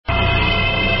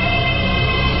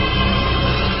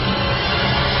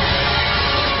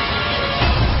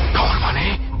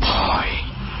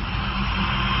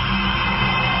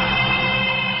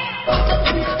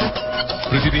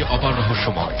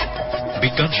রহস্যময়।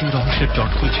 বিজ্ঞান সেই রহস্যের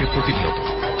জট খুলছে প্রতিনিয়ত।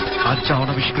 আজ যা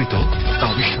অনাবিষ্কৃত তা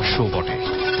অবিশ্বাস্যও বটে।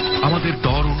 আমাদের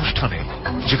ডর অনুষ্ঠানে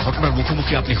যে ঘটনার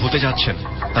মুখোমুখি আপনি হতে যাচ্ছেন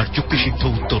তার যুক্তিসিদ্ধ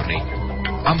উত্তর নেই।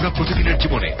 আমরা প্রতিদিনের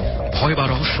জীবনে ভয় বা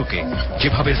রহস্যকে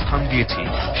যেভাবে স্থান দিয়েছি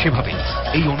সেভাবেই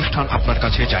এই অনুষ্ঠান আপনার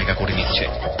কাছে জায়গা করে নিচ্ছে।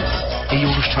 এই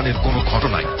অনুষ্ঠানের কোনো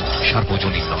ঘটনাই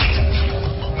সার্বজনীন নয়।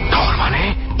 ডর মানে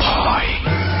ভয়।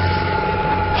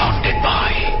 হন্টেড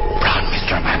বাই প্রাণ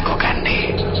মিস্টার ম্যাঙ্গো ক্যান্ডি।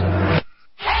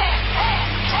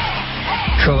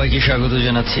 সবাইকে স্বাগত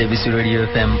জানাচ্ছি এবিসি রেডিও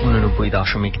FM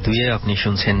 89.2। আপনি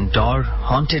শুনছেন ডর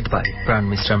হন্টেড বাই প্রাণ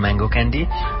মিস্টার ম্যাঙ্গো ক্যান্ডি।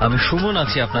 আমি সুমন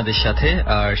আছি আপনাদের সাথে,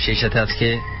 আর সেই সাথে আজকে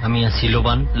আমি আছি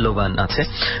লোবান আছে।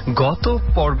 গত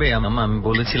পর্বে আমি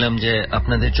বলেছিলাম যে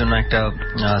আপনাদের জন্য একটা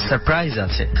সারপ্রাইজ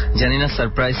আছে। জানি না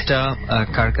সারপ্রাইজটা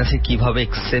কার কাছে কিভাবে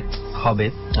একসেপ্ট হবে।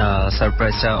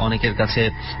 সারপ্রাইজটা অনেকের কাছে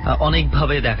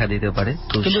অনেকভাবে দেখা দিতে পারে,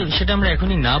 কিন্তু সেটা আমরা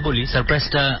এখনই না বলি।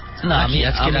 সারপ্রাইজটা না, আমি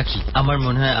আজকে রাখি। আমার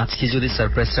মনে হয় আজকে যদি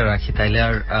সারপ্রাইজটা রাখি তাহলে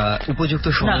আর উপযুক্ত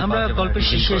সময় আমরা গল্পের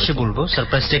শেষে এসে বলবো।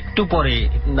 সারপ্রাইজটা একটু পরে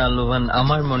না লোবান,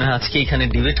 আমার মনে হয় আজকে এখানে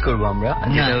ডিবেট করবো আমরা।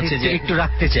 হচ্ছে যে একটু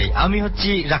রাখতে চাই, আমি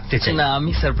রাখতে চাই না,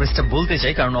 আমি সারপ্রাইজটা বলতে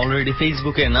চাই কারণ অলরেডি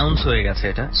ফেসবুকে অ্যানাউন্স হয়ে গেছে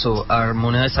এটা। সো আর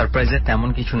মনে হয় সারপ্রাইজের তেমন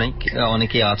কিছু নাই,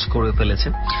 অনেকে আজ করে ফেলেছে।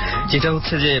 যেটা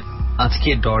হচ্ছে যে আজকে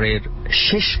ডরের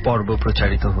শেষ পর্ব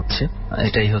প্রচারিত হচ্ছে।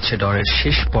 এটাই হচ্ছে ডরের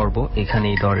শেষ পর্ব।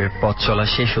 এখানেই ডরের পথ চলা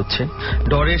শেষ হচ্ছে।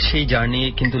 ডরের সেই জার্নি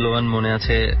কিন্তু লোয়ান মনে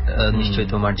আছে নিশ্চয়ই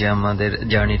তোমার, যে আমাদের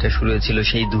জার্নিটা শুরু হয়েছিল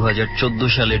সেই 2014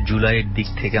 সালের জুলাইয়ের দিক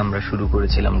থেকে আমরা শুরু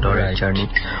করেছিলাম ডরের জার্নি।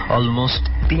 অলমোস্ট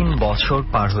 3 বছর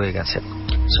পার হয়ে গেছে।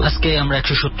 আজকে আমরা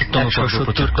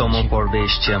 170তম পর্বে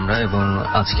এসছি আমরা, এবং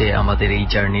আজকে আমাদের এই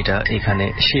জার্নিটা এখানে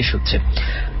শেষ হচ্ছে।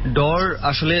 ডর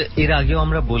আসলে এর আগেও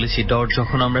আমরা বলেছি, ডর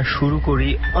যখন আমরা শুরু করি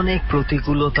অনেক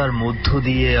প্রতিকূলতার মধ্য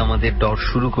দিয়ে আমাদের ডর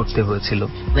শুরু করতে হয়েছিল।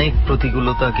 অনেক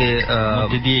প্রতিকূলতাকে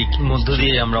মধ্য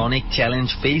দিয়ে আমরা অনেক চ্যালেঞ্জ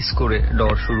ফেস করে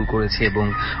ডর শুরু করেছি, এবং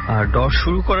ডর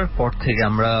শুরু করার পর থেকে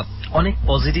আমরা অনেক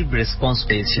পজিটিভ রেসপন্স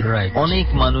পেয়েছি। অনেক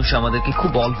মানুষ আমাদেরকে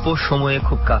খুব অল্প সময়ে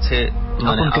খুব কাছে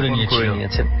আপন করে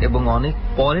নিয়েছে, এবং অনেক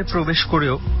পরে প্রবেশ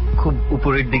করেও খুব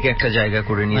উপরের দিকে একটা জায়গা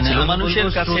করে নিয়েছিল। মানুষের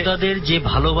কাছে তাদের যে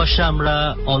ভালোবাসা আমরা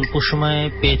অল্প সময়ে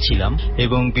পেয়েছিলাম,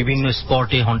 এবং বিভিন্ন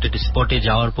স্পটে, হন্টেড স্পটে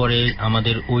যাওয়ার পরে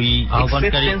আমাদের ওই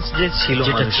আহ্বানকারী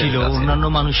যেটা ছিল, অন্যান্য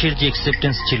মানুষের যে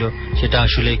অ্যাকসেপ্টেন্স ছিল, সেটা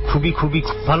আসলে খুবই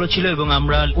ভালো ছিল। এবং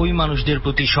আমরা ওই মানুষদের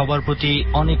প্রতি, সবার প্রতি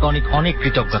অনেক অনেক অনেক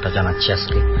কৃতজ্ঞতা জানাচ্ছি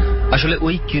আজকে। আসলে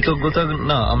ওই কৃতজ্ঞতা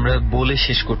না আমরা বলে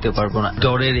শেষ করতে পারবো না।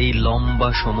 ডরের এই লম্বা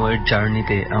সময়ের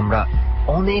জার্নিতে আমরা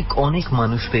অনেক অনেক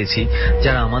মানুষ পেয়েছি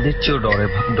যারা আমাদের চেয়েও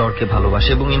ডরকে ভালোবাসে,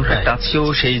 এবং ইনফ্যাক্ট আজকেও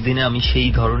শেষ দিনে আমি সেই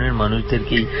ধরনের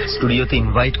মানুষদেরকেই স্টুডিওতে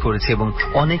ইনভাইট করেছি, এবং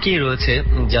অনেকেই রয়েছে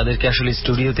যাদেরকে আসলে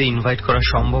স্টুডিওতে ইনভাইট করা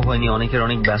সম্ভব হয়নি। অনেকের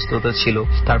অনেক ব্যস্ততা ছিল,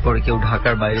 তারপরে কেউ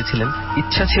ঢাকার বাইরে ছিলেন।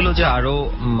 ইচ্ছা ছিল যে আরো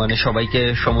সবাইকে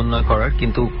সমন্বয় করার,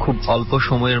 কিন্তু খুব অল্প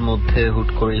সময়ের মধ্যে হুট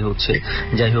করেই হচ্ছে।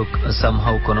 যাই হোক,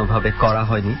 সামহাউ কোনোভাবে করা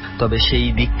হয়নি। তবে সেই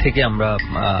দিক থেকে আমরা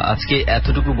আজকে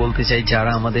এতটুকু বলতে চাই,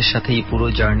 যারা আমাদের সাথে এই পুরো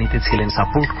জার্নিতে ছিলেন,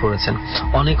 সাপোর্ট করেছেন,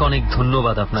 অনেক অনেক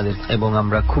ধন্যবাদ আপনাদের, এবং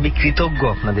আমরা খুবই কৃতজ্ঞ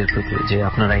আপনাদের প্রতি যে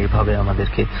আপনারা এইভাবে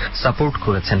আমাদেরকে সাপোর্ট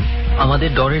করেছেন। আমাদের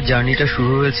ডরের জার্নিটা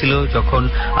শুরু হয়েছিল যখন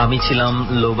আমি ছিলাম,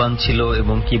 লোবান ছিল,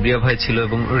 এবং কিবরিয়া ভাই ছিল,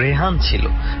 এবং রেহান ছিল,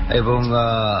 এবং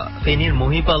ফেনীর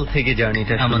মহিপাল থেকে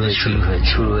জার্নিটা আমাদের শুরু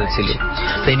হয়েছিল।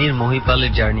 ফেনীর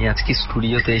মহিপালের জার্নি আজকে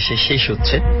স্টুডিওতে এসে শেষ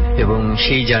হচ্ছে, এবং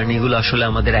সেই জার্নিগুলো আসলে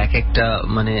আমাদের এক একটা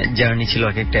জার্নি ছিল,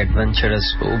 এক একটা অ্যাডভেঞ্চারাস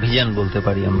অভিযান বলতে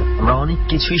পারি। আমরা অনেক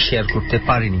কিছুই শেয়ার করতে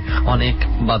পারিনি। অনেক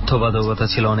বাধ্যবাধকতা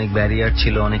ছিল, অনেক ব্যারিয়ার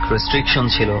ছিল, অনেক রেস্ট্রিকশন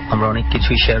ছিল, আমরা অনেক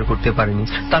কিছুই শেয়ার করতে পারিনি।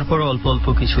 তারপরে অল্প অল্প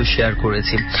কিছু শেয়ার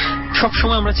করেছি।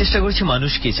 সবসময় আমরা চেষ্টা করেছি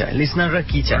মানুষ কি চায়, লিসনাররা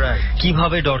কি চায়,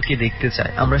 কিভাবে ডরকে দেখতে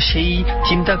চায়। আমরা সেই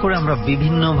চিন্তা করে আমরা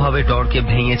বিভিন্ন ভাবে ডরকে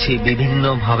ভেঙেছি, বিভিন্ন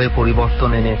ভাবে পরিবর্তন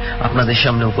এনে আপনাদের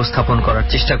সামনে উপস্থাপন করার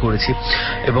চেষ্টা করেছি,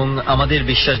 এবং আমাদের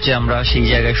বিশ্বাস যে আমরা সেই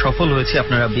জায়গায় সফল হয়েছি।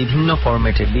 আপনারা বিভিন্ন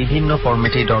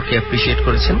ফরম্যাটে ডরকে অ্যাপ্রিসিয়েট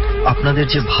করেছেন। আপনাদের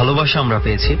যে ভালোবাসা আমরা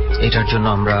পেয়েছি, এটার জন্য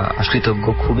আমরা কৃতজ্ঞ,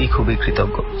 খুবই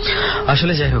কৃতজ্ঞ।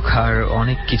 আসলে যাই হোক, আর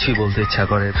অনেক কিছুই বলতে ইচ্ছা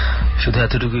করে, শুধু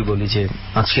এতটুকুই বলি যে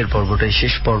আজকের পর্বটাই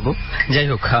শেষ পর্ব। যাই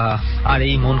হোক, আর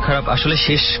এই মন খারাপ, আসলে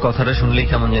শেষ কথাটা শুনলেই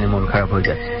কেমন জানি মন খারাপ হয়ে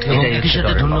যায়। এটার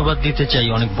সাথে ধন্যবাদ দিতে চাই,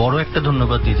 অনেক বড় একটা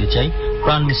ধন্যবাদ দিতে চাই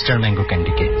প্রাণ মিস্টার ম্যাঙ্গো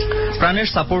ক্যান্ডিকে। প্রাণের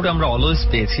সাপোর্ট আমরা অলওয়েজ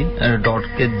পেয়েছি।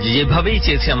 ডটকে যেভাবেই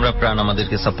চেয়েছি আমরা, প্রাণ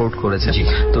আমাদেরকে সাপোর্ট করেছে।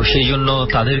 তো সেই জন্য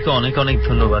তাদেরকে অনেক অনেক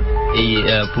ধন্যবাদ এই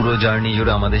পুরো জার্নি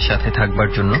জুড়ে আমাদের সাথে থাকবার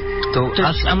জন্য। তো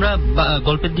আমরা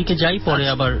গল্পের দিকে যাই, পরে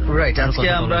আবার আজকে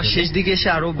আমরা শেষ দিকে এসে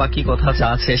আরো বাকি কথা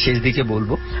আছে শেষ দিকে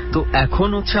বলবো। তো এখন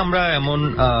হচ্ছে আমরা এমন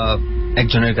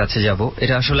একজনের কাছে যাব,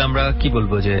 এটা আসলে আমরা কি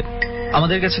বলবো, যে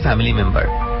আমাদের কাছে ফ্যামিলি মেম্বার,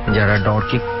 যারা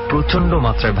ডরকে প্রচন্ড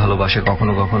মাত্রায় ভালোবাসে,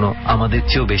 কখনো কখনো আমাদের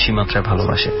চেয়েও বেশি মাত্রায়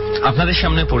ভালোবাসে। আপনাদের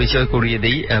সামনে পরিচয় করিয়ে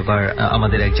দেই এবার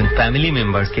আমাদের একজন ফ্যামিলি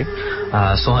মেম্বারকে।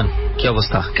 সোহান, কি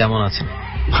অবস্থা, কেমন আছেন?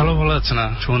 ভালো আছে না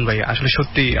সুমন ভাই, আসলে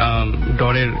সত্যি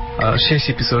ডরের শেষ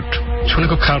এপিসোড শুনে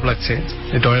খুব খারাপ লাগছে।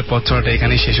 ডরের পথ চলাটা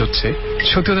এখানেই শেষ হচ্ছে।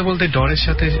 সত্যি কথা বলতে ডরের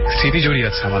সাথে স্মৃতি জড়িয়ে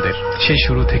আছে আমাদের, সেই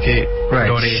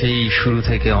শুরু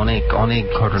থেকে অনেক অনেক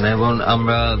ঘটনা। এবং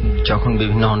আমরা যখন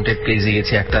বিভিন্ন হন্টেড প্লেসে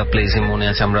গেছি, একটা প্লেসে মনে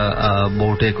আছে আমরা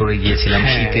বোটে করে গিয়েছিলাম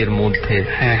শীতের মধ্যে।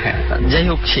 যাই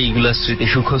হোক, সেইগুলা স্মৃতি,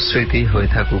 সুখ স্মৃতি হয়ে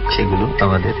থাকুক সেগুলো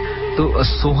আমাদের। তো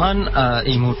সোহান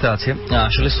এই মুহূর্তে আছে।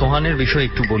 আসলে সোহানের বিষয়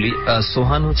একটু বলি।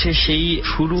 সোহান হচ্ছে সেই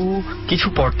শুরু কিছু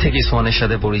পর থেকে সোহানের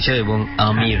সাথে পরিচয়, এবং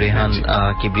আমি, রেহান,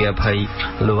 কিবরিয়া ভাই,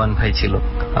 লোবান ভাই ছিল,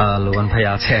 লোবান ভাই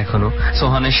আছে এখনো।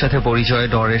 সোহানের সাথে পরিচয়,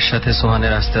 ডরের সাথে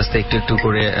সোহানের আস্তে আস্তে একটু একটু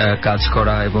করে কাজ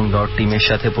করা এবং ডর টিমের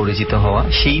সাথে পরিচিত হওয়া।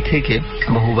 সেই থেকে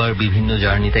বহুবার বিভিন্ন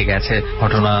জার্নিতে গেছে,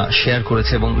 ঘটনা শেয়ার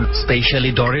করেছে, এবং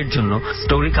স্পেশালি ডরের জন্য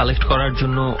স্টোরি কালেক্ট করার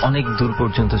জন্য অনেক দূর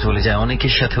পর্যন্ত চলে যায়,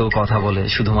 অনেকের সাথেও কথা বলে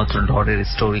শুধুমাত্র ডরের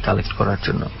স্টোরি কালেক্ট করার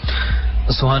জন্য।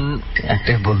 সোহান,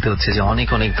 একটা বলতে হচ্ছে যে অনেক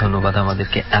অনেক ধন্যবাদ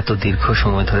আমাদেরকে এত দীর্ঘ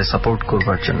সময় ধরে সাপোর্ট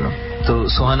করবার জন্য। তো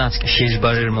সোহান, আজকে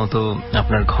শেষবারের মতো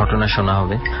আপনার ঘটনা শোনা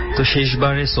হবে। তো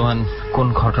শেষবারে সোহান কোন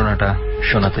ঘটনাটা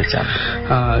শোনাতে চান?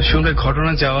 শুনবে,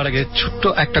 ঘটনা যাওয়ার আগে ছোট্ট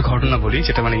একটা ঘটনা বলি,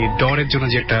 যেটা মানে ডরের জন্য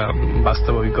যে একটা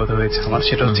বাস্তব অভিজ্ঞতা হয়েছে আমার।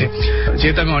 সেটা হচ্ছে,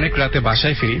 যেহেতু আমি অনেক রাতে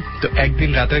বাসায় ফিরি, তো একদিন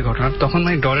রাতের ঘটনা, তখন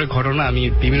মানে ডরের ঘটনা আমি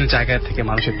বিভিন্ন জায়গা থেকে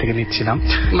মানুষের থেকে নিচ্ছিলাম,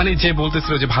 মানে যে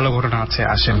বলতেছিল যে ভালো ঘটনা আছে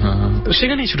আসেন, তো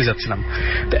সেখানেই ছুটে যাচ্ছিলাম।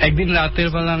 তো একদিন রাতের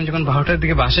বেলা আমি যখন 12টার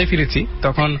দিকে বাসায় ফিরেছি,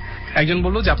 তখন একজন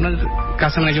বললো যে আপনার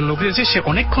কাছে মানে একজন লোক এসেছে, সে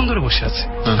অনেকক্ষণ ধরে বসে আছে।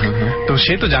 তো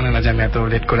সে তো জানে না যে আমি এত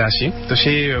লেট করে আসি। তো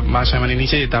সে বাসায় মানে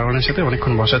নিচে দারোয়ানের সাথে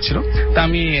অনেকক্ষণ বসা ছিল। তা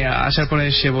আমি আসার পরে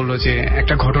সে বললো যে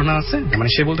একটা ঘটনা আছে, মানে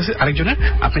সে বলতেছে আরেকজনের,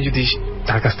 আপনি যদি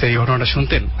তার কাছ থেকে এই ঘটনাটা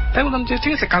শুনতেন। তাই বললাম যে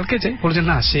ঠিক আছে, কালকে যাই। বললো যে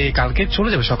না, সে কালকে চলে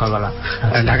যাবে সকালবেলা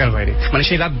ঢাকার বাইরে। মানে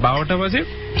সেই রাত 12টা বাজে,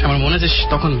 আমার মনে আছে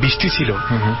তখন বৃষ্টি ছিল।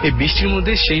 এই বৃষ্টির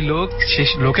মধ্যে সেই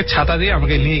লোকের ছাতা দিয়ে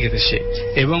আমাকে নিয়ে গেছে সে,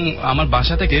 এবং আমার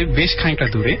বাসা থেকে বেশ খানিকটা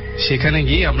দূরে। সেখানে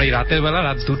গিয়ে আমরা এই রাতের বেলা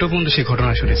রাত 2টা পর্যন্ত সেই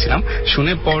ঘটনা শুনেছিলাম।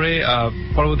 শুনে পরে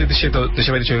পরবর্তীতে সে তো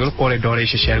দেশের বাড়ি চলে গেল, পরে ডরে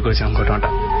এসে শেয়ার করেছিলাম ঘটনাটা।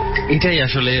 এটাই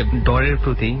আসলে ডরের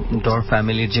প্রতি ডর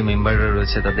ফ্যামিলির যে মেম্বাররা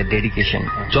রয়েছে তাদের ডেডিকেশন।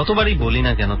 যতবারই বলি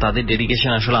না কেন, তাদের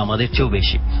ডেডিকেশন আসলে আমাদের চেয়েও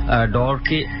বেশি।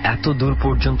 ডরকে এত দূর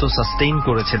পর্যন্ত সাস্টেইন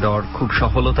করেছে ডর, খুব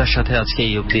সফলতার সাথে আজকে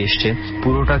এই অবধি এসছে।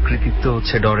 পুরোটা কৃতিত্ব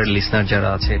হচ্ছে ডরের লিসনার যারা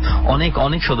আছে, অনেক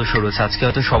অনেক সদস্য রয়েছে। আজকে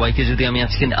হয়তো সবাইকে যদি আমি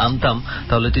আজকে আনতাম,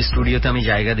 তাহলে তো স্টুডিওতে আমি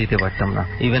জায়গা দিতে পারতাম না।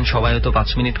 ইভেন সবাই হয়তো 5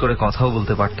 মিনিট করে কথাও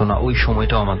বলতে পারতো না, ওই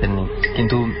সময়টাও আমাদের নেই।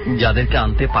 কিন্তু যাদেরকে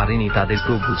আনতে পারিনি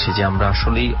তাদেরকেও বলছি যে আমরা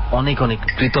আসলেই অনেক অনেক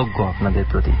কৃতজ্ঞ আপনাদের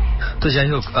প্রতি। তো যাই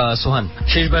হোক, সোহান,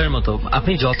 শেষবারের মতো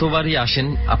আপনি যতবারই আসেন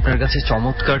আপনার কাছে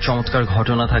চমৎকার চমৎকার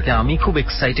ঘটনা থাকে। আমি খুব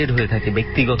এক্সাইটেড হয়ে থাকি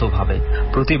ব্যক্তিগতভাবে,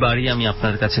 প্রতিবারই আমি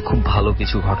আপনার কাছে খুব ভালো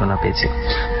কিছু ঘটনা পেয়েছি।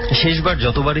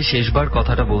 যতবারই শেষবার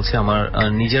কথাটা বলছি, আমার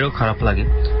নিজেরও খারাপ লাগে।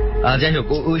 যাই হোক,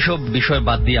 ওইসব বিষয়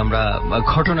বাদ দিয়ে আমরা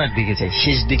ঘটনার দিকে যাই।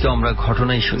 শেষ দিকে আমরা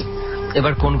ঘটনাই শুনি।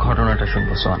 এবার কোন ঘটনাটা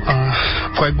শুনবো সোহান?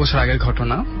 কয়েক বছর আগের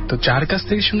ঘটনা। তো যার কাছ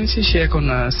থেকে শুনেছি সে এখন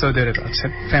সৌদি আরবে আছে।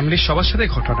 ফ্যামিলির সবার সাথে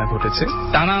ঘটনা ঘটেছে।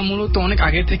 তারা মূলত অনেক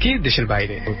আগে থেকেই দেশের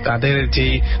বাইরে। তাদের যে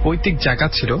পৈতৃক জায়গা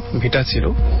ছিল, ভিটা ছিল,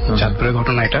 চাঁদপুরের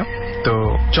ঘটনা এটা। তো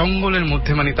জঙ্গলের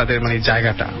মধ্যে মানে তাদের মানে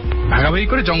জায়গাটা ভাগাভাগি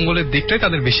করে জঙ্গলের দিকটাই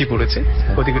তাদের বেশি পড়েছে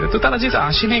ক্ষতিগ্রস্ত। তো তারা যেহেতু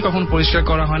আসেনি, কখন পরিষ্কার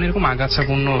করা হয়নি, এরকম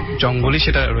আগাছাপূর্ণ জঙ্গলই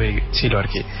সেটা রয়ে ছিল আর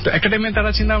কি। তো একটা টাইমে তারা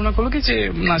চিন্তা ভাবনা করলো কি যে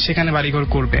না, সেখানে বাড়িঘর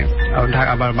করবে,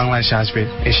 আবার বাংলাদেশে আসবে,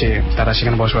 এসে তারা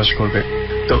সেখানে বসবাস করবে।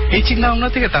 তো এই চিন্তা ভাবনা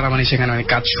থেকে তারা মানে সেখানে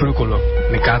কাজ শুরু করলো,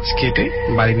 গাছ কেটে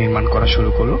বাড়ি নির্মাণ করা শুরু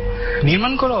করলো।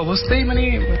 নির্মাণ করা অবস্থায় মানে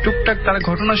টুকটাক তারা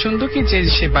ঘটনা শুনতো কি যে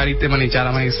সে বাড়িতে মানে যারা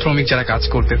মানে শ্রমিক যারা কাজ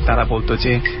করতেন, তারা বলতো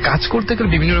যে কাজ করতে গেলে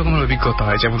বিভিন্ন রকমের অভিজ্ঞতা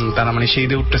হয়, যেমন তারা মানে সেই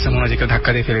দিয়ে উঠতেছে, মনে হয় যে কেউ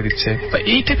ধাক্কা দিয়ে ফেলে দিচ্ছে, বা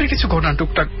এই টাইপের কিছু ঘটনা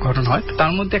টুকটাক ঘটনা হয়।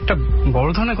 তার মধ্যে একটা বড়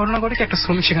ধরনের ঘটনা ঘটে কি, একটা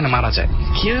শ্রমিক সেখানে মারা যায়।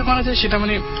 কিভাবে মারা যায় সেটা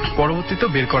মানে পরবর্তীতেও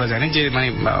বের করা যায়নি, যে মানে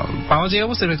পাওয়া যায়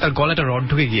অবস্থায় তার গলায় একটা রড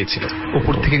ঢুকে গিয়েছিল,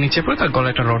 উপর থেকে নিচে পড়ে তার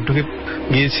গলায় একটা রড ঢুকে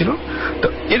গিয়েছিল। তো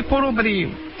এরপরও মানে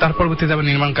তার পরবর্তীতে আবার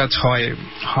নির্মাণ কাজ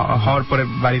হওয়ার পরে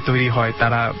বাড়ি তৈরি হয়,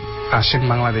 তারা আসেন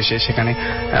বাংলাদেশে, সেখানে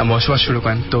বসবাস শুরু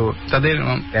করেন। তো তাদের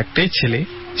একটাই ছেলে,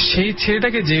 সেই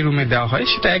ছেলেটাকে যে রুমে দেওয়া হয়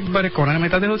সেটা একবারে কর্নার,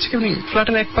 মানে তাদের হচ্ছে কি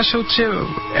ফ্ল্যাটের এক পাশে হচ্ছে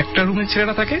একটা রুমে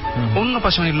ছেলেটা থাকে, অন্য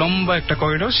পাশে মানে লম্বা একটা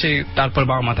করিডোর, সে তারপর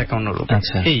বাবা মা থাকে অন্য রুম।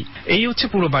 এই হচ্ছে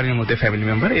পুরো বাড়ির মধ্যে ফ্যামিলি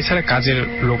মেম্বার। এছাড়া কাজের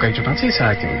লোক একজন আছে,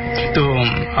 এছাড়া কেউ। তো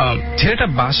ছেলেটা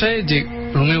বাসায় যে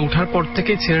রুমে ওঠার পর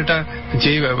থেকে ছেলেটা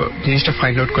যে জিনিসটা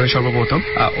ফাইন্ড আউট করে সর্বপ্রথম,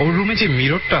 ওর রুমে যে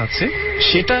মিররটা আছে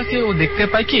সেটাকে ও দেখতে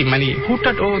পায় কি, মানে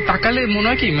হুটহাট ও তাকালে মনে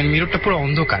হয় কি মানে মিররটা পুরো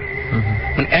অন্ধকার,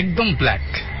 মানে একদম ব্ল্যাক।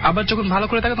 আবার যখন ভালো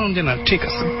করে থাকে তখন যে না ঠিক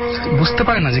আছে, বুঝতে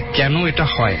পারে না যে কেন এটা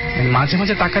হয়। মাঝে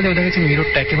মাঝে তাকালে দেখা যাচ্ছে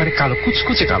মিররটা একেবারে কালো,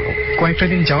 কুচকুচে কালো। কয়েকটা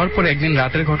দিন যাওয়ার পরে একদিন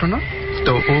রাতের ঘটনা,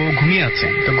 তো ও ঘুমিয়ে আছে,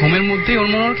 তো ঘুমের মধ্যেই ওর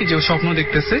মনে হল কি যে ও স্বপ্ন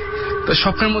দেখতেছে। তো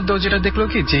স্বপ্নের মধ্যে ও যেটা দেখলো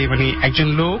কি যে মানে একজন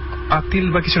লোক পাতিল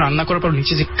বা কিছু রান্না করার পর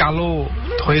নিচে যে কালো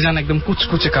হয়ে যান একদম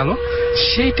কুচকুচে কালো,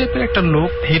 সেই টাইপের একটা লোক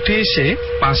হেঁটে এসে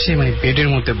পাশে মানে বেডের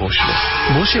মধ্যে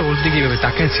বসে ওর দিকে এভাবে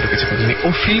তাকাইছিল কিছুক্ষণ। মানে ও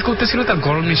ফিল করতেছিল তার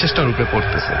গরম নিঃশ্বাসটা ওর উপরে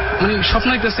পড়তেছে, মানে স্বপ্ন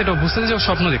দেখতেছে, এটা বুঝতেছে যে ও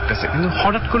স্বপ্ন দেখতেছে। কিন্তু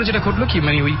হঠাৎ করে যেটা ঘটলো কি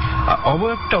মানে ওই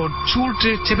অবয়বটা ওর চুল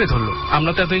চেপে ধরলো।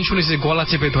 আমরা তো এতদিন শুনেছি যে গলা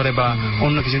চেপে ধরে বা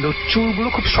অন্য কিছু, কিন্তু ওর চুলগুলো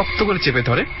খুব শক্ত করে চেপে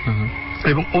ধরে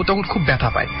এবং ও তখন খুব ব্যথা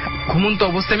পায়। ঘুমন্ত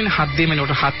অবস্থায় মানে হাত দিয়ে মানে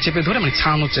ওটা হাত চেপে ধরে মানে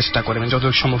ছাড়ানোর চেষ্টা করে মানে যত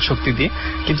সম্ভব শক্তি দিয়ে,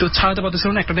 কিন্তু ছাড়াতে পারতেছিল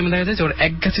না। একটা টাইমে দেখা যায় যে ওর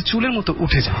এক গাছে চুলের মতো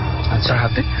উঠে যায় তার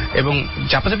হাতে, এবং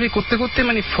চাপাচাপি করতে করতে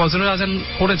মানে ফজরের আজান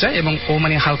পড়ে যায় এবং ও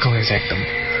মানে হালকা হয়ে যায় একদম।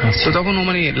 তো তখন ও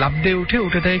মানে লাফ দিয়ে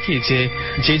উঠে দেয় কি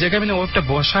যে জায়গায় মানে ও একটা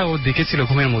বসা ও দেখেছিল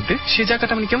ঘুমের মধ্যে, সেই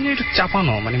জায়গাটা মানে কেমন একটু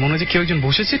চাপানো, মানে মনে হয় যে কেউ একজন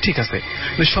বসেছে ঠিক আছে।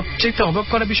 সবচেয়ে অবাক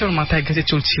করা বিষয় ওর মাথায় এক গাছে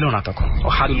চুল ছিল না তখন। ও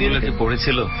হাত দিয়ে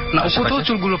পড়েছিল না, ও কোথাও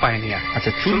চুলগুলো পায়নি।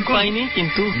 আচ্ছা, চুল পাইনি,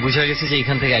 কিন্তু বোঝা গেছে যে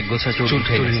এখান থেকে এক গোছা চুল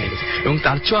উঠে গেছে। এবং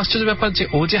তার চেয়ে আশ্চর্য ব্যাপার যে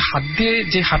ও যে হাত দিয়ে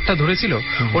যে হাতটা ধরেছিল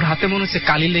ওর হাতে মনে হচ্ছে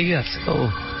কালি লেগে আছে।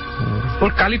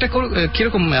 ওর কালিটা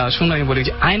কিরকম শুনে আমি বলি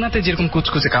যে আয়নাতে যেরকম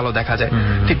কুচকুচে কালো দেখা যায়,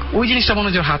 ঠিক ওই জিনিসটা মনে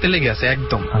হয় হাতে লেগে আছে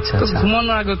একদম। তো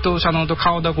ঘুমানোর আগে তো সাধারণত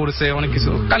খাওয়া দাওয়া করেছে, অনেক কিছু,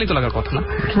 কালি তো লাগার কথা না।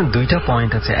 দুইটা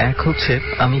পয়েন্ট আছে। এক হচ্ছে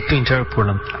আমি একটু ইন্টারাপ্ট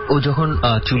করলাম, ও যখন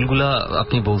চুলগুলা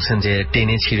আপনি বলছেন যে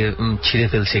টেনে ছিঁড়ে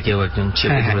ফেলছে, কেউ একজন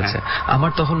চেপে ধরেছে,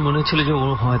 আমার তখন মনে হচ্ছিল যে ও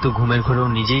হয়তো ঘুমের ঘরে ও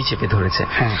নিজেই চেপে ধরেছে।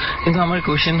 কিন্তু আমার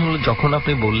কোয়েশ্চেন হলো, যখন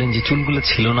আপনি বললেন যে চুলগুলো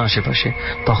ছিল না আশেপাশে,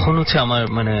 তখন হচ্ছে আমার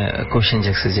মানে কোয়েশ্চেন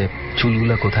জাগছে যে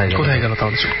চুলগুলা কোথায় গেল?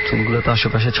 তাহলে চুলগুলো তো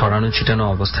আশেপাশে ছড়ানো ছিটানো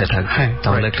অবস্থায় থাকবে,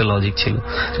 তাহলে একটা লজিক ছিল।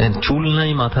 চুল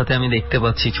নাই মাথাতে, আমি দেখতে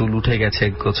পাচ্ছি চুল উঠে গেছে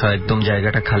গোছা, একদম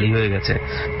জায়গাটা খালি হয়ে গেছে,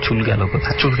 চুল গেল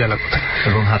কোথায়?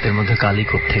 এবং হাতের মধ্যে কালি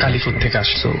কোত্থেকে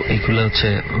আসছে? এইগুলো হচ্ছে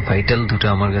ভাইটাল দুটো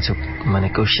আমার কাছে মানে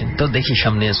কোয়েশ্চেন। তো দেখি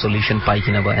সামনে সলিউশন পাই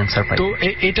কিনা বা অ্যান্সার পাই। তো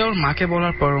এটা ওর মাকে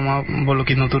বলার পর মা বললো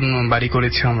কি নতুন বাড়ি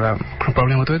করেছি আমরা,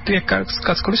 প্রবলেম হতে তুই এক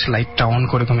কাজ করিস, লাইটটা অন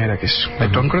করে ঘুমিয়ে রাখিস,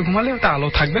 লাইট অন করে ঘুমালে ওটা আলো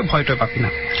থাকবে, ভয়টা পাবি না।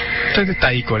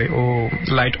 তাই করে ও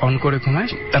লাইট অন করে ঘুমায়।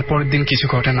 তারপরের দিন কিছু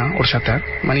ঘটে না ওর সাথে,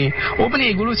 মানে ও মানে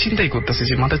এগুলো চিন্তাই করতেছে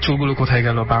যে মাথার চুলগুলো কোথায়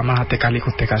গেল বা আমার হাতে কালি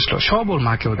কোত্থেকে আসলো, সব ওর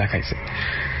মাকেও দেখাইছে।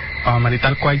 মানে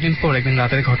তার কয়েকদিন পর একদিন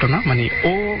রাতের ঘটনা, মানে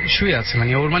ও শুয়ে আছে,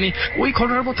 মানে ওর মানে ওই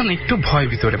ঘটনার পর না একটু ভয়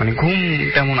ভিতরে, মানে ঘুম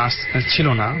তেমন ছিল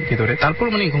না ভিতরে, তারপর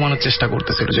মানে ঘুমানোর চেষ্টা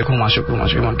করতেছিল যে ঘুম আসুক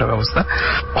এমনটা ব্যবস্থা।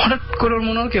 হঠাৎ করে ওর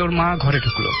মনে হল কি ওর মা ঘরে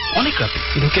ঢুকলো অনেক রাতে,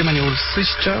 ঢুকে মানে ওর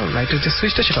সুইচটা, লাইটের যে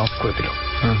সুইচটা সেটা অফ করে দিল,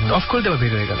 অফ করে দেওয়া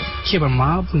বের হয়ে গেল। কি এবার মা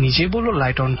নিজে বললো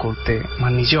লাইট অন করতে, মা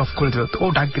নিজে অফ করে দিল। তো ও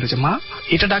ডাক দিল যে মা,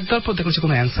 এটা ডাক দেওয়ার পর দেখলো যে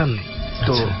কোনো অ্যান্সার নেই।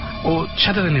 তো ও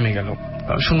সাথে নেমে গেল।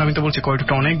 শুনলাম, আমি তো বলছি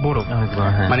করিডোরটা অনেক বড়,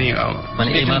 মানে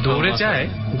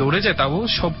দৌড়ে যায় তাও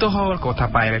শব্দ হওয়ার কথা,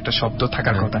 পায়ের একটা শব্দ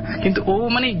থাকার কথা, কিন্তু ও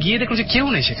মানে গিয়ে দেখলো যে কেউ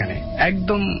নেই সেখানে,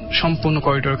 একদম সম্পূর্ণ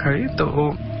করিডোর খালি। তো ও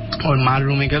ওর মার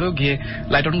রুমে গেল, গিয়ে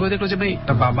লাইট অন করে দেখলো যে ভাই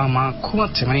বাবা মা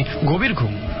ঘুমাচ্ছে, মানে গভীর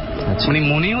ঘুম, মানে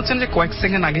মনে হচ্ছে যে কয়েক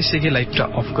সেকেন্ড আগে সে গিয়ে লাইটটা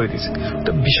অফ করে দিয়েছে। তো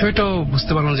বিষয়টাও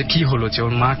বুঝতে পারলাম যে কি হলো, যে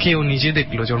ওর মাকে ও নিজে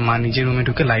দেখলো যে ওর মা নিজের রুমে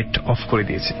ঢুকে লাইট অফ করে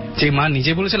দিয়েছে, যে মা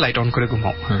নিজে বলেছে লাইট অন করে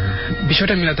ঘুমাও।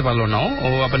 বিষয়টা মিলাতে পারলো না ও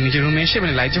আবার নিজের রুমে এসে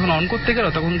মানে লাইট যখন অন করতে গেল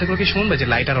তখন দেখলো কি শুনবে যে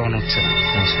লাইট আর অন হচ্ছে না,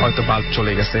 হয়তো বাল্ব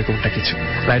চলে গেছে এরকমটা কিছু,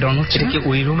 লাইট অন হচ্ছে কি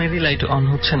ওই রুমেরই লাইট অন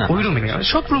হচ্ছে না? ওই রুমে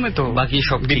সব রুমে তো বাকি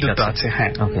সব বিদ্যুৎ আছে।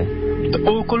 হ্যাঁ, তো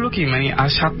ও করলো কি মানে আর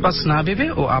 7-5 না ভেবে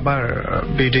ও আবার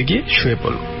বেডে গিয়ে শুয়ে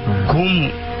পড়লো। ঘুম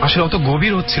আসলে অত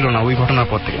গভীর হচ্ছিল না ওই ঘটনার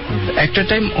পর থেকে। একটা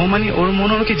টাইম ও মানে ওর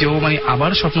মনে হলো কি যে ও মানে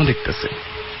আবার স্বপ্ন দেখতেছে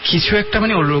কিছু একটা,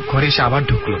 মানে ওর ঘরে এসে আবার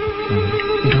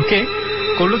ঢুকে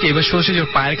করলো কি এবার সরাসরি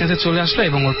ওর পায়ের কাছে চলে আসলো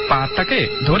এবং ওর পাটাকে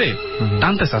ধরে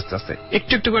টানতেছে, আস্তে আস্তে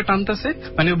একটু করে টানতেছে,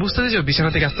 মানে ও বুঝতেছে যে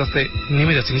বিছানা থেকে আস্তে আস্তে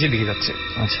নেমে যাচ্ছে, নিচে দিকে যাচ্ছে।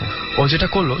 আচ্ছা, ও যেটা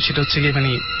করলো সেটা হচ্ছে গিয়ে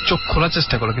মানে চোখ খোলার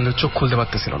চেষ্টা করলো, কিন্তু চোখ খুলতে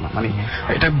পারতেছিল না, মানে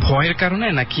এটা ভয়ের কারণে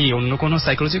নাকি অন্য কোনো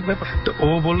সাইকোলজিক ব্যাপার। তো ও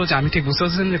বললো যে আমি ঠিক বুঝতে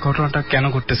পারছিলাম যে ঘটনাটা কেন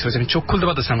ঘটতেছিল, যে আমি চোখ খুলতে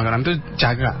পারতেছিলাম না, কারণ আমি তো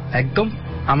জাগা একদম,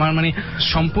 আমার মানে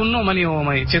সম্পূর্ণ মানে ও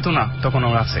মানে চেতনা তখন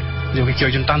ওর আছে যে ওকে কেউ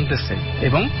একজন টানতেছে,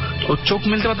 এবং ও চোখ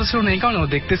মেলতে পারতেছিল না, এই কারণে ও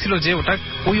দেখতেছিল যে ওটা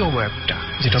ওই অবয়বটা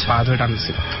যেটা পা ধরে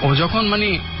টানতেছিল। ও যখন মানে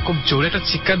খুব জোরে একটা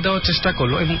চিৎকার দেওয়ার চেষ্টা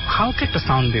করলো এবং হালকা একটা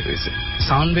সাউন্ড বের হয়েছে,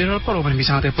 সাউন্ড বের হওয়ার পর ও মানে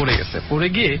বিছানাতে পড়ে গেছে, পড়ে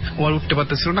গিয়ে ও আর উঠতে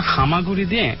পারতেছিল না, হামাগুড়ি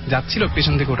দিয়ে যাচ্ছিল,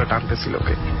 পেছন থেকে ওটা টানতেছিল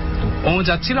ওকে। ও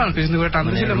যাচ্ছিল আর পেছন থেকে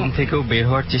টানতেছিল এবং থেকেও বের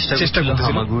হওয়ার চেষ্টা করছিল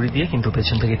হামাগুড়ি দিয়ে, কিন্তু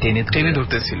পেছন থেকে টেনে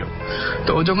ধরতেছিল। তো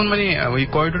ও যখন মানে ওই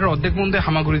করিডোরের অর্ধেক মধ্যে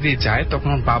হামাগুড়ি দিয়ে যায় তখন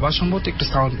ওর বাবা সম্ভবত একটু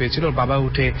সাউন্ড পেয়েছিল। ওর বাবা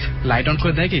উঠে লাইট অন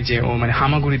করে দেখে যে ও মানে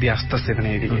হামাগুড়ি দিয়ে আসতেছে মানে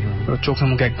এদিকে, চোখে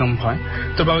মুখে একদম ভয়।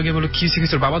 তো বাবাকে বললো কি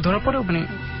শিখেছিল, বাবা ধরার পরে মানে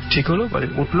ঠিক হলো,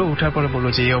 উঠলো, উঠার পরে বললো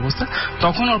যে এই অবস্থা।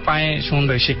 তখন ওর পায়ে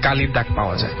সুন্দর সেই কালির দাগ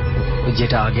পাওয়া যায়,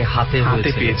 যেটা আগে হাতে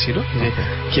পেয়েছিল, যে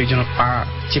কেউ যেন পা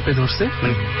চেপে ধরছে,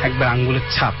 মানে একবার আঙ্গুলের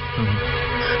ছাপ।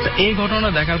 এই ঘটনা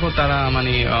দেখার পর তারা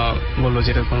মানে বললো যে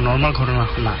এটা কোনো নর্মাল ঘটনা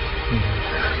না।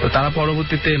 তো তারা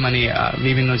পরবর্তীতে মানে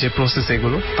বিভিন্ন যে প্রসেস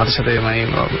এগুলো তাদের সাথে মানে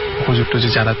হুজুর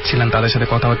টুজুর যারা ছিলেন তাদের সাথে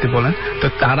কথাবার্তা বলেন। তো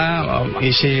তারা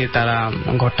এসে তারা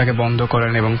ঘরটাকে বন্ধ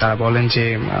করেন এবং তারা বলেন যে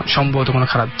সম্ভবত কোনো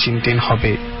খারাপ চিন্তিন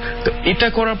হবে। তো এটা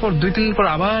করার পর 2-3 দিন পর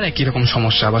আবার একই রকম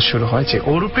সমস্যা আবার শুরু হয়, যে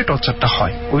ওর উপরে টর্চারটা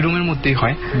হয়, ওই রুমের মধ্যেই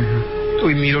হয়।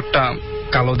 ওই মিররটা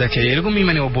কালো দেখে এরকমই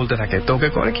মানে ও বলতে থাকে। তো ওকে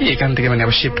করে কি এখান থেকে মানে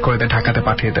আবার শিফট করে দেয়, ঢাকাতে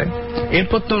পাঠিয়ে দেয়।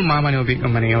 এরপর তো ওর মা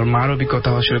মানে ওর মার অভিজ্ঞতা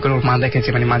হওয়া শুরু করে। ওর মা দেখেছে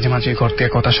মানে মাঝে মাঝে ঘর থেকে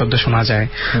কথা শব্দ শোনা যায়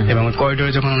এবং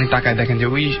করিডোরে যখন উনি তাকায় দেখেন যে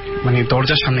ওই মানে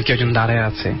দরজার সামনে কেউ একজন দাঁড়ায়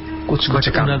আছে।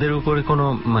 ওনাদের উপরে কোনো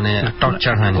মানে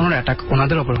টর্চার হয় না, কোনো অ্যাটাক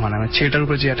ওনাদের উপর হয় না, ছেলেটার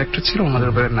উপরে যে অ্যাটাকটা ছিল ওনাদের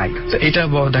উপরে নাই। তো এটা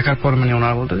দেখার পর মানে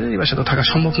ওনারা বলতে যে এই বাসায় তো থাকা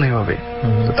সম্ভব নয় হবে।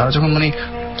 তো তারা যখন মানে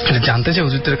জানতে চায়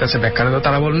হুজুরদের কাছে ব্যাখ্যা,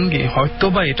 তারা বলেন কি হয়তো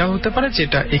বা এটা হতে পারে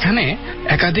যেটা এখানে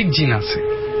একাধিক জিন আছে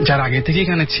যারা আগে থেকে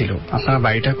এখানে ছিল, আপনারা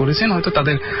বাড়িটা করেছেন, হয়তো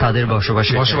তাদের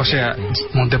বসবাসের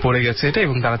মধ্যে পড়ে গেছে এটা,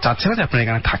 এবং তারা চাচ্ছে না যে আপনারা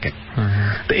এখানে থাকেন।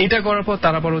 তো এটা করার পর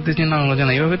তারা পরবর্তী চিন্তা হলো যে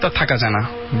না, এইভাবে তো থাকা যায় না,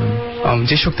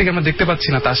 যে শক্তিকে আমরা দেখতে পাচ্ছি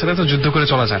না তার সাথে তো যুদ্ধ করে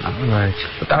চলা যায় না।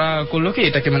 তারা করলো কি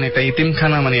এটাকে মানে একটা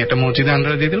ইতিমখানা, মানে একটা মসজিদের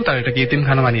আন্ডারে দিয়ে দিল, তারা এটাকে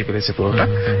ইতিমখানা বানিয়ে ফেলেছে পুরোটা,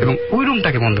 এবং ওই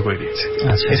রুমটাকে বন্ধ করে দিয়েছে।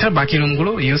 এছাড়া বাকি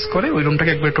রুমগুলো ইউজ করে ওই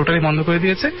রুমটাকে একবার টোটালি বন্ধ করে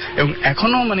দিয়েছে। এবং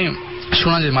এখনো মানে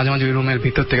শোনা যায় মাঝে মাঝে ওই রুমের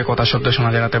ভিতর থেকে কথা শব্দ শোনা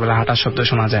যায়, রাতের বেলা হাঁটার শব্দ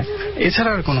শোনা যায়, এছাড়া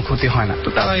আর কোনো ক্ষতি হয় না। তো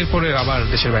তারা এরপরে আবার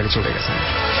দেশের বাইরে চলে গেছে।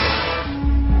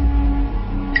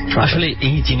 আসলে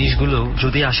এই জিনিসগুলো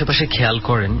যদি আশেপাশে খেয়াল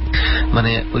করেন,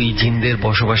 মানে ওই জিনদের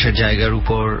বসবাসের জায়গার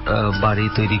উপর বাড়ি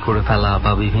তৈরি করে ফেলা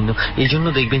বা বিভিন্ন, এই জন্য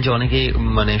দেখবেন যে অনেকে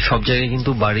মানে সব জায়গায়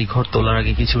কিন্তু বাড়ি ঘর তোলার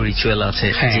আগে কিছু রিচুয়াল আছে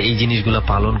যে এই জিনিসগুলো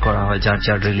পালন করা হয় যার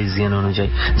যার রিলিজিয়ন অনুযায়ী,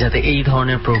 যাতে এই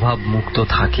ধরনের প্রভাব মুক্ত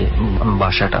থাকে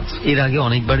বাসাটা। এর আগে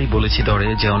অনেকবারই বলেছি ধরে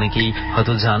যে অনেকেই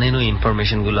হয়তো জানেন ওই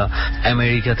ইনফরমেশন গুলা।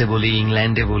 আমেরিকাতে বলি,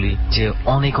 ইংল্যান্ডে বলি, যে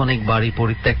অনেক অনেক বাড়ি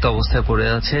পরিত্যক্ত অবস্থায় পড়ে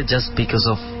আছে জাস্ট বিকজ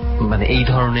অফ মানে এই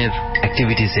ধরনের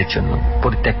অ্যাক্টিভিটিস এর জন্য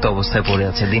পরিত্যক্ত অবস্থায় পড়ে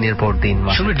আছে দিনের পর দিন।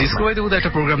 ডিসকভারিতে বোধহয়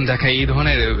একটা প্রোগ্রাম দেখায় এই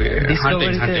ধরনের,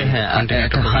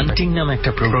 হান্টিং নামে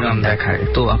একটা প্রোগ্রাম দেখায়।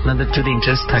 তো আপনাদের যদি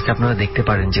ইন্টারেস্ট থাকে আপনারা দেখতে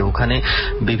পারেন যে ওখানে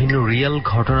বিভিন্ন রিয়েল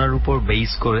ঘটনার উপর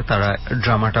বেস করে তারা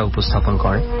ড্রামাটা উপস্থাপন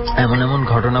করে। এমন এমন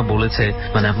ঘটনা বলেছে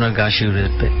মানে আপনার গা শিউরে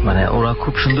উঠবে, মানে ওরা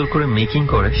খুব সুন্দর করে মেকিং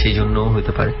করে, সেই জন্য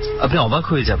হতে পারে আপনি অবাক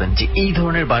হয়ে যাবেন যে এই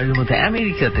ধরনের বাড়ির মধ্যে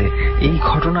আমেরিকাতে এই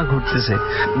ঘটনা ঘটতেছে,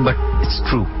 বাট ইটস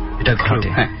ট্রু, এটা ঘটে।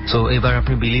 তো এবার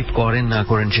আপনি বিলিভ করেন না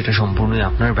করেন সেটা সম্পূর্ণই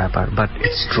আপনার ব্যাপার, বাট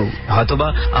ইটস ট্রু। হয়তোবা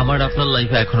আমার আপনার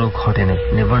লাইফে এখনো ঘটেনি,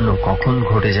 নেভার নো, কখন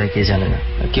ঘটে যায় কে জানে না,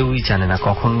 কেউই জানে না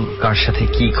কখন কার সাথে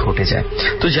কি ঘটে যায়।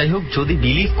 তো যাই হোক, যদি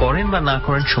বিলিভ করেন বা না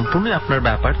করেন সম্পূর্ণই আপনার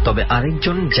ব্যাপার। তবে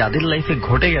আরেকজন যাদের লাইফে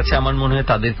ঘটে গেছে আমার মনে হয়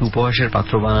তাদেরকে উপহাসের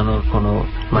পাত্র বানানোর কোনো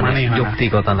মানে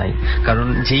যৌক্তিকতা নাই। কারণ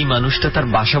যেই মানুষটা তার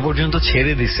বাসা পর্যন্ত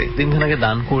ছেড়ে দিছে, দিনখানাকে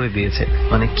দান করে দিয়েছে,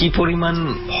 মানে কি পরিমাণ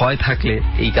ভয় থাকলে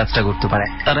এই কাজটা করতে পারে।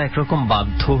 তারা একরকম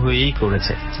বাধ্য হয়েই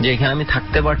করেছে যে এখানে আমি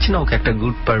থাকতে পারছি না, ওকে একটা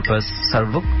গুড পারপাস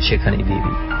সার্ভ সেখানেই দিয়ে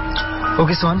দিই।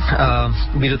 ওকে সোহান,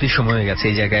 বিরতির সময় হয়ে গেছে,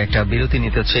 এই জায়গায় একটা বিরতি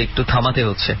নিতে হচ্ছে, একটু থামাতে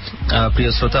হচ্ছে।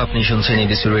 প্রিয় শ্রোতা, আপনি শুনছেন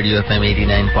এবিসি রেডিও FM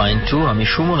 89.2। আমি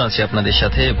সুমন আছি আপনাদের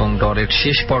সাথে এবং ডরের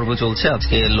শেষ পর্ব চলছে।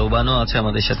 আজকে লোবানো আছে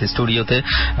আমাদের সাথে স্টুডিওতে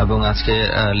এবং আজকে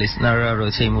লিসনাররা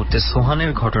রয়েছে। এই মুহূর্তে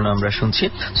সোহানের ঘটনা আমরা শুনছি।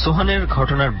 সোহানের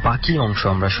ঘটনার বাকি অংশ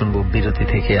আমরা শুনবো বিরতি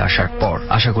থেকে আসার পর।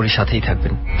 আশা করি সাথেই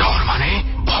থাকবেন। ডর মানে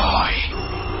ভয়।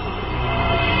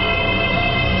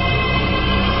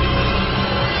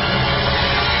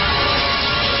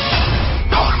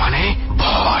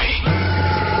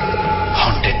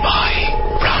 Haunted by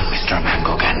Brown Mr.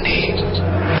 Mango Candy.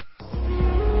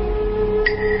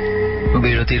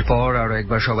 বিরতির পর আরো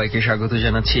একবার সবাইকে স্বাগত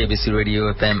জানাচ্ছি এবিসি রেডিও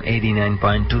FM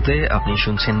 89.2 তে। আপনি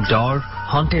শুনছেন ডর,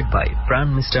 হন্টেড বাই প্রাণ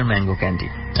মিস্টার ম্যাঙ্গো ক্যান্ডি।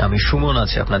 আমি সুমন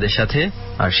আছি আপনাদের সাথে,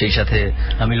 আর সেই সাথে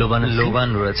আমি লোবান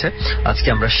রয়েছে। আজকে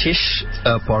আমরা শেষ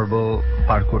পর্ব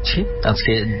পার করছি,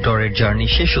 আজকে ডরের জার্নি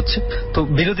শেষ হচ্ছে। তো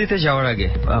বিরতিতে যাওয়ার আগে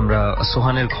আমরা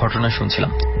সোহানের ঘটনা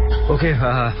শুনছিলাম। ওকে,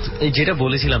 যেটা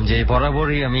বলেছিলাম যে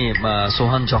বরাবরই আমি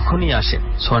সোহান যখনই আসে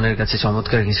সোহানের কাছে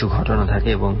চমৎকার কিছু ঘটনা থাকে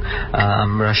এবং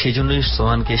আমরা সেই জন্যই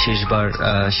সোহানকে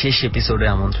শেষ এপিসোডে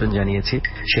আমন্ত্রণ জানিয়েছি।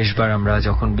 শেষবার আমরা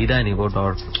যখন বিদায় নিব,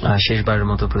 ডর শেষবারের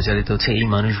মতো প্রচারিত হচ্ছে এই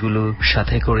মানুষগুলোর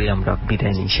সাথে করেই আমরা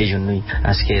বিদায় নিই। সেই জন্যই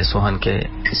আজকে সোহানকে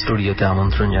স্টুডিওতে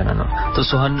আমন্ত্রণ জানানো। তো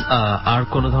সোহান, আর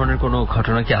কোন ধরনের কোন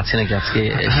ঘটনা কি আছে নাকি আজকে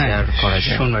শেয়ার করা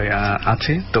যায়? শুন ভাই,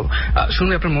 আছে তো। শুন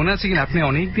ভাই, আপনার মনে আছে কিনা, আপনি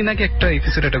অনেকদিন আগে একটা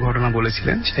এপিসোডে একটা ঘটনা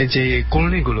বলেছিলেন, এই যে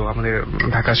কলোনিগুলো আমাদের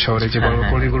ঢাকা শহরে যে বড়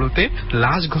কলোনিগুলোতে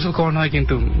লাশ গোসল করানো হয়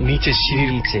কিন্তু নিচে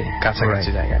সিঁড়ির নিচে কাছাকাছি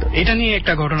জায়গায়। এটা নিয়ে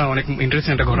একটা ঘটনা, অনেক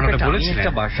ইন্টারেস্টিং একটা ঘটনাটা বলেছিলেন।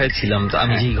 একটা বাসায় ছিলাম, তো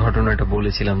আমি যে ঘটনাটা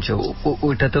বলেছিলাম যে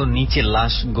ওইটাতেও নিচে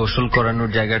লাশ গোসল করানোর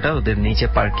জায়গাটা ওদের নিচে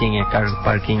পার্কিং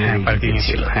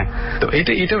ছিল। হ্যাঁ, তো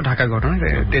এটাও ঢাকার ঘটনা,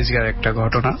 তেজগাঁর একটা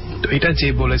ঘটনা। তো এটা যে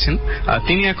বলেছেন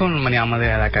তিনি এখন মানে আমাদের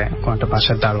এলাকায় কোন একটা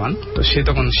বাসার দারোয়ান, তো সে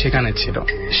তখন সেখানে ছিল।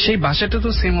 সেই বাসাটা তো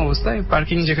সেম অবস্থায়,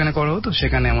 পার্কিং যেখানে করা হতো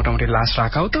সেখানে মোটামুটি লাশ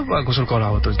রাখা হতো বা গোসল করা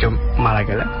হতো কেউ মারা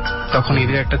গেলে। তখন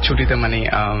ঈদের একটা ছুটিতে মানে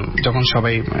যখন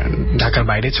সবাই ঢাকার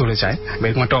বাইরে চলে যায়,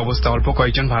 এরকম একটা অবস্থা, অল্প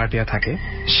কয়েকজন ভাড়াটিয়া থাকে,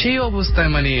 সেই অবস্থায়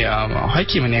মানে হয়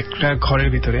কি, মানে একটা ঘরের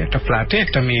ভিতরে একটা ফ্ল্যাটে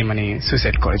একটা মেয়ে মানে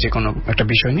সুইসাইড করে, যে কোনো একটা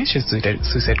বিষয় নিয়ে সে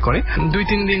সুইসাইড করে।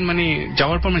 2-3 দিন মানে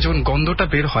যাওয়ার পর যখন গন্ধটা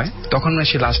বের হয় তখন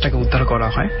সেই লাশটাকে উদ্ধার করা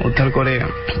হয়। উদ্ধার করে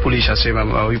পুলিশ আসে বা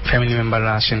ওই ফ্যামিলি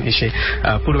মেম্বাররা আসেন, এসে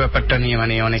পুরো ব্যাপারটা নিয়ে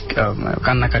মানে অনেক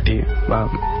কান্নাকাটি বা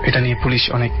এটা নিয়ে পুলিশ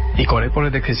অনেক করে, পরে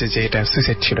দেখেছে যে এটা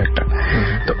সুইসাইড ছিল একটা।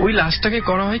 তো ওই লাশটাকে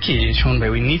করা হয় কি, শোন ভাই,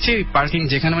 ওই নিচে পার্কিং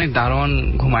যেখানে মানে দারোয়ান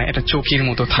ঘুমায়, একটা চৌকির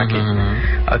মতো থাকে,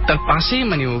 তার পাশেই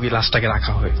মানে ওই লাশটাকে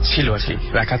রাখা হয়েছিল আর কি,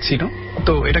 রাখা ছিল।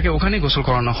 তো এটাকে ওখানে গোসল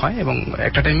করানো হয় এবং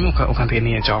একটা টাইমে ওখান থেকে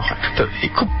নিয়ে যাওয়া হয়। তো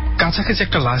খুব কাছাকাছি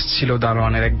একটা লাশ ছিল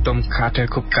দারোয়ানের, একদম খাটের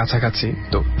খুব কাছাকাছি।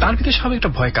 তো তার ভিতরে সব একটা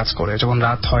ভয় কাজ করে, যখন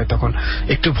রাত হয় তখন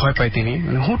একটু ভয় পায় তিনি।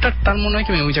 মানে হঠাৎ তার মনে হয়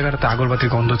কি ওই জায়গাটাতে আগরবাতির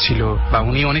গন্ধ ছিল, বা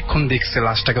উনি অনেকক্ষণ দেখছে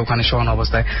লাশটাকে ওখানে শোয়ানো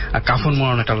অবস্থায়, কাফন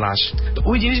মোড়ানো একটা লাশ। তো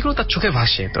ওই জিনিসগুলো তার চোখে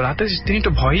ভাসে। তো রাতে তিনি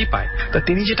একটু ভয়ই পায়। তো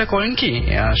তিনি যেটা করেন কি,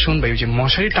 শুনবে, ওই যে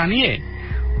মশারি টানিয়ে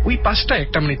ওই পাশটা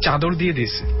একটা মানে চাদর দিয়ে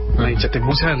দিয়েছে, মানে যাতে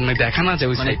বোঝা মানে দেখা না যায়,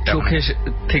 ওই চোখে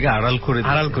থেকে আড়াল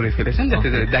করে ফেলেছেন, যাতে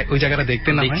ওই জায়গাটা দেখতে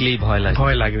না হয়,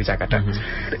 ভয় লাগে ওই জায়গাটা।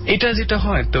 এটা যেটা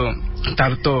হয়, তো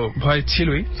তার তো ভয়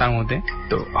ছিলই তার মধ্যে।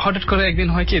 তো হঠাৎ করে একদিন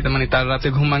হয় কি, মানে তার রাতে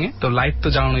ঘুম ভাঙে, তো লাইট তো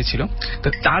জ্বালানোই ছিল। তো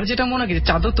তার যেটা মনে হয় যে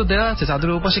চাদর তো দেওয়া আছে,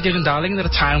 চাদরের ওপাশে কেউ দাঁড়ালে কিন্তু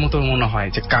একটা ছায়ার মতো মনে হয়,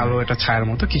 যে কালো একটা ছায়ার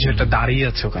মতো কিছু একটা দাঁড়িয়ে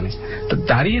আছে ওখানে। তো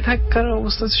দাঁড়িয়ে থাকার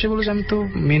অবস্থা সে বলে যে আমি তো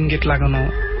মেন গেট লাগানো,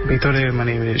 ভিতরে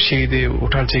মানে সিঁড়ি দিয়ে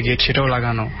ওঠার যে গেট সেটাও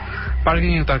লাগানো,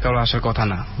 পার্কিং এ তার কারো আসার কথা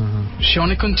না। সে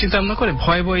অনেকক্ষণ চিন্তা ভাবনা করে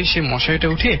ভয়ে ভয়ে সে মশারিটা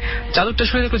উঠে চাদরটা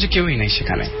সরে দেখলো যে কেউই নেই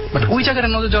সেখানে। বাট ওই জায়গাটা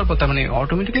নজর যাওয়ার পর তার মানে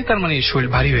অটোমেটিকলি তার মানে শরীর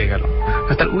ভারী হয়ে গেল,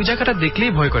 তার ওই জায়গাটা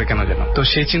দেখলেই ভয় করে কেন যেন। তো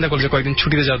সে চিন্তা করলো যে কয়েকদিন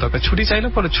ছুটিতে যাওয়া দরকার। ছুটি চাইলো,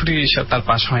 পরে ছুটি তার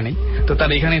পাস হয় নাই, তো তার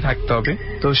এখানেই থাকতে হবে।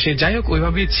 তো সে যাই হোক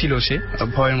ওইভাবেই ছিল সে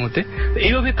ভয়ের মধ্যে।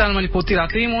 এইভাবে তার মানে প্রতি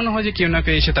রাতেই মনে হয় যে কেউ না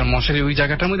কেউ এসে তার মশারি ওই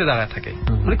জায়গাটার মধ্যে দাঁড়ায় থাকে,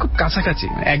 মানে খুব কাছাকাছি,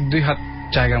 1-2 হাত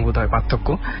জায়গার মধ্যে হয় পার্থক্য।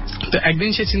 তো একদিন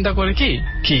সে চিন্তা করে কি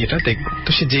এটা দেখবো। তো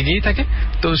সে জেগেই থাকে।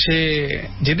 তো সে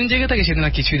যেদিন জেগে থাকে সেদিন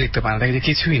আর কিছুই দেখতে পায় না, দেখে যে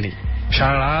কিছুই নেই।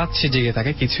 সারা রাত সে জেগে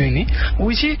থাকে, কিছুই নেই।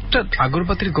 ওই যে একটা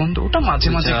আগরবাতির গন্ধ, ওটা মাঝে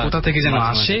মাঝে কোথা থেকে যেন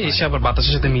আসে, এসে আবার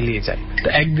বাতাসের সাথে মিলিয়ে যায়। তো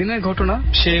একদিনের ঘটনা,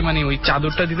 সে মানে ওই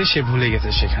চাদরটা দিতে সে ভুলে গেছে,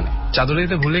 সেখানে চাদর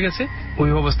দিতে ভুলে গেছে। ওই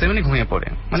অবস্থায় মানে ঘুমিয়ে পড়ে,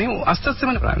 মানে আস্তে আস্তে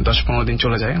মানে 10-15 দিন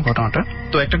চলে যায় ঘটনাটা।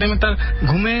 তো একটা টাইমে তার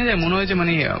ঘুমিয়ে যায়, মনে হয় যে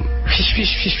মানে ফিস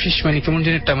ফিস ফিস ফিস মানে কেমন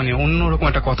যেন একটা মানে অন্যরকম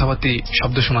একটা কথাবার্তি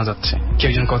শব্দ শোনা যাচ্ছে,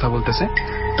 কেউ যেন কথা বলতেছে।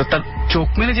 তো তার চোখ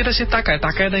মেলে যেটা সে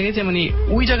তাকায় দেখে যে মানে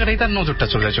ওই জায়গাটাই তার নজরটা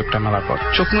চলে যায়। চোখটা মেলার পর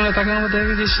চোখ মেলে তাকানোর মধ্যে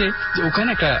দেখে যে সে ওখানে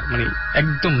একটা মানে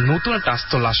একদম নতুন একটা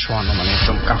আস্ত লাশ শোয়ানো, মানে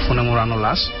একদম কাফনে মোড়ানো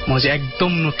লাশ, মনে হচ্ছে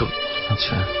একদম নতুন।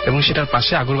 আচ্ছা। এবং সেটার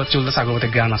পাশে আগরবাতি চলতেছে,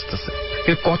 আগরবাতির গান আসতেছে।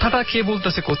 কথাটা কে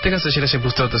বলতেছে, করতে গেছে সেটা সে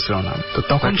বুঝতে পারতেছিল না। তো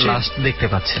তখন লাশ দেখতে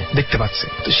পাচ্ছে।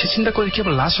 তো সে চিন্তা করে কি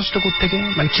লাশ আসলো কোত্থেকে,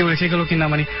 মানে কেউ রেখে গেল কিনা,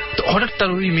 মানে তো হঠাৎ তার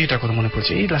ওই মেয়েটার কথা মনে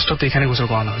পড়ছে, এই লাশটা তো এখানে গোসল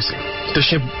করানো হয়েছে। তো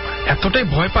সে এতটাই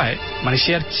ভয় পায়, মানে সে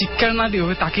আর চিৎকার না দিয়ে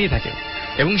তাকিয়ে থাকে।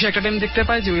 এবং সে একটা টাইম দেখতে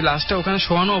পায় যে ওই লাশটা ওখানে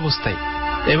শোয়ানো অবস্থায়।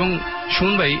 এবং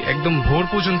শুন ভাই, একদম ভোর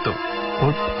পর্যন্ত,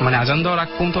 মানে আজান দেওয়ার আগ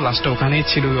পর্যন্ত লাশটা ওখানেই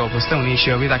ছিল ওই অবস্থায়, উনি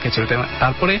সেভাবেই তাকে ছিল।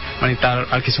 তারপরে মানে তার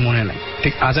আর কিছু মনে নেই,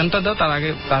 ঠিক আজানটা দাও তার আগে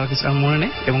তার কিছু মনে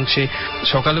নেই। এবং সে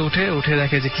সকালে উঠে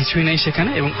দেখে যে কিছুই নেই সেখানে,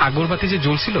 এবং আগরবাতি যে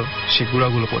জ্বলছিল সে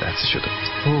গুঁড়াগুলো পড়ে আছে শুধু।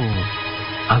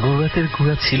 আগরবাতির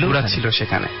গুঁড়া ছিল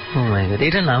সেখানে।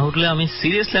 এটা না উঠলে আমি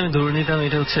সিরিয়াসলি আমি ধরে নিতাম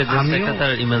এটা হচ্ছে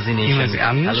তার ইমাজিনেশন।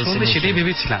 আমি সেটাই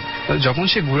ভেবেছিলাম। যখন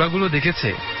সে গুঁড়াগুলো দেখেছে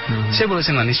সে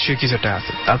বলেছে না নিশ্চয়ই কিছুটা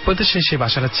আছে। তারপর তো সে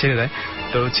বাসাটা ছেড়ে দেয়।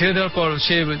 তো ছেড়ে দেওয়ার পর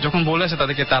সে যখন বলে আসে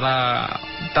তাদেরকে,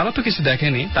 তারা তো কিছু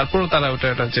দেখেনি। তারপরও তারা ওটা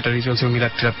যেটা রিচুয়াল ছিল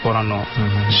মিলাদ টিলাদ পড়ানো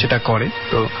সেটা করে।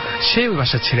 তো সে ওই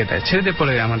বাসা ছেড়ে দেয়। ছেড়ে দিয়ে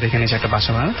পরে আমাদের এখানে এসে একটা বাসা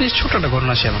বানানো। তো এই ছোট একটা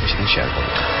ঘটনা সে আমাকে সেদিন শেয়ার করে।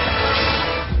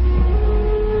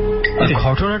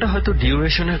 ঘটনাটা হয়তো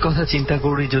ডিউরেশনের কথা চিন্তা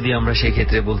করি যদি আমরা সেই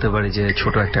ক্ষেত্রে বলতে পারি যে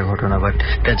ছোট একটা ঘটনা, বাট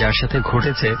এটা যার সাথে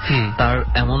ঘটেছে তার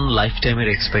এমন লাইফ টাইমের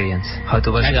এক্সপেরিয়েন্স, হয়তো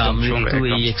বা সে আমৃত্যু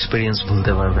এই এক্সপেরিয়েন্স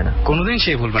ভুলতে পারবে না, কোনোদিন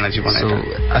সে ভুলবে না জীবনে।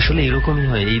 আসলে এরকমই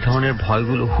হয়, এই ধরনের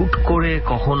ভয়গুলো হুট করে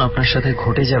কখন আপনার সাথে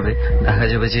ঘটে যাবে দেখা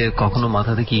যাবে যে কখনো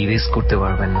মাথা থেকে ইরেজ করতে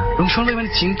পারবেন না। এবং শুনবে মানে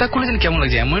চিন্তা করলে যেন কেমন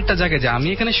লাগছে, এমন একটা জায়গায় যে আমি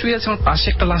এখানে শুয়ে আছি, আমার পাশে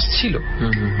একটা লাশ ছিল,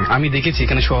 আমি দেখেছি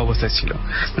এখানে শোয়া অবস্থায় ছিল,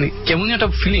 মানে কেমন একটা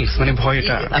ফিলিংস, মানে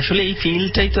ভয়টা আসলে এই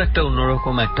ফিলটাই তো একটা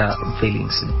অন্যরকম একটা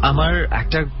ফিলিংস। আমার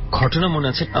একটা ঘটনা মনে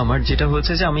আছে, আমার যেটা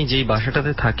হয়েছে যে আমি যেই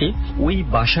বাসাটাতে থাকি ওই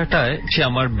বাসাটায় সে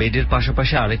আমার বেডের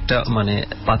পাশাপাশি আরেকটা মানে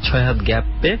 5-6 হাত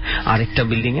গ্যাপে আরেকটা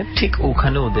বিল্ডিং এর ঠিক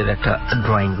ওখানে ওদের একটা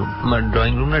ড্রয়িং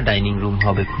রুম না ডাইনিং রুম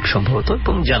হবে খুব সম্ভবত,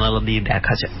 এবং জানালা দিয়ে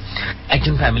দেখা যায়।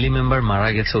 একজন ফ্যামিলি মেম্বার মারা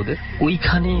গেছে ওদের,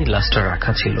 ওইখানেই লাশটা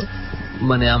রাখা ছিল।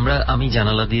 মানে আমি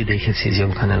জানালা দিয়ে দেখেছি যে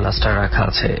ওখানে লাশটা রাখা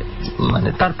আছে, মানে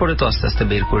তারপরে তো আস্তে আস্তে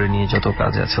বের করে নিয়ে যত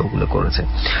কাজ আছে ওগুলো করেছে।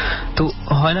 তো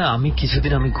হয় না, আমি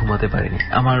কিছুদিন আমি ঘুমাতে পারিনি,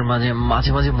 আমার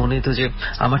মাঝে মাঝে মনে হতো যে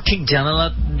আমার ঠিক জানালা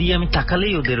দিয়ে আমি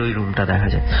তাকালেই ওদের ওই রুমটা দেখা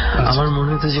যায়, আমার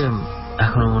মনে হতো যে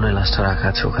এখনো মনে হয় লাশটা রাখা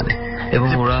আছে ওখানে, এবং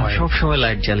ওরা সবসময়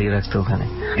লাইট জ্বালিয়ে রাখতো ওখানে।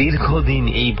 দীর্ঘদিন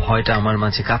এই ভয়টা আমার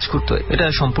মাঝে কাজ করতো, এটা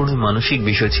সম্পূর্ণ মানসিক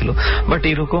বিষয় ছিল, বাট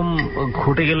এরকম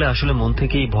ঘটে গেলে আসলে মন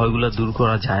থেকে এই ভয়গুলো দূর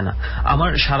করা যায় না।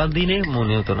 আমার সারাদিনে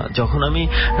মনে হতো না, যখন আমি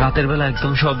রাতের বেলা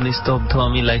একদম সব নিস্তব্ধ,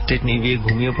 আমি লাইট টাইট নিভিয়ে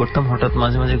ঘুমিয়ে পড়তাম, হঠাৎ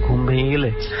মাঝে মাঝে ঘুম ভেঙে গেলে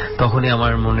তখনই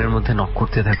আমার মনের মধ্যে নক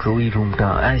করতে থাকতো ওই রুমটা,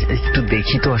 একটু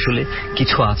দেখি তো আসলে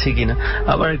কিছু আছে কিনা।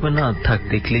 আবার একবার না থাক,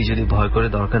 দেখলেই যদি ভয় করে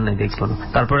দরকার নেই, দেখবো না।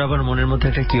 তারপর আবার মনের মধ্যে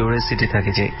একটা কিউরিওসিটি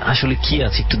থাকে যে আসলে কি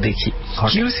আছে একটু দেখি।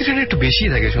 কিউরিওসিটিটা একটু বেশি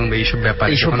থাকে শুনবে এইসব ব্যাপারে,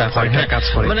 এইসব ভয়টা কাজ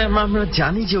করে। মানে আমরা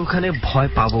জানি যে ওখানে ভয়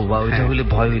পাবো বা ওইটা হলে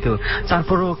ভয় হইতে,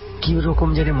 তারপরও কি রকম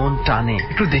জানি মন টানে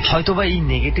একটু দেখি। হয়তো বা এই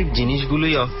নেগেটিভ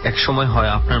জিনিসগুলোই এক সময় হয়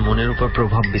আপনার মনের উপর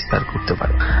প্রভাব বিস্তার করতে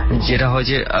পারে, যেটা হয়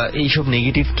যে এইসব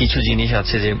নেগেটিভ কিছু জিনিস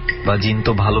আছে যে, বা জিন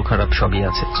তো ভালো খারাপ সবই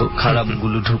আছে, তো খারাপ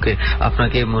গুলো ঢুকে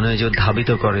আপনাকে মনে হয় যে ধাবিত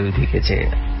করে ওইদিকে যে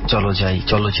চলো যাই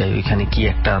ওইখানে কি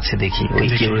একটা আছে দেখি, ওই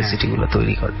কিউরিওসিটি গুলো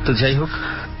তৈরি করে। তো যাই হোক,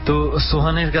 তো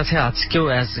সোহানের কাছে আজকেও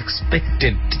অ্যাজ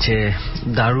এক্সপেক্টেড যে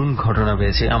দারুণ ঘটনা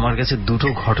পেয়েছে। আমার কাছে দুটো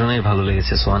ঘটনাই ভালো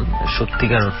লেগেছে সোহান,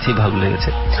 সত্যিকার অর্থেই ভালো লেগেছে।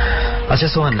 আচ্ছা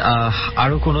সোহান,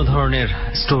 আরো কোন ধরনের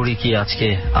স্টোরি কি আজকে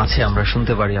আছে আমরা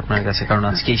শুনতে পারি আপনার কাছে? কারণ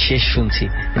আজকেই শেষ শুনছি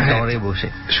ঘরে বসে।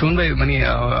 শুনবে মানে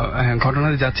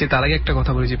ঘটনাতে যাচ্ছে তার আগে একটা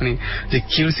কথা বলি যে মানে যে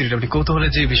কিউরিওসিটিটা মানে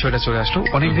কৌতূহলের যে বিষয়টা চলে আসলো।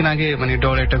 অনেকদিন আগে মানে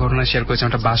ডরে একটা ঘটনা শেয়ার করেছিলাম,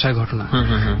 একটা বাসার ঘটনা।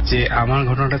 যে আমার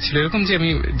ঘটনাটা ছিল এরকম যে আমি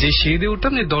যে সিঁড়ি দিয়ে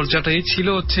উঠতাম, যে দরজাটাই ছিল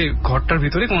হচ্ছে ঘরটার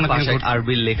ভিতরে কোনো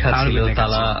আরবি লেখা ছিল,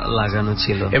 তালা লাগানো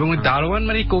ছিল, এবং দারোয়ান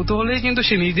মানে কৌতূহলে কিন্তু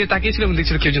সে নিজে তাকিয়েছিল এবং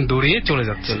দেখছিল কেউ দৌড়িয়ে চলে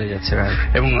যাচ্ছে।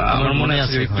 এবং আমার মনে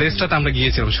আছে প্লেসটাতে আমরা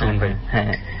গিয়েছিলাম শুনুন ভাই।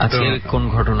 হ্যাঁ, আজকে কোন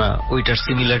ঘটনা ওইটার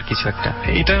সিমিলার কিছু একটা?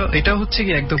 এটা হচ্ছে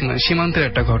কি একদম সীমান্তের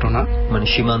একটা ঘটনা, মানে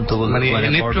সীমান্ত মানে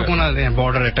নেত্রকোনা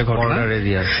বর্ডার একটা ঘটনা।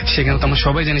 সেখানে তো আমরা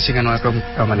সবাই জানি সেখানে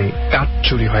মানে কাঠ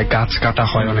চুরি হয়, গাছ কাটা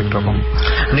হয় অনেক রকম।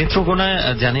 নেত্রকোনায়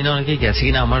জানি না অনেকেই গেছে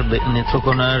কিনা, আমার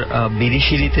নেত্রকোনার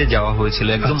বিরিশিরিতে যাওয়া হয়েছিল,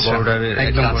 একদম বর্ডারের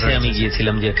কাছে আমি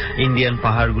গিয়েছিলাম, যে ইন্ডিয়ান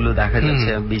পাহাড় গুলো দেখা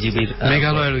যাচ্ছে, বিজিবির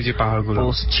মেঘালয়ের ওই যে পাহাড়গুলো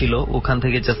পোস্ট ছিল, ওখান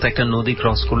থেকে জাস্ট একটা নদী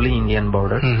ক্রস করলে ইন্ডিয়ান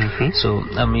বর্ডার। সো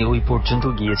আমি ওই পর্যন্ত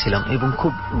গিয়েছিলাম, এবং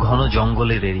খুব ঘন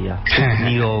জঙ্গলের এরিয়া,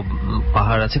 নীরব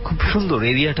পাহাড় আছে, খুব সুন্দর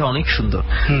এরিয়াটা, অনেক সুন্দর,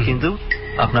 কিন্তু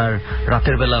আপনার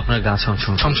রাতের বেলা আপনার গা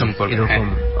ছমছম করে এরকম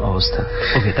অবস্থা।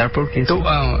 ওকে, তারপর কিন্তু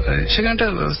সেখানে একটা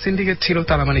সিন্ডিকেট ছিল,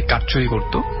 তারা মানে কাঠ চুরি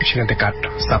করতো, সেখান থেকে কাঠ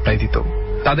সাপ্লাই দিত।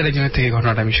 তাদের একজনের থেকে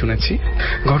ঘটনাটা আমি শুনেছি।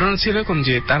 ঘটনা ছিল এরকম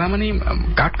যে তারা মানে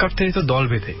কাঠ কাটতে যেত দল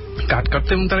বেঁধে, কাঠ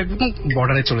কাটতে, এবং তারা একদম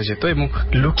বর্ডারে চলে যেত এবং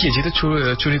লুকিয়ে যেত,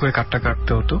 চুরি করে কাঠটা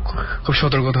কাটতে হতো, খুব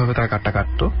সতর্কতাভাবে তারা কাঠটা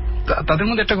কাটতো। তাদের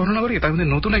মধ্যে একটা ঘটনা করি, তার মধ্যে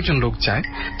নতুন একজন লোক যায়,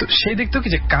 তো সেই দেখতো কি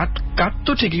যে কাঠ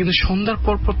তো ঠিকই, কিন্তু সন্ধ্যার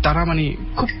পর তারা মানে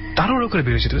খুব তাড়াহুড়ো করে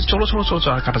বেরিয়ে যেত, চলো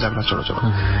আর কাটা যাবে না, চলো।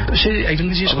 তো সেই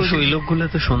একজনকে জিজ্ঞেস করছে, ওই লোকগুলো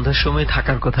তো সন্ধ্যার সময়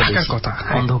থাকার কথা,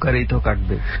 অন্ধকারেই তো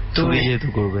কাটবে, চুরি যেহেতু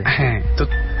করবে। হ্যাঁ, তো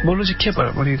বললো যে খেয়ে পারো,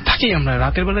 মানে থাকি আমরা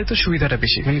রাতের বেলায় তো সুবিধাটা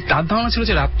বেশি, মানে তার ধারণা ছিল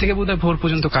যে রাত থেকে বোধহয় ভোর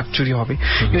পর্যন্ত কাঠ চুরি হবে,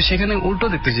 কিন্তু সেখানে উল্টো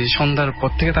দেখতে যে সন্ধ্যার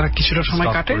পর থেকে তারা কিছুটা সময়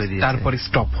কাটে, তারপরে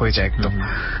স্টপ হয়ে যায় একদম।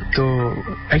 তো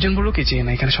একজন বললো কি যে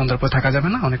না, এখানে সন্ধ্যার পর থাকা যাবে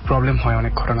না, অনেক প্রবলেম হয়,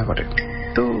 অনেক ঘটনা ঘটে।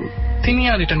 তো তিনি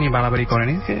আর এটা নিয়ে বাড়াবাড়ি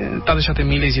করেনি, তাদের সাথে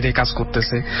মিলে জিরে কাজ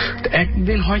করতেছে।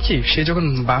 একদিন হয় কি, সে যখন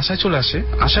বাসায় চলে আসে,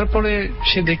 আসার পরে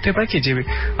সে দেখতে পায় কি যে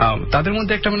তাদের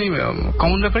মধ্যে একটা মানে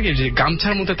কমন ব্যাপার কি, যে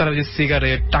গামছার মধ্যে তারা যে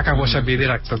সিগারেট টাকা পয়সা বেঁধে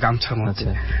রাখতো গামছার মধ্যে।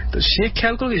 তো সে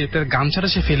খেয়াল করলো যে তার গামছাটা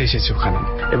সে ফেলে এসেছে ওখানে,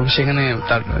 এবং সেখানে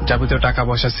তার যাবতীয় টাকা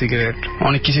পয়সা, সিগারেট,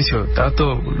 অনেক কিছু ছিল। তারা তো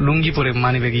লুঙ্গি পরে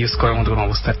মানি ব্যাগ ইউজ করার মতো কোনো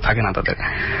অবস্থা থাকে না তাদের।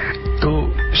 তো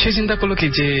সে চিন্তা করলো কি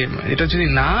যে এটা যদি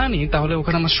না আনি তাহলে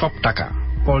ওখানে আমার সব টাকা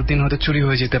পরদিন হয়তো চুরি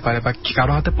হয়ে যেতে পারে বা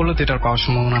কারো হাতে পড়লে তো এটার পাওয়ার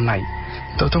সম্ভাবনা নাই।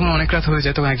 তো তখন অনেক রাত হয়ে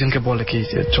যায়, তখন একজনকে বলে কি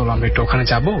যে চলো আমরা একটু ওখানে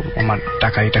যাবো, আমার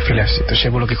টাকা এটা ফেলে আসছে। তো সে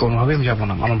বলো কি কোনোভাবে আমি যাবো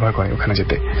না, আমার ভয় করে ওখানে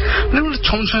যেতে। মানে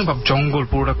ছমছমে ভাব, জঙ্গল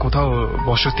পুরোটা, কোথাও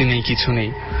বসতি নেই, কিছু নেই।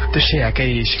 তো সে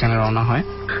একাই সেখানে রওনা হয়।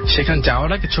 সেখানে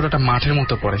যাওয়ার আগে ছোট একটা মাঠের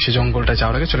মতো পড়ে, সে জঙ্গলটা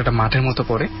যাওয়ার আগে ছোট একটা মাঠের মতো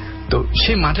পড়ে। তো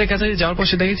সেই মাঠের কাছে যাওয়ার পর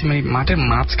সে দেখেছি মানে মাঠের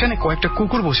মাঝখানে কয়েকটা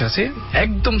কুকুর বসে আছে,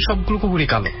 একদম সবগুলো কুকুরই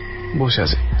কালো বসে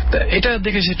আছে। তা এটা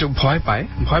দেখে সে একটু ভয় পায়।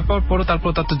 ভয় পাওয়ার পরও তারপর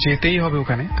তার তো যেতেই হবে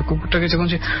ওখানে। তো কুকুরটাকে যখন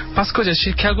সে পাস করে যায়, সে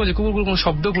খেয়াল করে যে কুকুরগুলো কোনো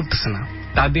শব্দ করতেছে না,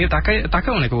 তার দিকে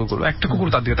তাকায় অনেক কুকুরগুলো, একটা কুকুর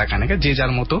তার দিকে তাকায় না, যে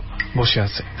যার মতো বসে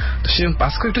আছে। তো সে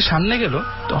পাস করে একটু সামনে গেল,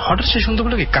 তো হঠাৎ সে শুনতে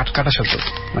পেল কি কাঠ কাটা শব্দ,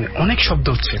 মানে অনেক শব্দ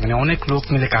হচ্ছে, মানে অনেক লোক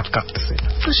মিলে কাঠ কাটতেছে।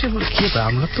 তো সে বলে কি ব্যাপার,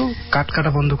 আমরা তো কাঠ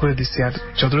কাটা বন্ধ করে দিচ্ছি, আর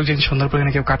যতটুকু জানি সন্ধ্যার পরে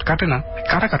কেউ কাঠ কাটে না,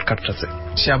 কারা কাঠ কাটতেছে।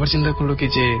 সে আবার চিন্তা করলো কি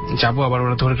যে যাবো, আবার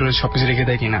ওরা ধরে ধরে সবকিছু রেখে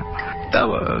দেয় কিনা। তা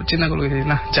চিন্তা করলো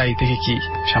না, যাই দেখি কি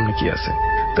সামনে কি আছে।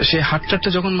 তো সে হাটটা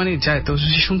যখন মানে যায়, তো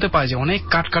সে শুনতে পায় যে অনেক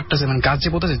কাঠ কাটতেছে, মানে গাছ যে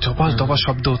পোতাছে ধপাস ধপাস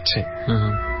শব্দ হচ্ছে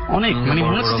অনেক, মানে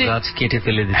মনে হচ্ছে গাছ কেটে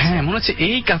ফেলে দিচ্ছে। হ্যাঁ, মনে হচ্ছে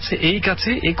এই কাছে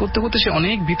এই করতে করতে সে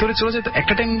অনেক ভিতরে চলে যায়। তো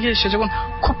একটা টাইম গিয়ে সে যখন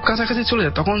খুব কাছাকাছি চলে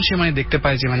যায়, তখন সে মানে দেখতে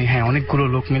পায় যে মানে হ্যাঁ অনেকগুলো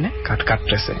লোক মিলে কাঠ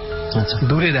কাটতেছে।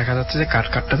 দূরে দেখা যাচ্ছে যে কাঠ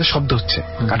কাটতে শব্দ হচ্ছে,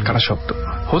 কাঠ কাটা শব্দ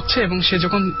হচ্ছে। এবং সে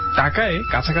যখন তাকায়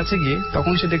কাছাকাছি গিয়ে,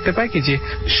 তখন সে দেখতে পায় কি যে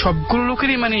সবগুলো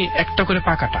লোকেরই মানে একটা করে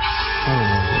পা কাটা,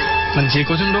 মানে যে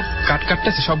কজন লোক কাঠ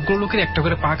কাটতেছে সবগুলো লোকের একটা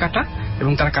করে পা কাটা,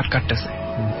 এবং তারা কাঠ কাটতেছে,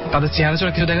 তাদের চেহারা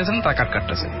চড়া কিছু দেখা যাচ্ছে না, তারা কাঠ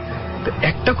কাটতেছে।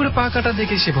 একটা করে পা কাটা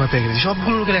দেখে সে ভয় পেয়ে গেছে।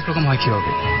 সবগুলো লোকের একরকম হয় কি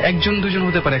হবে, একজন দুজন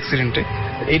হতে পারে অ্যাক্সিডেন্টে।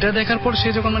 এটা দেখার পর সে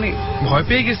যখন মানে ভয়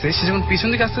পেয়ে গেছে, সে যখন পিছন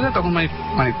দিকে আসতে যায়, তখন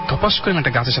মানে ধপাস করে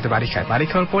একটা গাছের সাথে বাড়ি খায়। বাড়ি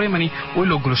খাওয়ার পরে মানে ওই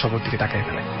লোকগুলো সবার দিকে তাকায়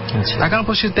ফেলে। তাকানোর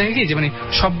পর সে দেখে কি যে মানে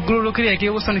সবগুলো লোকেরই একই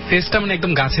অবস্থা, মানে ফেসটা মানে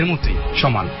একদম গাছের মতোই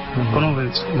সমান, কোনো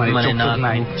মানে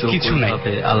নাই, কিছু নাই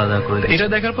আলাদা করে। এটা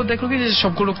দেখার পর দেখলো কি যে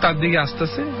সবগুলো লোক তার দিকে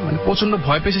আসতেছে, মানে প্রচন্ড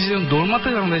ভয় পেয়েছে। সে যখন দৌড় মারতে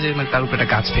যখন যে মানে তার উপরে একটা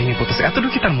গাছ ভেঙে পড়তেছে,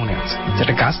 এতটুকু তার মনে আছে যে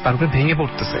একটা গাছ তার উপরে ভেঙে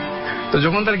পড়তেছে। তো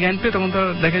যখন তার জ্ঞান পেয়ে, তখন তার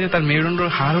দেখা যায় তার মেরুদণ্ডের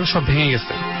হাড়ও সব ভেঙে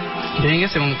গেছে,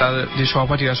 এবং তার যে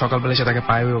সহপাঠীরা সকালবেলা সে তাকে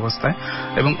পায় ওই অবস্থায়।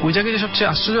 এবং ওই জায়গায় যে সবচেয়ে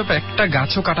আশ্চর্য ব্যাপার, একটা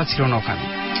গাছও কাটা ছিল না ওখানে।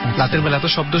 রাতের বেলা এত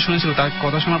শব্দ শুনেছিল, তার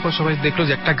কথা শোনার পর সবাই দেখলো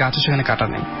যে একটা গাছও সেখানে কাটা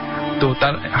নেই। তো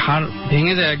তার হাড়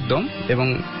ভেঙে যায় একদম, এবং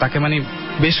তাকে মানে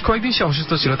বেশ কয়েকদিন সে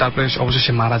অসুস্থ ছিল, তারপরে অবশ্যই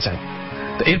সে মারা যায়।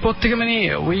 তো এরপর থেকে মানে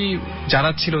ওই যারা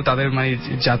ছিল তাদের মানে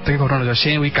যার থেকে ঘটনা যায়, সে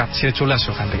ওই কাজ ছেড়ে চলে আসে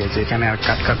ওখান থেকে, যে এখানে আর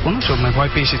কাঠ কাটবো না, মানে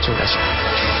ভয় পেয়ে সে চলে আসে।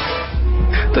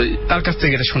 তো তার কাছ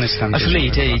থেকে এটা শুনেছিলাম। আসলে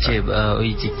এটা এই যে ওই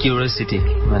যে কিউরিওসিটি,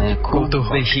 মানে খুব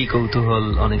বেশি কৌতূহল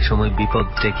অনেক সময় বিপদ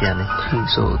ডেকে আনে।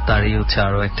 সো তারই হচ্ছে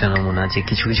আরো একটা নমুনা, যে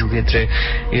কিছু কিছু ক্ষেত্রে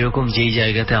এরকম যেই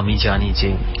জায়গাতে আমি জানি যে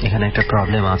এখানে একটা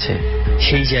প্রবলেম আছে,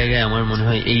 সেই জায়গায় আমার মনে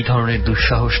হয় এই ধরনের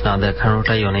দুঃসাহস না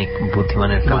দেখানোটাই অনেক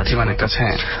বুদ্ধিমানের কাজ।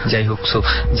 যাই হোক, সো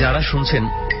যারা শুনছেন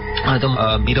হয়তো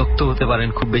বিরক্ত হতে পারেন,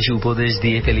 খুব বেশি উপদেশ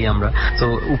দিয়ে ফেলি আমরা। তো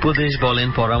উপদেশ বলেন,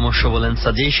 পরামর্শ বলেন,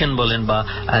 সাজেশন বলেন, বা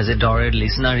অ্যাজ এ ডরের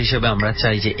লিসনার হিসেবে আমরা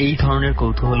চাই যে এই ধরনের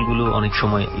কৌতূহলগুলো অনেক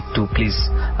সময় একটু প্লিজ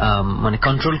মানে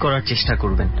কন্ট্রোল করার চেষ্টা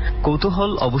করবেন।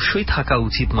 কৌতূহল অবশ্যই থাকা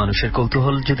উচিত মানুষের।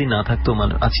 কৌতূহল যদি না থাকতো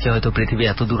আজকে হয়তো পৃথিবী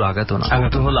এত দূর আগাতো না।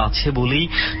 কৌতূহল আছে বলেই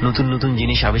নতুন নতুন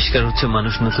জিনিস আবিষ্কার হচ্ছে,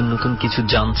 মানুষ নতুন নতুন কিছু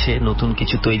জানছে, নতুন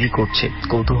কিছু তৈরি করছে,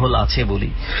 কৌতূহল আছে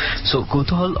বলেই। সো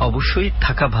কৌতূহল অবশ্যই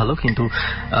থাকা ভালো, কিন্তু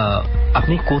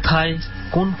আপনি কোথায়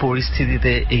কোন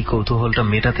পরিস্থিতিতে এই কৌতূহলটা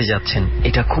মেটাতে যাচ্ছেন,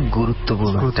 এটা খুব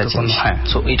গুরুত্বপূর্ণ একটা জিনিস।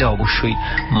 সো এটা অবশ্যই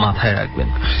মাথায় রাখবেন,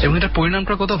 এবং এটা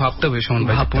পরিণামটার কথা ভাবতে হবে।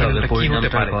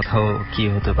 পরিণামটার কথাও কি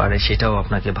হতে পারে সেটাও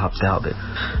আপনাকে ভাবতে হবে।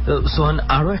 সোহান,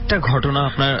 আরো একটা ঘটনা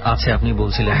আপনার আছে, আপনি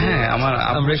বলছিলেন। হ্যাঁ,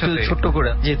 আমরা একটু ছোট্ট করে,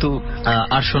 যেহেতু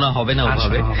আর শোনা হবে না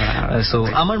ওভাবে। সো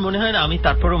আমার মনে হয় না, আমি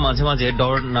তারপরও মাঝে মাঝে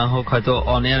ডর না হোক, হয়তো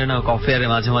অন এয়ারে না হোক, অফ এয়ারে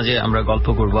মাঝে মাঝে আমরা গল্প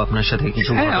করবো আপনার সাথে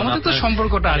কিছু। আমাদের তো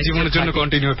সম্পর্কটা আজীবনের জন্য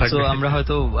কন্টিনিউ থাকবে। তো আমরা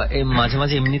হয়তো মাঝে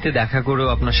মাঝে এমনিতে দেখা করেও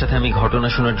আপনার সাথে আমি ঘটনা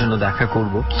শোনার জন্য দেখা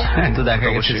করব, কিন্তু দেখা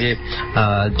গেছে যে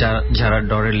যারা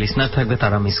ডরের লিসনার থাকবে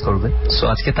তারা মিস করবে। সো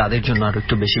আজকে তাদের জন্য আরো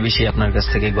একটু বেশি বেশি আপনার কাছ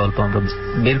থেকে গল্প আমরা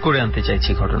বের করে আনতে চাইছি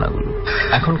ঘটনাগুলো।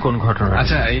 এখন কোন ঘটনা?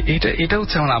 আচ্ছা, এটা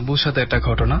হচ্ছে আমার আব্বুর সাথে একটা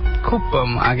ঘটনা, খুব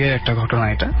আগে একটা ঘটনা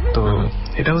এটা। তো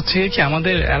এটা হচ্ছে কি,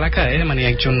 আমাদের এলাকায় মানে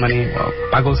একজন মানে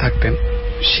পাগল থাকতেন।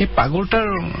 সে পাগলটার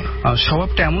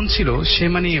স্বভাবটা এমন ছিল, সে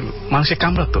মানে মানুষকে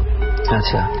কামড়াতো।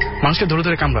 আচ্ছা, মানুষকে ধরে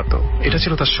ধরে কামড়াতো, এটা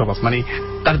ছিল তার স্বভাব। মানে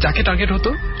তার যাকে টার্গেট হতো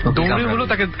দৌড়ে হলো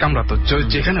তাকে কামড়াতো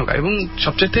যেখানে হোক। এবং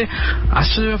সবচেয়ে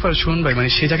আশ্চর্য ব্যাপার শুনুন ভাই, মানে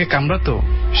সে যাকে কামড়াতো,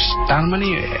 তার মানে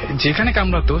যেখানে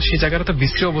কামড়াতো সে জায়গাটা তো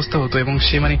বিশ্রী অবস্থা হতো, এবং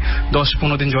সে মানে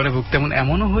 10-15 দিন জ্বরে ভুগতে,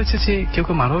 এমনও হয়েছে যে কেউ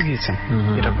কেউ মারাও গিয়েছেন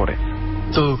এটা পরে।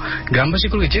 তো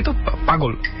গ্রামবাসীগুলো যেহেতু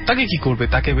পাগল, তাকে কি করবে,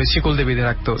 তাকে শিকল দিয়ে বেঁধে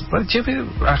রাখতো, যেভাবে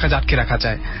আটকে রাখা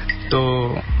যায়। তো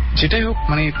যেটাই হোক,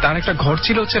 মানে তার একটা ঘর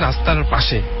ছিল হচ্ছে রাস্তার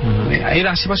পাশে, এর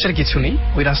আশেপাশের কিছু নেই,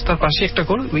 ওই রাস্তার পাশে একটা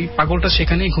ঘর, ওই পাগলটা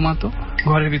সেখানেই ঘুমাতো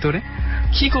ঘরের ভিতরে।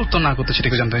 কি করতো না করতো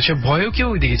সেটাকে জানতো, সে ভয়েও কেউ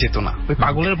ওই দিকে যেত না। ওই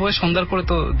পাগলের ভয়ে সন্ধ্যার পরে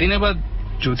তো দিনের বাদ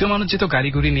যদিও মানুষ যেত গাড়ি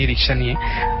গুড়ি নিয়ে, রিক্সা নিয়ে,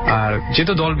 আর যেত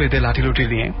দল বেঁধে লাঠি লুটি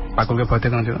নিয়ে পাগলকে ভয়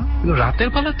দেখানোর জন্য, কিন্তু রাতের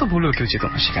বেলা তো ভুলেও কেউ যেত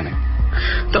না সেখানে।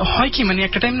 তো হয় কি, মানে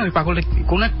একটা টাইম না ওই পাগলটা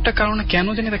কোন একটা কারণে কেন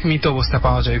জানি তাকে মৃত অবস্থা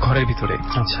পাওয়া যায় ঘরের ভিতরে।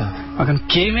 আচ্ছা, এখন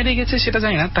কে মেরে গেছে সেটা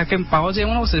জানি না, তাকে পাওয়া যায়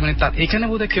এমন অবস্থা মানে তার এখানে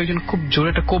বোধহয় কেউ যেন খুব জোরে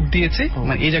একটা কোপ দিয়েছে,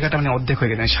 মানে এই জায়গাটা মানে অর্ধেক হয়ে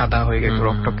গেছে, সাদা হয়ে গেছে,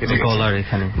 রক্ত কেটে গেছে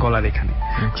গলার এখানে।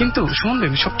 কিন্তু শুনবে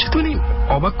সবচেয়ে মানে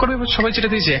অবাক করবে সবাই যেটা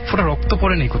দিয়েছে, এক ফোঁটা রক্ত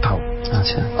পড়ে নেই কোথাও।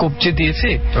 আচ্ছা, কোপ যে দিয়েছে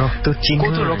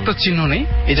রক্ত চিহ্ন নেই,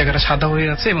 এই জায়গাটা সাদা হয়ে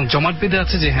আছে এবং জমাট বেঁধে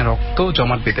আছে, যে হ্যাঁ রক্ত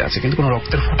জমাট বেঁধে আছে, কিন্তু কোনো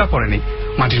রক্তের ফোঁটা পড়ে নেই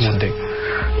মাটির মধ্যে।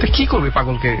 তো কি করবে,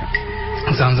 পাগলকে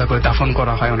জানজা করে দাফন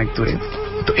করা হয় অনেক দূরে।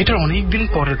 তো এটার অনেকদিন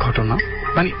পরের ঘটনা,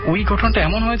 মানে ওই ঘটনাটা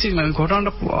এমন হয়েছে, মানে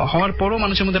ঘটনাটা হওয়ার পরও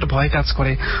মানুষের মধ্যে একটা ভয় কাজ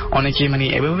করে। অনেকে মানে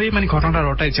এভাবেই মানে ঘটনাটা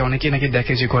রটায় যে অনেকে নাকি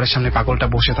দেখে যে ঘরের সামনে পাগলটা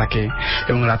বসে থাকে,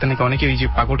 এবং রাতে নাকি অনেকে ওই যে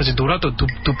পাগলটা যে দৌড়াতো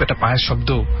ধূপ ধূপ একটা পায়ের শব্দ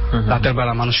রাতের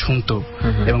বেলা মানুষ শুনতো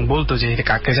এবং বলতো যে এটা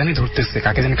কাকে জানি ধরতেছে,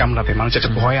 কাকে জানি কামড়াবে, মানুষ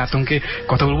একটা ভয় আতঙ্কে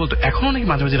কথাগুলো বলতো। এখনো নাকি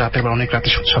মাঝে মাঝে রাতের বেলা অনেক রাতে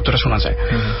শব্দটা শোনা যায়।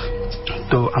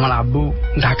 তো আমার আব্বু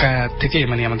ঢাকা থেকে,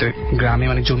 মানে আমাদের গ্রামে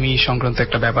মানে জমি সংক্রান্ত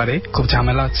একটা ব্যাপারে খুব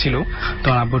ঝামেলা ছিল, তো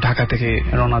আমার আব্বু ঢাকা থেকে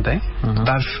রওনা দেয়।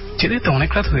 তার যেতে অনেক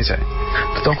রাত হয়ে যায়।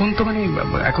 তখন তো মানে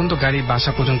এখন তো গাড়ি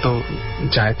বাসা পর্যন্ত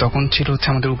যায়, তখন ছিল হচ্ছে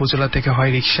আমাদের উপজেলা থেকে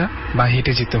হয় রিক্সা বা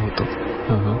হেঁটে যেতে হতো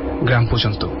গ্রাম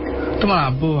পর্যন্ত। তোমার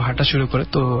আব্বু হাঁটা শুরু করে,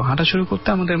 তো হাঁটা শুরু করতে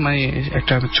আমাদের মানে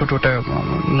একটা ছোটটা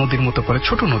নদীর মতো পড়ে,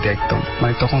 ছোট নদী একদম,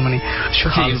 মানে তখন মানে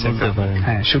শুকিয়ে গেছে,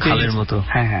 হ্যাঁ শুকিয়ে মতো,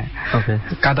 হ্যাঁ হ্যাঁ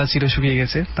কাদা ছিল, শুকিয়ে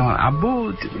গেছে। তোমার আব্বু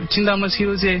চিন্তা ভাবনা ছিল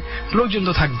যে লোকজন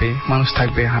তো থাকবে, মানুষ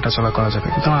থাকবে, হাঁটা চলা করা যাবে,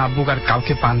 কিন্তু আমার আব্বু আর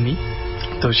কাউকে পাননি।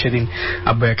 তো সেদিন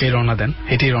আব্বু একাই রওনা দেন,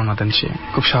 হেঁটেই রওনা দেন, সে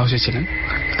খুব সাহসী ছিলেন।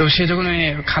 তো সে যখন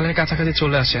খালের কাছাকাছি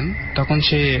চলে আসেন, তখন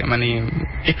সে মানে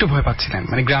একটু ভয় পাচ্ছিলেন,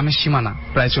 মানে গ্রামের সীমানা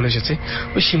প্রায় চলে এসেছে।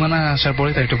 ওই সীমানা আসার পরে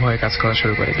তার একটু ভয় কাজ করা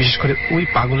শুরু করে, বিশেষ করে ওই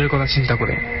পাগলের কথা চিন্তা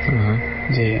করে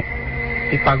যে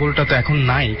এই পাগলটা তো এখন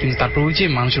নাই, কিন্তু তারপর ওই যে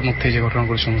মানুষের মুখ থেকে যে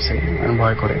ঘটনাগুলো শুনছে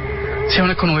ভয় করে। সে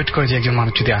অনেকক্ষণ ওয়েট করে যে একজন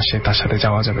মানুষ যদি আসে তার সাথে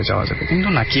যাওয়া যাবে, কিন্তু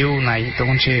না, কেউ নাই।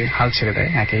 তখন সে হাল ছেড়ে দেয়,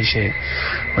 একেই সে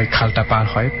ওই খালটা পার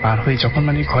হয়। পার হয়ে যখন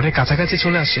মানে ঘরের কাছাকাছি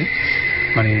চলে আসে,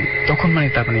 মানে তখন মানে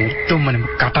তার মানে একদম মানে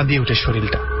কাটা দিয়ে উঠে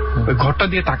শরীরটা, ওই ঘরটা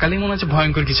দিয়ে তাকালেই মনে হচ্ছে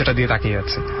ভয়ঙ্কর কিছুটা দিয়ে তাকিয়ে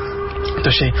যাচ্ছে। তো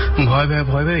সে ভয়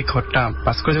ভয়ে ঘরটা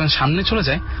পাস করে যখন সামনে চলে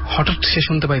যায়, হঠাৎ সে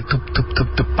শুনতে পায় ধুপ ধুপ ধুপ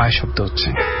ধুপ পায়ে শব্দ হচ্ছে,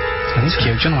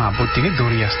 কেউ একজন আব্বুর দিকে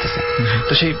দৌড়িয়ে আসতেছে।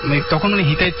 তো সেই তখন মানে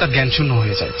হিতায় তার জ্ঞান শূন্য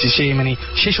হয়ে যায়, যে সে মানে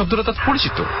সেই শব্দটা তার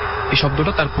পরিচিত, এই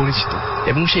শব্দটা তার পরিচিত,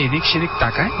 এবং সে এদিক সেদিক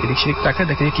তাকায়,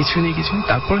 দেখে যে কিছু নেই।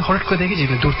 তারপরে হঠাৎ করে দেখে যে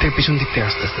দূর থেকে পিছন দিক থেকে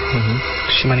আসতেছে।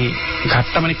 সে মানে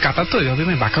ঘাটটা মানে কাটা তো এভাবে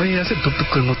মানে বাঁকা হয়ে গেছে, ধুপ ধুপ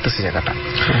করে নড়তেছে জায়গাটা,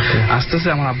 আসতেছে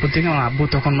আমার আব্বুর দিকে। আমার আব্বু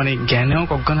তখন মানে জ্ঞানে হোক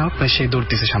অজ্ঞানে হোক সে দৌড়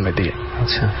দিচ্ছে সামনের দিকে।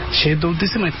 আচ্ছা, সে দৌড়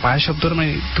দিচ্ছে, মানে পায়ের শব্দটা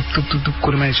মানে টুপ টুপ টুপ টুপ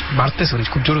করে মানে বাড়তেছে, মানে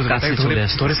খুব জোরে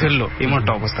ধরে ফেললো, এমন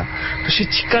একটা অবস্থা। তো সে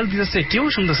চিৎকার দিতেছে, কেউ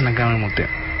শুনতেছে না গ্রামের মধ্যে,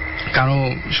 কারো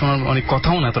শোনার অনেক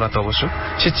কথাও না তো রাতে অবশ্য।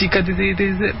 সে চিৎকার দিতে দিতে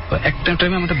দিতে একটা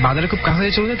টাইমে আমাদের বাজারে খুব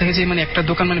কাছাকাছি চলে যায়, দেখেছে মানে একটা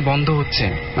দোকান মানে বন্ধ হচ্ছে,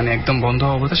 মানে একদম বন্ধ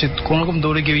হওয়া অবস্থা। সে কোন রকম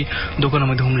দৌড়ে গিয়ে দোকানের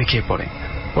মধ্যে হুমড়ে খেয়ে পড়ে।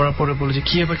 পড়ার পরে বলে যে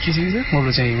কি এবার কি জিনিস,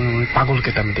 বললো যে পাগলকে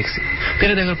তো আমি দেখছি।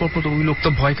 পেরে দেখার পর ওই লোক তো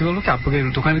ভয় খেয়ে বললো, আব্বুকে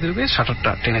দোকানের ভিতরে গিয়ে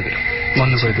শাটারটা টেনে দিল,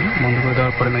 বন্ধ করে দিল। বন্ধ করে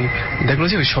দেওয়ার পরে মানে দেখলো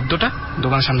যে ওই শব্দটা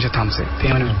দোকানের সামনে সে থামছে,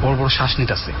 মানে বড় বড় শ্বাস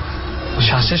নিতেছে,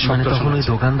 শ্বাসের শব্দ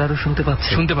দোকানদারও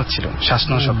শুনতে পাচ্ছিল শ্বাস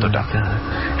নেওয়ার শব্দটা।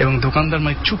 এবং দোকানদার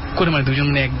মানে চুপ করে, মানে দুজন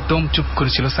মানে একদম চুপ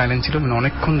করেছিল, সাইলেন্ট ছিল, মানে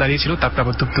অনেকক্ষণ দাঁড়িয়ে ছিল। তারপর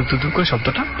আবার ধুপ ধুপ ধুপ করে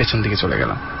শব্দটা পেছন দিকে চলে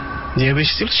গেল, যেভাবে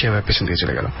এসেছিল সেভাবে পেছন দিকে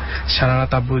চলে গেল। সারা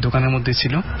রাত আব্বু দোকানের মধ্যে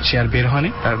ছিল, সে আর বের হয়নি,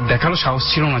 আর দেখারও সাহস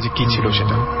ছিল না যে কি ছিল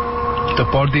সেটা। তো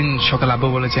পরদিন সকাল আব্বু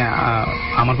বলে যে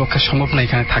আমার পক্ষে সম্ভব না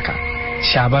এখানে থাকা।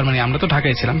 সে আবার মানে আমরা তো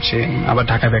ঢাকায় ছিলাম, সে আবার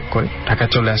ঢাকা ব্যাক করে ঢাকা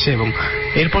চলে আসে, এবং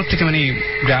এরপর থেকে মানে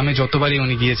গ্রামে যতবারই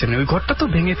উনি গিয়েছেন, ওই ঘরটা তো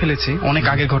ভেঙে ফেলেছে, অনেক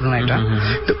আগের ঘটনা এটা।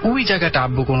 তো ওই জায়গাটা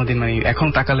আব্বু কোনোদিন মানে এখন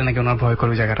তাকালে নাকি ওনার ভয় করে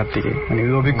ওই জায়গাটার দিকে, মানে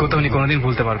ওই অভিজ্ঞতা উনি কোনোদিন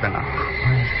ভুলতে পারবে না।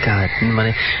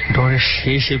 মানে ডরের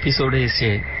শেষ এপিসোডে এসে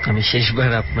আমি শেষবার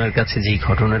আপনার কাছে যেই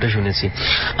ঘটনাটা শুনেছি,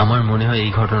 আমার মনে হয়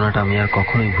এই ঘটনাটা আমি আর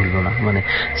কখনোই ভুলবো না। মানে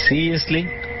সিরিয়াসলি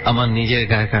আমার নিজের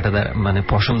গায়ে মানে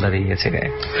পশম দাঁড়িয়ে গেছে, গায়ে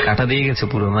কাটা দিয়ে গেছে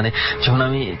পুরো। মানে যখন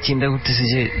আমি চিন্তা করতেছি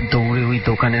যে দৌড়ে ওই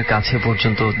দোকানের কাছে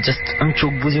পর্যন্ত, জাস্ট আমি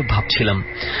চোখ বুঝে ভাবছিলাম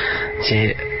যে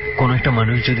কোনো একটা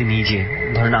মানুষ যদি নিজে,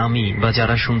 ধরেন আমি বা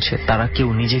যারা শুনছে তারা কেউ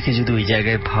নিজেকে যদি ওই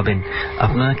জায়গায় ভাবেন,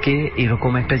 আপনাকে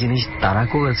এরকম একটা জিনিস তাড়া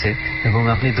করেছে এবং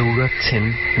আপনি দৌড়াচ্ছেন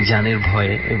জানের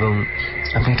ভয়ে, এবং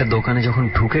আপনি একটা দোকানে যখন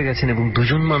ঢুকে গেছেন এবং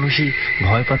দুজন মানুষই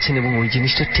ভয় পাচ্ছেন এবং ওই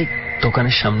জিনিসটা ঠিক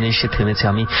দোকানের সামনে এসে থেমেছে,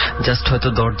 আমি জাস্ট হয়তো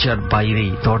দরজার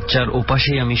বাইরেই, দরজার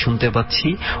ওপাশেই আমি শুনতে পাচ্ছি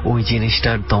ওই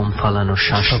জিনিসটার দম ফালানোর,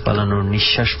 শ্বাস ফালানোর,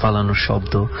 নিঃশ্বাস ফালানোর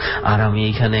শব্দ, আর আমি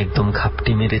এইখানে একদম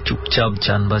ঘাপটি মেরে চুপচাপ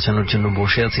যান বাঁচানোর জন্য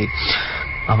বসে আছি।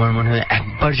 আমার মনে হয়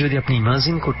একবার যদি আপনি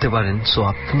ইমাজিন করতে পারেন, সো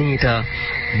আপনি এটা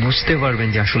বুঝতে পারবেন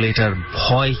যে আসলে এটার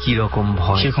ভয় কি রকম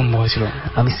ভয় ছিল।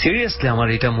 আমি সিরিয়াসলি, আমার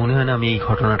এটা মনে হয় না আমি এই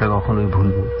ঘটনাটা কখনোই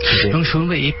ভুলবো। এবং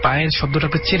শুনবে এই পায়ের শব্দটা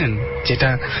আপনি চেনেন, যেটা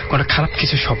কোনো খারাপ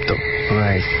কিছু শব্দ,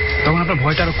 রাইট, তখন আপনার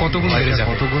ভয়টা আরো কতগুণ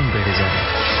বেড়ে যাবে।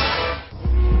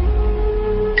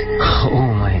 ও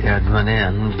মাই গড, মানে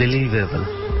আনবিলিভেবল।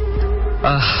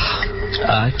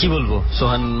 কি বলবো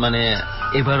সোহান, মানে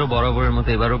এবারও বরাবরের মতো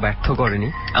এবারও ব্যর্থ করেনি,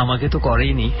 আমাকে তো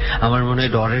করেইনি, আমার মনে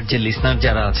হয় ডরের যে লিসনার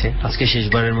যারা আছে আজকে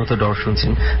শেষবারের মতো ডর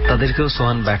শুনছেন তাদেরকেও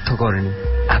সোহান ব্যর্থ করেনি।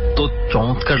 এত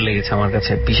চমৎকার লেগেছে আমার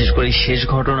কাছে, বিশেষ করে এই শেষ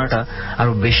ঘটনাটা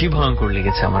আরো বেশি ভয়ঙ্কর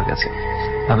লেগেছে আমার কাছে।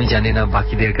 আমি জানি না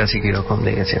বাকিদের কাছে কিরকম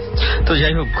লেগেছে। তো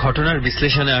যাই হোক, ঘটনার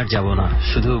বিশ্লেষণে আর যাব না,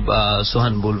 শুধু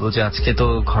সোহান বলবো যে আজকে তো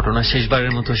ঘটনা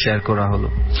শেষবারের মতো শেয়ার করা হলো,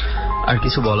 আর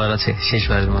কিছু বলার আছে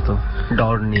শেষবারের মতো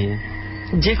ডর নিয়ে?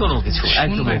 যে কোনো কিছু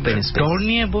একদম ওপেন স্পেস। ডর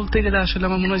নিয়ে বলতে গেলে আসলে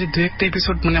আমার মনে হয় যে 2-1টা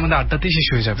এপিসোড মানে আমাদের আড্ডাতেই শেষ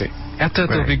হয়ে যাবে, এত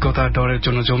অভিজ্ঞতা ডরের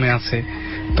জন্য জমে আছে।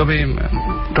 তবে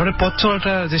ডরের পথ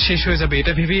চলাটা যে শেষ হয়ে যাবে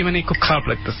এটা ভেবেই মানে খুব খারাপ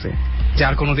লাগতেছে যে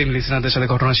আর কোনোদিন লিসনারদের সাথে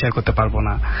ঘটনা শেয়ার করতে পারবো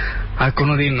না, আর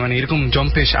কোনোদিন মানে এরকম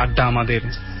জম্পেশ আড্ডা, আমাদের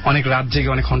অনেক রাত জেগে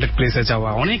অনেক হন্টেড প্লেসে যাওয়া,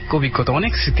 অনেক অভিজ্ঞতা,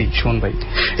 অনেক স্মৃতি শোন ভাই,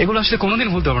 এগুলো আসলে কোনোদিন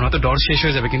ভুলতে পারবো না। হয়তো ডর শেষ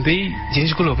হয়ে যাবে কিন্তু এই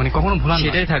জিনিসগুলো মানে কখনো ভোলা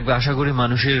সেটাই থাকবে। আশা করি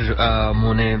মানুষের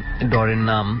মনে ডরের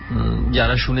নাম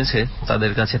যারা শুনেছে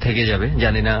তাদের কাছে থেকে যাবে,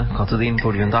 জানি না কতদিন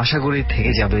পর্যন্ত, আশা করি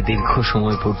থেকে যাবে দীর্ঘ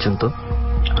সময় পর্যন্ত।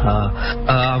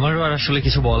 আমারও আর আসলে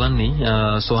কিছু বলার নেই।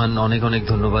 সোহান, অনেক অনেক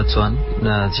ধন্যবাদ সোহান,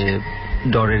 যে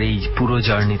ডরের এই পুরো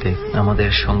জার্নিতে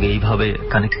আমাদের সঙ্গে এইভাবে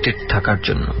কানেক্টেড থাকার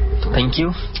জন্য। Thank you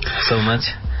so much.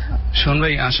 শোন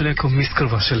ভাই, আসলে খুব মিস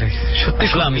করবো, আসলে সত্যি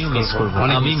আমিও মিস করবো,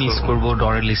 আমি মিস করবো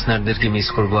ডরের লিসনারদেরকে মিস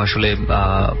করবো, আসলে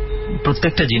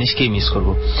প্রত্যেকটা জিনিসকেই মিস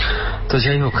করবো। তো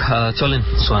যাই হোক, চলেন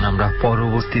সোহান আমরা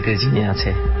পরবর্তীতে যিনি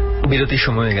আছে, বিরতির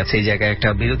সময় হয়ে গেছে, এই জায়গায় একটা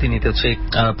বিরতি নিতে হচ্ছে।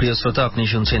 প্রিয় শ্রোতা, আপনি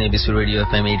শুনছেন এবিসি রেডিও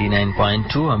FM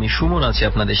 89.2, আমি সুমন আছি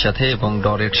আপনাদের সাথে এবং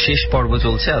ডরের শেষ পর্ব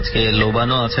চলছে। আজকে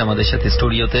লোবানো আছে আমাদের সাথে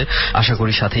স্টুডিওতে, আশা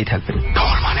করি সাথেই থাকবেন।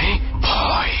 ডর মানে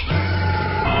ভয়,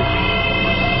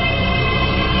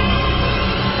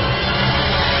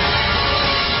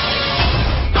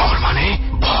 ডর মানে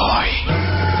ভয়,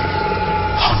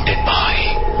 হন্টেড বাই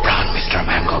প্রাণ মিস্টার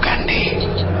ম্যাঙ্গো ক্যান্ডি।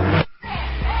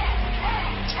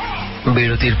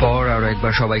 বিরতির পর আরো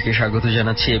একবার সবাইকে স্বাগত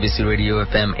জানাচ্ছি এবিসি রেডিও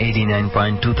FM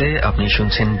 89.2-তে। আপনি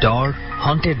শুনছেন ডর,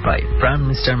 হন্টেড বাই প্রাণ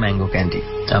মিস্টার ম্যাঙ্গো ক্যান্ডি।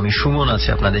 আমি সুমন আছি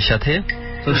আপনাদের সাথে।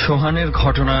 তো সোহানের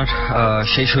ঘটনার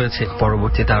শেষ হয়েছে,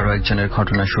 পরবর্তীতে আরো একজনের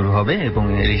ঘটনা শুরু হবে এবং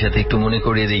এর সাথে একটু মনে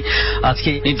করিয়ে দিই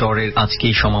আজকে এই ডরের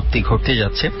আজকেই সমাপ্তি ঘটতে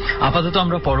যাচ্ছে। আপাতত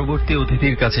আমরা পরবর্তী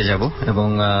অতিথির কাছে যাব এবং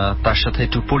তার সাথে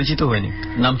একটু পরিচিত হয়ে নিই।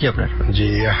 নাম কি আপনার? জি,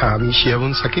 আমি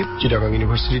শিয়াবুন সাকিব, চিটাগাং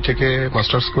ইউনিভার্সিটি থেকে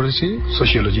মাস্টার্স করেছি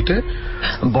সোশিওলজিতে।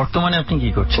 বর্তমানে আপনি কি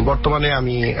করছেন? বর্তমানে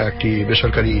আমি একটি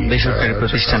বেসরকারি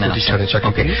প্রতিষ্ঠানে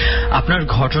চাকরি করি। আপনার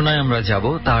ঘটনায় আমরা যাব,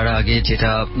 তার আগে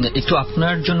যেটা একটু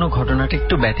আপনার জন্য ঘটনাটা একটু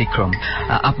ব্যতিক্রম।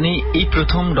 আপনি এই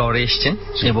প্রথম ডরে এসছেন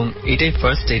এবং এটাই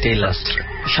ফার্স্ট, এটাই লাস্ট।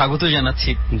 স্বাগত জানাচ্ছি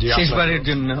শেষবারের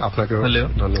জন্য। আপনাকে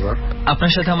ধন্যবাদ।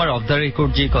 আপনার সাথে আমার অফ দ্য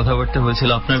রেকর্ড যে কথাবার্তা হয়েছিল,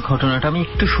 আপনার ঘটনাটা আমি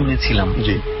একটু শুনেছিলাম,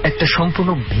 জি, একটা সম্পূর্ণ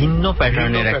ভিন্ন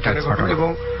প্যাটার্নের একটা ঘটনা এবং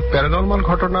প্যারানরমাল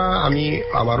ঘটনা। আমি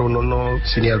আমার অন্যান্য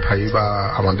সিনিয়র ভাই বা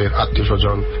আমাদের আত্মীয়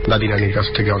স্বজন, দাদি নানির কাছ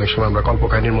থেকে অনেক সময় আমরা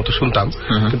কল্পকাহিনীর মতো শুনতাম,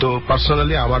 কিন্তু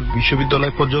পার্সোনালি আমার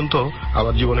বিশ্ববিদ্যালয় পর্যন্ত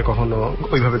আমার জীবনে কখনো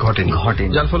ওইভাবে ঘটেনি,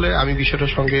 যার ফলে আমি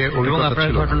বিষয়টার সঙ্গে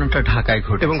ঘটনাটা ঢাকায়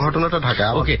ঘটে এবং ঘটনাটা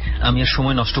ঢাকায়। ওকে, আমি আর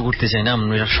সময় নষ্ট করতে চাই না, আমরা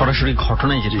সরাসরি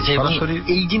ঘটনায় যেতে চাই।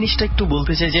 এই জিনিসটা একটু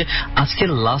বলতে চাই যে আজকের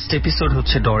লাস্ট এপিসোড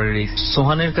হচ্ছে ডরের। এই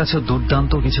সোহানের কাছে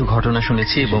দুর্দান্ত কিছু ঘটনা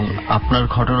শুনেছি এবং আপনার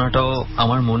ঘটনাটাও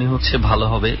আমার মনে হচ্ছে ভালো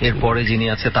হবে। এরপরে যিনি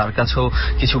আছে তার কাছেও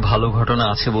কিছু ভালো ঘটনা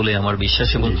আছে বলে আমার বিশ্বাস,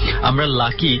 এবং আমরা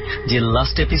লাকি যে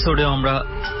লাস্ট এপিসোডে আমরা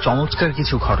চমৎকার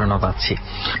কিছু ঘটনা পাচ্ছি।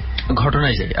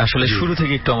 ঘটনায় যাই, আসলে শুরু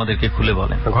থেকে একটু আমাদেরকে খুলে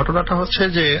বলেন। ঘটনাটা হচ্ছে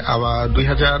যে আমার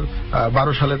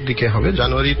 2012 সালের দিকে হবে,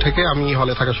 জানুয়ারি থেকে আমি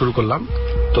হলে থাকা শুরু করলাম।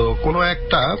 তো কোনো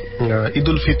একটা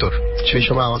ঈদুল ফিতর সেই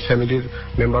সময় আমার ফ্যামিলির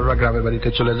মেম্বাররা গ্রামের বাড়িতে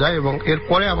চলে যায় এবং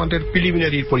এরপরে আমাদের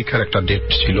প্রিলিমিনারি পরীক্ষার একটা ডেট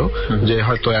ছিল যে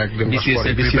হয়তো একদিন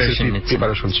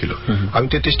প্রিপারেশন ছিল। আমি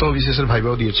 33তম বিসিএস এর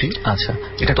ভাইভাও দিয়েছি। আচ্ছা,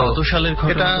 এটা কত সালের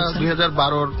ঘটনা? এটা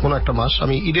 2012 কোন একটা মাস,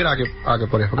 আমি ঈদের আগে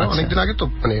পরে হবে, অনেকদিন আগে তো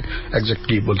মানে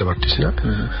এক্স্যাক্টলি বলতে পারতেছি না।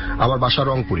 আমার বাসা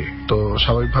রংপুরে, তো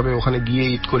স্বাভাবিকভাবে ওখানে গিয়ে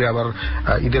ঈদ করে আবার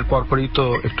ঈদের পরপরই তো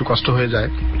একটু কষ্ট হয়ে যায়,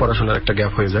 পড়াশোনার একটা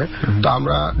গ্যাপ হয়ে যায়। তো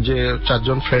আমরা যে 4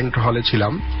 জন ফ্রেন্ড হলে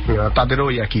ছিলাম তাদেরও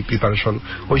ওই একই প্রিপারেশন।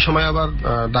 ওই সময় আবার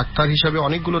ডাক্তার হিসাবে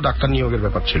অনেকগুলো ডাক্তার নিয়োগের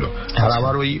ব্যাপার ছিল, আর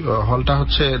আমার ওই হলটা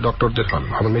হচ্ছে ডক্টরদের হল,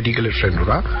 আমার মেডিকেলের ফ্রেন্ড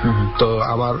ওরা। তো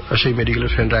আমার সেই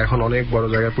মেডিকেলের ফ্রেন্ডরা এখন অনেক বড়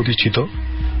জায়গায় প্রতিষ্ঠিত।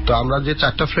 তো আমরা যে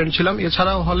 4টা ফ্রেন্ড ছিলাম,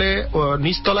 এছাড়াও হলে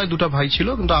নিচতলায় 2টা ভাই ছিল,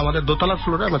 কিন্তু আমাদের দোতলার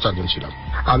ফ্লোরে আমরা 4 জন ছিলাম।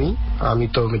 আমি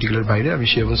তো মেডিকেলের বাইরে, আমি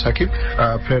শিবন সাকিব,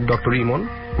 ফ্রেন্ড ডক্টর ইমন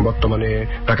বর্তমানে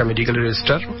ঢাকা মেডিকেলের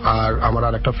রেজিস্ট্রার, আর আমার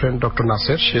আর একটা ফ্রেন্ড ডক্টর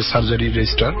নাসের, সে সার্জারি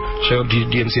রেজিস্ট্রার, সেও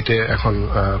ডিএমসি তে এখন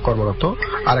কর্মরত।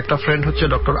 আর একটা ফ্রেন্ড হচ্ছে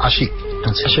ডক্টর আশিক,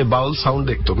 সে বাউল সাউন্ড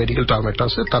দেখতো, মেডিকেল টার্ম একটা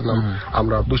আছে, তার নাম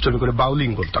আমরা দুষ্টমি করে বাউলিং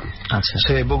বলতাম।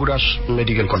 সে Bogura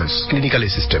medical college clinical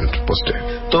assistant পোস্টে।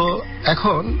 তো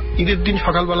এখন ঈদের দিন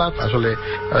সকালবেলা আসলে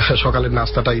সকালের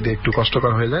নাস্তাটা ঈদে একটু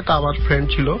কষ্টকর হয়ে যায়। তা আমার ফ্রেন্ড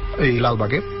ছিল এই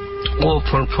লালবাগে, ও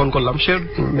ফোন করলাম, সে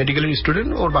মেডিকেলের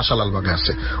স্টুডেন্ট, ওর বাসা লালবাগে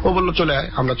আছে। ও বললো চলে আয়,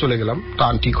 আমরা চলে গেলাম। তো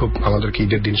আন্টি খুব আমাদেরকে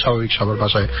ঈদের দিন স্বাভাবিক সবার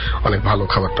বাসায় অনেক ভালো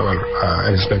খাবার টাবার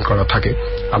অ্যারেঞ্জমেন্ট করা থাকে,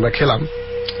 আমরা খেলাম।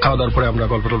 খাওয়া দাওয়ার পরে আমরা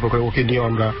গল্প টল্প করে ওকে নিয়ে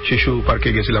আমরা শিশু পার্কে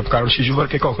গেছিলাম, কারণ শিশু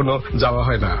পার্কে কখনো যাওয়া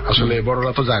হয় না, আসলে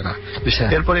বড়রা তো যায় না।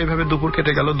 এরপরে এইভাবে দুপুর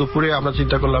কেটে গেল। দুপুরে আমরা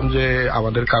চিন্তা করলাম যে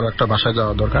আমাদের কারো একটা বাসায়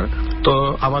যাওয়া দরকার। তো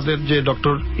আমাদের যে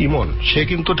ডক্টর ইমন, সে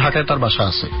কিন্তু ঢাকায় তার বাসা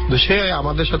আছে, তো সে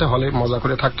আমাদের সাথে হলে মজা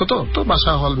করে থাকতো, তো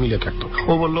বাসা হল মিলে থাকতো।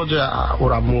 ও বললো যে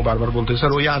ওর আম্মু বারবার বলতেছে,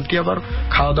 আর ওই আন্টি আবার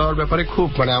খাওয়া দাওয়ার ব্যাপারে খুব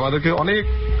মানে আমাদেরকে অনেক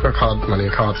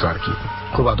খাওয়াতো আর কি,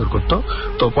 খুব আদর করতো।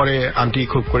 তো পরে আন্টি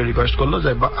খুব করে রিকোয়েস্ট করলো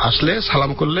যে আসলে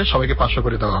সালাম করলে সবাইকে 500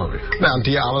 করে দেওয়া হবে। না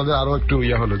আন্টি, আমাদের আরো একটু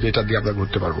হলো যে এটা দিয়ে আমরা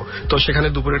ঘুরতে পারবো। তো সেখানে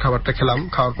দুপুরের খাবারটা খেলাম,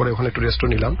 খাওয়ার পরে ওখানে একটু রেস্টও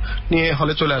নিলাম, নিয়ে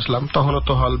হলে চলে আসলাম। তখনও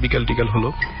তো হল বিকেল টিকেল হলো।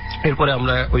 এরপরে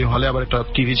আমরা ওই হলে আবার একটা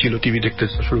টিভি ছিল, টিভি দেখতে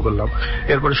শুরু করলাম।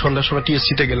 এরপরে সন্ধ্যার সময়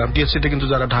টিএসসিতে গেলাম। টিএসসিতে কিন্তু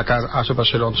যারা ঢাকার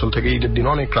আশেপাশের অঞ্চল থেকে ঈদের দিন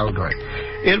অনেক ক্রাউড হয়।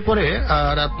 এরপরে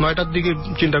রাত 9টার দিকে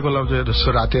চিন্তা করলাম যে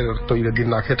রাতের তো ঈদের দিন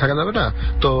না খেয়ে থাকা যাবে না।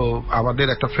 তো আমাদের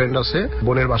একটা ফ্রেন্ড আছে,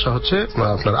 বোনের বাসা হচ্ছে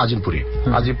আপনার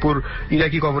আজিমপুর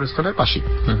ইরাকি কবরস্থানের পাশে।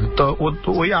 তো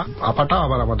ওই আপাটা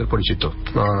আবার আমাদের পরিচিত।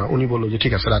 উনি বললো যে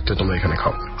ঠিক আছে, রাত্রে তোমরা এখানে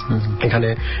খাও। এখানে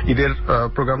ঈদের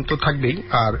প্রোগ্রাম তো থাকবেই,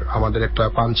 আর আমাদের একটা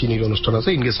পান চিনির অনুষ্ঠান আছে,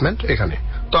 এনগেজমেন্ট এখানে।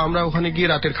 তো আমরা ওখানে গিয়ে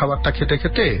রাতের খাবারটা খেতে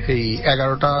খেতে এই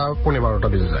 11টা পৌনে 12টা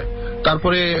বেজে যায়।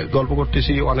 তারপরে গল্প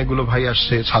করতেছি, অনেকগুলো ভাই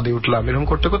আসছে, ছাদে উঠলাম, এরকম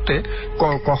করতে করতে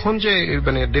কখন যে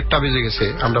মানে 1:30টা বেজে গেছে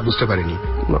আমরা বুঝতে পারিনি।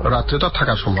 রাত্রে তো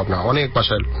থাকা সম্ভব না, অনেক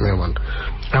বাসায় মেহমান।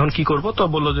 এখন কি করব? তো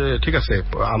বললো যে ঠিক আছে,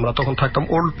 আমরা তখন থাকতাম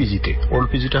ওল্ড পিজিতে। ওল্ড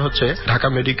পিজিটা হচ্ছে ঢাকা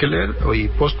মেডিকেলের ওই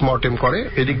পোস্টমর্টেম করে,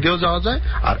 এদিক দিয়েও যাওয়া যায়,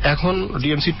 আর এখন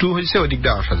ডিএমসি 2 হয়েছে, ওই দিক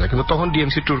দিয়ে আসা যায়। কিন্তু তখন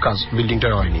ডিএমসি 2 কাজ বিল্ডিংটা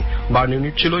হয়নি, বার্ন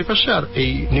ইউনিট ছিল ওই পাশে, আর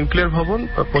এই নিউক্লিয়ার ভবন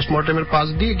পোস্টমর্টেমের পাশ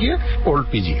দিয়ে গিয়ে ওল্ড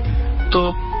পিজি। তো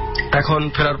এখন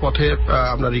ফেরার পথে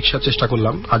আমরা রিক্সার চেষ্টা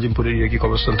করলাম, আজিমপুরের ইরাকি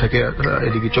কবরস্থান থেকে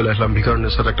এদিকে চলে আসলাম।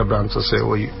 ভিকারুন্নেসার একটা ব্রাঞ্চ আছে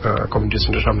ওই কমিউনিটি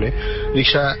সেন্টারের সামনে।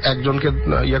 রিক্সা একজনকে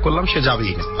করলাম, সে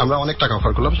যাবেই না, আমরা অনেক টাকা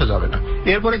অফার করলাম, সে যাবে না।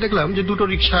 এরপরে দেখলাম যে 2টো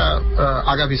রিক্সা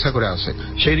আগা ভিসা করে আছে।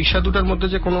 সেই রিক্সা দুটার মধ্যে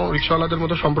যে কোনো রিক্সাওয়ালাদের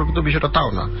মধ্যে সম্পর্কিত বিষয়টা তাও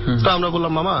না। তো আমরা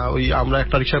বললাম, মামা ওই আমরা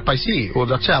একটা রিক্সা পাইছি, ও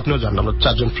যাচ্ছে, আপনিও যান, আমরা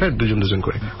 4 জন ফ্রেন্ড, 2জন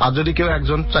করে, আর যদি কেউ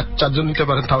একজন 4 জন নিতে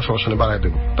পারেন তাও সমস্যা নেই, বাড়াই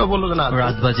দেবো। তো বললো যে না,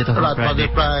 রাত বাজে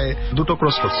প্রায় 2টো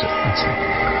ক্রস করছে।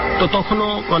 তো তখনও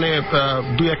মানে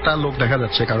 2-1টা লোক দেখা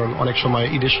যাচ্ছে, কারণ অনেক সময়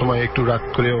ঈদের সময় একটু রাত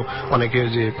করেও অনেকে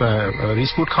যে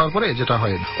রিচ ফুড খাওয়ার পরে যেটা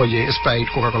হয়, ওই যে স্প্রাইট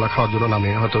কোকা কোলা খাওয়ার জন্য নামে,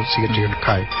 হয়তো সিগারেট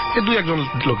খায়, 2-1জন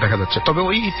লোক দেখা যাচ্ছে। তবে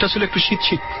ওই ঈদটা ছিল একটু শীত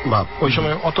ভাব, ওই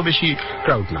সময় অত বেশি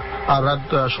ক্রাউড না। আর রাত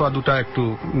 1:15 একটু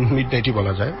মিড নাইটই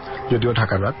বলা যায়, যদিও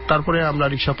ঢাকার রাত। তারপরে আমরা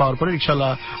রিক্সা পাওয়ার পরে রিক্সাওয়ালা,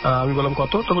 আমি বললাম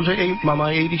কত? তো বলছে এই মামা,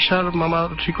 এই রিক্সার মামা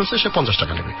ঠিক হচ্ছে, সে 50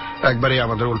 টাকা নেবে একবারে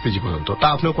আমাদের ওলপিজি পর্যন্ত। তা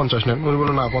আপনিও 50 নেন? উনি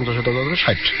বললো না, 50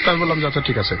 60। তাই বললাম আচ্ছা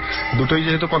ঠিক আছে, দুটোই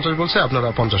যেহেতু 50 বলছে, আপনারা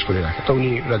 50 করে রাখেন। তো উনি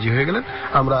রাজি হয়ে গেলেন।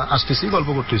 আমরা আসতেছি, গল্প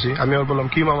করতেছি। আমি আর বললাম,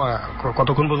 কি মামা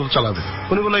কতক্ষণ পর্যন্ত চালাবে?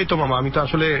 উনি বললো এই তো মামা, আমি তো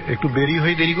আসলে একটু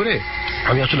দেরি করে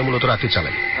আমি আসলে মূলত রাতে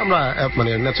চালাই। আমরা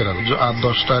মানে ন্যাচারাল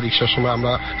 8-10টা রিক্সার সময়,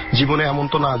 আমরা জীবনে এমন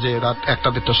তো না যে রাত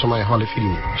 1-1:30টার সময় হলে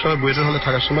ফিরিনি। সবাই বুয়েটের হলে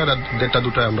থাকার সময় রাত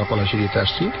 1:30-2টায় আমরা পলাশিরিতে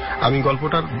আসছি। আমি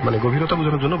গল্পটার মানে গভীরতা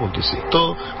বোঝানোর জন্য বলতেছি। তো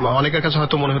অনেকের কাছে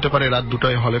হয়তো মনে হতে পারে রাত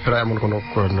 2টায় হলে ফেরা এমন কোনো,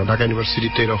 ঢাকা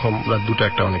ইউনিভার্সিটিতে এরকম রাত 2টা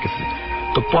 1টা অনেকে ফিরে।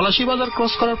 তো পলাশী বাজার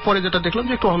ক্রস করার পরে যেটা দেখলাম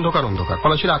যে একটু অন্ধকার অন্ধকার,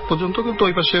 পলাশীর আগ পর্যন্ত কিন্তু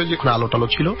ওই পাশে যে আলো টালো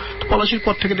ছিল, পলাশীর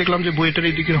পর থেকে দেখলাম যে বুয়েটের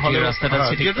এই দিকের হলে রাস্তাটা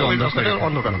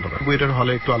অন্ধকার অন্ধকার, বুয়েটের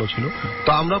হলে একটু আলো ছিল। তো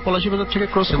আমরা পলাশী বাজার থেকে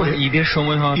ক্রস করে ঈদের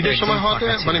সময় হওয়াতে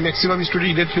মানে ম্যাক্সিমাম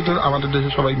স্টুডেন্ট ঈদের ভিতর আমাদের দেশে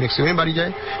সবাই ম্যাক্সিমাম বাড়ি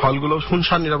যায়, হলগুলো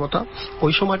শুনশান নিরাপত্তা।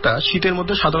 ওই সময়টা শীতের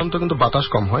মধ্যে সাধারণত কিন্তু বাতাস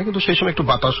কম হয়, কিন্তু সেই সময় একটু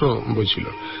বাতাসও বইছিল।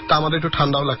 তা আমাদের একটু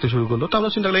ঠান্ডাও লাগতে শুরু করলো। তো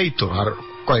আমরা চিন্তা করলাম এই তো আর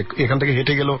এখান থেকে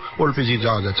হেঁটে গেল ওল্ড পিজি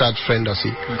যাওয়া যায়। 4 ফ্রেন্ড আছি,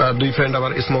 2 ফ্রেন্ড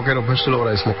আবার স্মোকের অভ্যাস ছিল,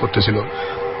 ওরা স্মোক করতেছিল।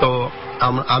 তো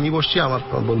আমি বসছি আমার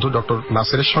বন্ধু ডক্টর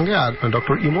নাসেরের সঙ্গে, আর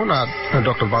ডক্টর ইমন আর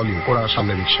ডক্টর বাউলিন ওরা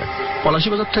সামনে রিক্সায়। পলাশী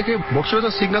বাজার থেকে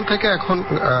বক্সবাজার সিগন্যাল থেকে এখন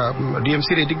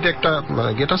ডিএমসির এদিক দিয়ে একটা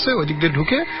গেট আছে, ওই দিক দিয়ে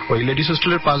ঢুকে ওই লেডিস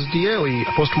হোস্টেলের পাশ দিয়ে ওই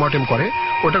পোস্টমর্টেম করে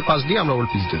ওটার পাশ দিয়ে আমরা ওল্ড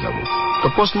পিজিতে যাবো। তো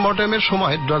পোস্টমর্টেমের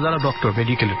সময় যারা ডক্টর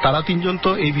মেডিকেলের তারা 3 জন তো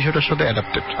এই বিষয়টার সাথে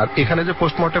অ্যাডাপ্টেড। আর এখানে যে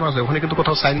পোস্টমর্টেম আছে ওখানে কিন্তু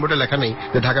কোথাও সাইনবোর্ডে লেখা নেই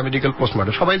যে ঢাকা মেডিকেল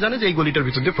পোস্টমর্টেম, সবাই জানে যে এই গলিটার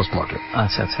ভিতর দিয়ে পোস্টমর্টেম।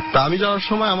 আচ্ছা আচ্ছা। তা আমি যাওয়ার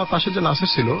সময় আমার পাশে যে নার্স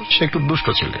ছিল সে একটু দুষ্ট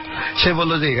ছিল, সে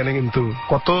বললো যে এখানে কিন্তু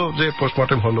কত যে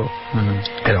পোস্টমর্টেম হলো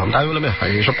এরকম। আমি বললাম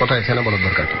এইসব কথা এখানে বলার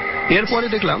দরকার কি। এরপরে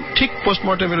দেখলাম ঠিক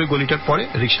পোস্টমর্টেমের ওই গলিটার পরে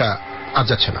রিক্সা আর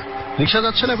যাচ্ছে না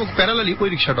এবং প্যারালালি ওই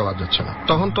রিক্সাটাও আর যাচ্ছে না।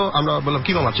 তখন তো আমরা বললাম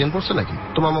কি মামা চেন পড়ছে নাকি?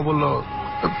 তো মামা বললো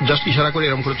জাস্ট ইশারা করে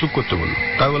এরকম করে চুপ করতে বললো।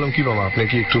 তাই বললাম কি মামা আপনি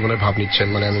কি একটু মানে ভাব নিচ্ছেন,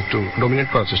 মানে আমি একটু ডোমিনেট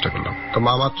করার চেষ্টা করলাম। তো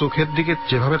মামা চোখের দিকে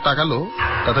যেভাবে তাকালো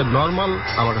তাতে নর্মাল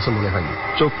আমার কাছে মনে হয়নি,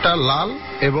 চোখটা লাল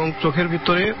এবং চোখের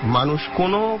ভিতরে মানুষ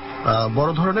কোনো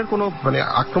বড় ধরনের কোনো মানে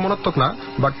আক্রমণাত্মক না,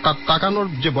 বাট তার তাকানোর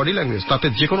যে বডি ল্যাঙ্গুয়েজ তাতে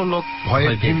যে কোনো লোক ভয়ে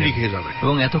হিমড়ি খেয়ে যাবে।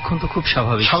 এবং এতক্ষণ তো খুব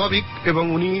স্বাভাবিক এবং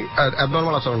উনি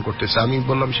অ্যাবনর্মাল আচরণ করতেছে। আমি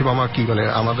বললাম সে মামা কি মানে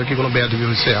আমাদের কি কোনো বেয়াদবি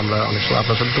হয়েছে, আমরা অনেক সময়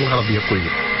আপনার সাথে তো খারাপ বিহেভ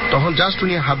করিনি। তখন জাস্ট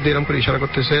উনি হাত দিয়ে এরকম করে ইশারা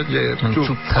করতেছে যে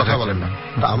চুপ, কথা বলেন না।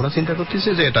 তা আমরা চিন্তা করতেছি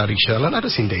যে এটা রিক্সা চালান, এটা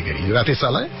ছিনতাই গাড়ি, রাতে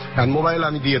চালায়, আর মোবাইল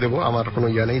আমি দিয়ে দেবো, আমার কোনো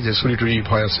ইয়া নেই যে চুরি টুরি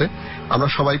ভয় আছে। আমরা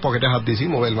সবাই পকেটে হাত দিয়েছি,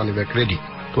 মোবাইল মানি ব্যাগ রেডি।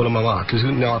 তো বললাম মামা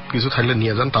কিছু থাকলে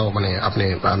নিয়ে যান, তাও মানে আপনি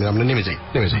নেমে যাই।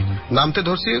 নামতে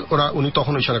ধরছি, উনি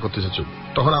তখন ইশারা করতেছে চুপ।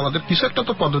 তখন আমাদের কিছু একটা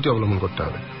তো পদ্ধতি অবলম্বন করতে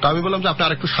হবে। তো আমি বললাম যে আপনি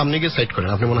আর একটু সামনে গিয়ে সাইড করেন,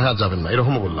 আপনি মনে হয় আর যাবেন না,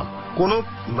 এরকমও বললাম।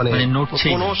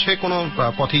 কোনো সে কোনো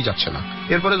পথেই যাচ্ছে না।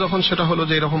 এরপরে যখন সেটা হলো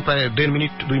যে এরকম প্রায় 1.5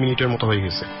 মিনিট 2 মিনিটের মতো হয়ে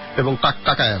গেছে এবং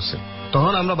তাকায় আছে,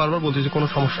 তখন আমরা বারবার বলছি যে কোনো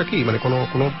সমস্যা কি, মানে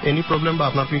কোনো এনি প্রবলেম বা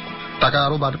আপনার টাকা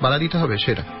আরো বাড়া দিতে হবে।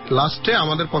 সেটা লাস্টে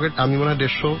আমাদের পকেট আমি মনে হয়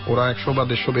 150, ওরা 100 বা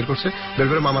 150 বের করছে, বের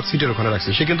করে মামার সিটের ওখানে রাখছে।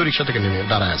 সে কিন্তু রিক্সা থেকে নেমে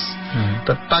দাঁড়ায় আছে।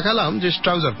 তা তাকালাম যে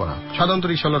ট্রাউজার পরা, সাধারণত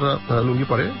রিক্সাওয়ালারা লুঙ্গি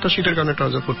পরে, তো সিটের কারণে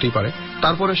ট্রাউজার পরতেই পারে।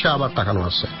 তারপরে সে আবার তাকানো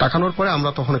আসছে। তাকানোর পরে আমরা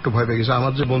তখন একটু ভয় পেয়ে গেছি।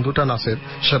 আমার যে বন্ধুটা নাসের,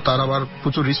 সে তার আবার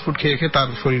প্রচুর রিস্ক খেয়ে তার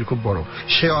শরীর খুব বড়,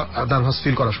 সে নার্ভাস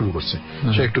ফিল করা শুরু করছে,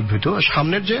 সে একটু ভীত।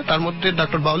 সামনের যে তার মধ্যে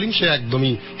ডক্টর বাউলিং, সে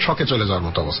একদমই শকে চলে যাওয়ার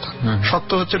মতো অবস্থা।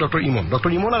 শক্ত হচ্ছে ডক্টর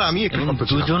ইমন আর আমি একটু শক্ত।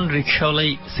 দুজন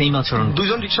রিক্সাওয়ালাই সেম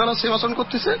আচরণ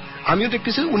করতেছে, আমিও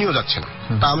দেখতেছি, উনিও যাচ্ছে না।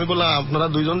 তা আমি বললাম আপনারা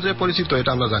 2 জন যে পরিচিত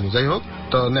এটা আমরা জানি, যাই হোক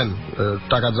তো নেন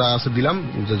টাকা যা আছে দিলাম,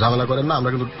 যে ঝামেলা করেন না। আমরা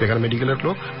কিন্তু এখানে মেডিকেলের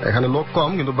লোক, এখানে লোক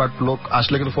কম, কিন্তু বাট লোক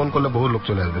আসলে কিন্তু ফোন করলে বহু লোক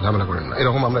চলে আসবে, ঝামেলা করেন না,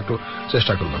 এরকম আমরা একটু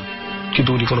চেষ্টা করলাম।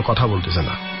 কিন্তু উনি কোনো কথা বলতেছে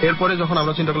না। এরপরে যখন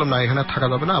আমরা চিন্তা করলাম না এখানে থাকা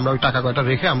যাবে না, আমরা ওই টাকা কয়টা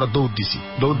রেখে আমরা দৌড় দিছি।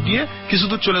 দৌড় দিয়ে কিছু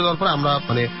দূর চলে যাওয়ার পরে আমরা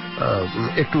মানে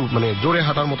একটু মানে জোরে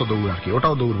হাঁটার মতো দৌড় আর কি,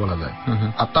 ওটাও দৌড় বলা যায়।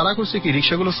 আর তারা করছে কি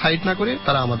রিক্সাগুলো সাইড না করে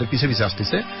তারা আমাদের পিছে পিছে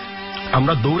আসতেছে,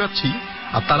 আমরা দৌড়াচ্ছি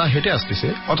আর তারা হেঁটে আসতেছে,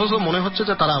 অথচ মনে হচ্ছে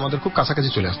যে তারা আমাদের খুব কাছাকাছি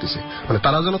চলে আসতেছে। মানে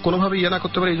তারা যেন কোনোভাবে ইয়ে না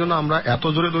করতে পারে, এই জন্য আমরা এত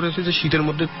জোরে দৌড়েছি যে শীতের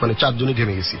মধ্যে মানে 4 জনই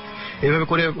ঘেমে গেছি। এইভাবে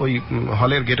করে ওই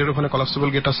হলের গেটের ওখানে কলাপসিবল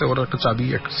গেট আছে, ওরা একটা চাবি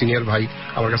এক সিনিয়র ভাই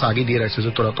আমার কাছে আগে দিয়ে রাখছে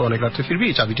যে তোরা তো অনেক রাত্রে ফিরবি,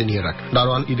 চাবিটা নিয়ে রাখ।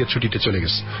 দারোয়ান ঈদের ছুটিতে চলে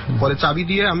গেছে। পরে চাবি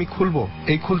দিয়ে আমি খুলবো,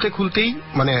 এই খুলতেই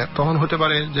মানে তখন হতে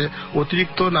পারে যে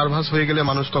অতিরিক্ত নার্ভাস হয়ে গেলে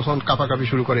মানুষ তখন কাঁপাকাঁপি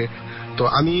শুরু করে। তো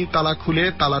আমি তালা খুলে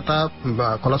তালাটা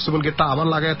কলাপসিবল গেটটা আবার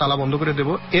লাগায় তালা বন্ধ করে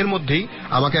দেবো, এর মধ্যেই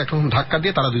আমাকে এখন ধাক্কা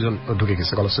দিয়ে তারা 2 জন ঢুকে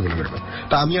গেছে কলাপসিবল গেটে।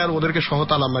 তা আমি আর ওদেরকে সহ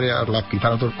তালা মারি আর লাভ কি,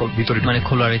 তারা তো ভিতরে মানে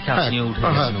খোলা রেখে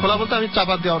খোলা বলতে আমি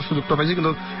চাপা দেওয়ার সুযোগটা পাইছি,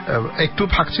 কিন্তু একটু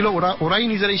ফাঁক ছিল, ওরাই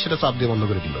নিজেরাই সেটা চাপ দিয়ে বন্ধ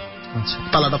করে দিল।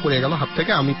 তালাটা পড়ে গেল হাত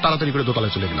থেকে, আমি তাড়াতাড়ি করে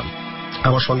দোতলায় চলে গেলাম।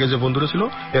 আমার সঙ্গে যে বন্ধুরা ছিল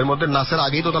এর মধ্যে নাসের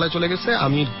আগেই দোতলায় চলে গেছে,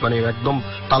 আমি মানে একদম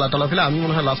তালা ফেলে আমি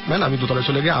মনে হয় লাস্ট ম্যান, আমি দোতলায়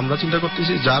চলে গিয়ে আমরা চিন্তা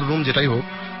করতেছি যার রুম যেটাই হোক,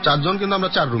 4 জন কিন্তু আমরা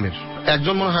 4 রুমের,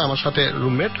 একজন মনে হয় আমার সাথে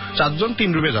রুমমেট, 4 জন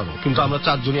 3 রুমে যাবো, কিন্তু আমরা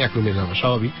 4 জনই 1 রুমে যাবো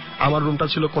স্বাভাবিক। আমার রুমটা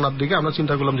ছিল কোনার দিকে, আমরা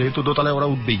চিন্তা করলাম যেহেতু দোতলায় ওরা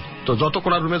উঠবেই, তো যত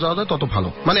কোনার রুমে যাওয়া যায় তত ভালো,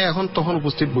 মানে এখন তখন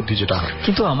উপস্থিত বুদ্ধি যেটা হয়।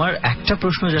 কিন্তু আমার একটা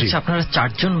প্রশ্ন যাচ্ছে, আপনারা 4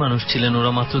 জন মানুষ ছিলেন,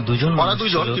 ওরা মাত্র 2 জন, ওরা 2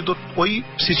 জন, কিন্তু ওই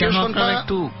সিচুয়েশনটা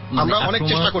একটু আমরা অনেক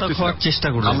চেষ্টা করতেছি,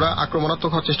 আমরা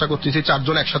আক্রমণাত্মক হওয়ার চেষ্টা করতেছি, 4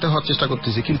 জন একসাথে হওয়ার চেষ্টা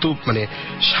করতেছি, কিন্তু মানে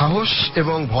সাহস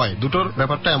এবং ভয় দুটোর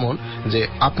ব্যাপারটা এমন যে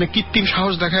আপনি কৃত্রিম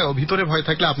সাহস দেখায় ভিতরে ভয়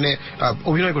থাকলে আপনি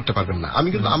অভিনয় করতে পারবেন পারবেন না।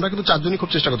 আমরা কিন্তু চারজনই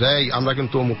খুব চেষ্টা করছি, এই আমরা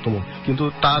কিন্তু অমুক তমুক, কিন্তু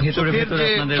তার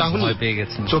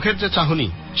চোখের যে চাহনি,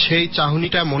 সেই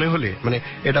চাহনিটা মনে হলে মানে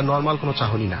এটা নর্মাল কোনো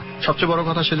চাহনি না। সবচেয়ে বড়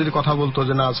কথা, সে যদি কথা বলতো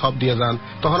যে না সব দিয়ে যান,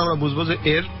 তখন আমরা বুঝবো যে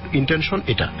এর ইন্টেনশন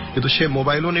এটা, কিন্তু সে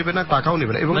মোবাইলও নেবে না, টাকাও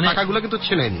নেবে না, এবং টাকাগুলো কিন্তু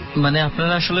সে নেয়নি। মানে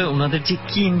আপনারা আসলে ওনাদের যে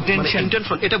কি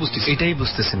ইন্টেনশন এটা বুঝতেছি, এটাই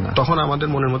বুঝতেছেন না। তখন আমাদের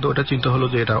মনের মধ্যে ওটা চিন্তা হলো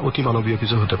যে এটা অতি মানবীয়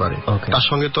কিছু হতে পারে। তার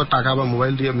সঙ্গে তো টাকা বা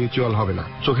মোবাইল দিয়ে মিউচুয়াল হবে না।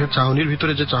 চোখের চাহনির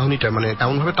ভিতরে যে চাহনিটা মানে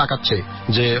এমন ভাবে তাকাচ্ছে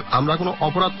যে আমরা কোনো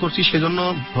অপরাধ করছি সেজন্য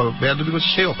বেয়াদবি করছি,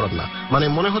 সেই অপরাধ না, মানে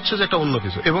মনে হচ্ছে যে একটা অন্য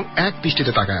কিছু, এবং এক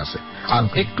দৃষ্টিতে তাকায় আছে আর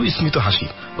একটু স্মিত হাসি।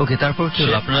 ওকে, তারপর কি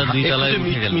হলো? আপনারা দুই তলায়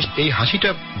উঠে গেলেন। এই হাসিটা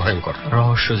ভয়ঙ্কর,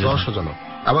 রহস্যজনক।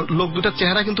 আবার লোক দুটার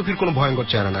চেহারা কিন্তু ফির কোনো ভয়ঙ্কর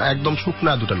চেহারা না, একদম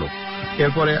শুকনা দুটা লোক।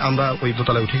 এরপরে আমরা ওই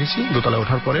দোতলায় উঠে গেছি। দোতলায়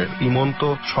ওঠার পরে ইমন তো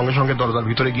সঙ্গে সঙ্গে দরজার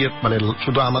ভিতরে গিয়ে মানে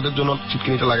শুধু আমাদের জন্য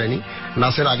চিটকিনিটা লাগায়নি,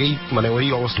 নাচের আগেই মানে ওই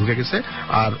অবস্থা ঢুকে গেছে।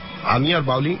 আর আমি আর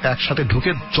বাউলিং একসাথে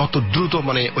ঢুকে যত দ্রুত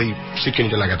মানে ওই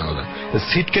সিটকেনিটা লাগাতে হবে,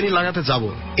 সিটকেনি লাগাতে যাব,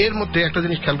 এর মধ্যে একটা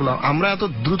জিনিস খেয়াল করলাম, আমরা এত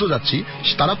দ্রুত যাচ্ছি,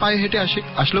 তারা পায়ে হেঁটে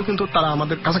আসলেও কিন্তু তারা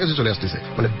আমাদের কাছাকাছি চলে আসতেছে।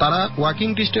 মানে তারা ওয়াকিং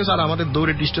ডিস্টেন্স আর আমাদের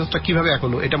দৌড়ের ডিস্টেন্সটা কিভাবে এক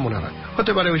হলো এটা মনে হয়।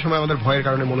 হতে পারে ওই সময় আমাদের ভয়ের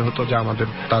কারণে মনে হতো যে আমাদের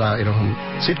তারা এরকম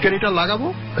সিটকেনিটা লাগাবো,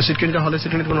 সিটকেনিটা হলে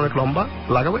সিটকেনিটা অনেক লম্বা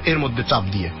লাগাবো, এর মধ্যে চাপ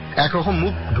দিয়ে একরকম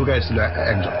মুখ ঢুকাইছিল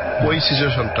একজন। ওই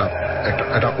সিচুয়েশনটা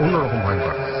একটা অন্যরকম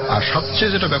ভয়ঙ্কর। আর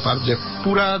সবচেয়ে যেটা ব্যাপার যে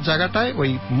পুরা জায়গাটায় ওই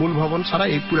মূল ভবন ছাড়া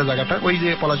এই পুরা জায়গাটা, ওই যে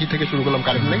পলাশি থেকে শুরু করলাম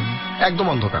কারেন্ট নেই, একদম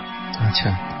অন্ধকার। আচ্ছা,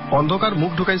 অন্ধকার,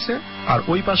 মুখ ঢুকাইছে। আর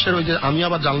ওই পাশের ওই যে আমি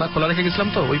আবার জানলা খোলা রেখে গেছিলাম,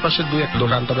 তো ওই পাশের দুই এক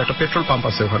দোকান, তবে একটা পেট্রোল পাম্প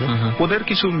আছে ওখানে, ওদের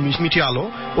কিছু মিটমিটি আলো,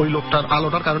 ওই লোকটার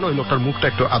আলোটার কারণে ওই লোকটার মুখটা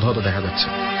একটু আধো আধো দেখা যাচ্ছে।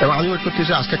 এবং আমি ওয়েট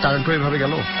করতেছি আজকে কারেন্টও এইভাবে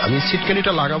গেল, আমি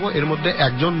সিটকেনিটা লাগাবো, এর মধ্যে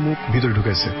একজন মুখ ভিতরে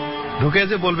ঢুকেছে, ঢুকে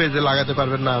যে বলবে যে লাগাতে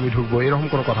পারবেন না, আমি ঢুকবো, এরকম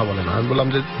কোনো কথা বলে না। আমি বললাম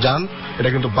যে যান, এটা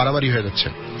কিন্তু বাড়াবাড়ি হয়ে যাচ্ছে,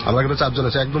 আমরা কিন্তু চারজন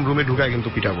আছে, একদম রুমে ঢুকায় কিন্তু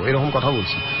পিটাবো, এরকম কথা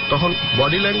বলছি। তখন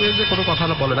বডি ল্যাঙ্গুয়েজে কোনো কথা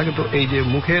না বলে না, কিন্তু এই যে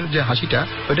মুখের যে হাসিটা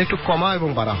ওইটা একটু কমা এবং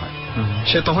বাড়া হয়।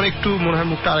 সে তখন একটু মনে হয়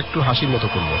মুখটা আর একটু হাসির মতো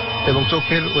করলো, এবং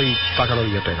চোখের ওই তাকানোর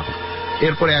ইয়েটা এরকম।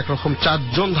 এরপরে একরকম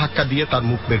চারজন ধাক্কা দিয়ে তার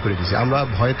মুখ বের করে দিয়েছে। আমরা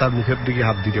ভয়ে তার মুখের দিকে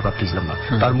হাত দিতে পারতেছিলাম না,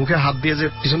 তার মুখে হাত দিয়ে যে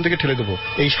পিছন থেকে ঠেলে দেবো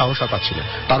এই সাহস আর পাচ্ছি না।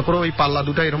 তারপরে ওই পাল্লা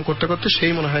দুটা এরকম করতে করতে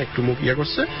সেই মনে হয় একটু মুখ ইয়ে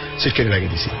করছে, সিটকেনি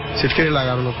লাগিয়ে দিছি। সিটকেনি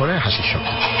লাগানোর পরে হাসির শব্দ।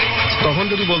 তখন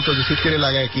যদি বলতো যে সিটকেনি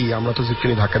লাগায় কি, আমরা তো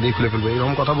সিটকেনি ধাক্কা দিয়ে খুলে ফেলবো,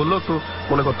 এরকম কথা বললো তো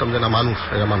মনে করতাম যে না, মানুষ,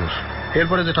 এরা মানুষ।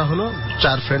 এরপরে যেটা হলো,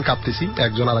 চার ফ্রেন্ড কাঁপতেছি,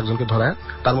 একজন আর একজনকে ধরায়।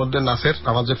 তার মধ্যে নাসের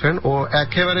আমার যে ফ্রেন্ড, ও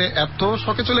একেবারে এত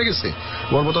শকে চলে গেছে,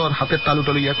 ওর মতো ওর হাতের তালু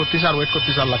টালু ইয়ে করতেছে আর ওয়েট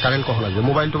করতেছে আল্লাহ কারেন্ট কখন আসবে।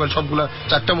 মোবাইল টোবাইল সবগুলা,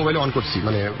 চারটা মোবাইল অন করছি,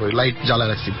 মানে লাইট জ্বালায়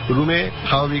রাখছি। রুমে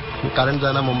স্বাভাবিক কারেন্ট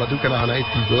যায় না, মোমবাতিও কেনা হয় নাই,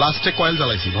 লাস্টে কয়েল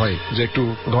জ্বালাইছি ভয়ে যে একটু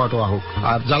ধোয়া টোয়া হোক।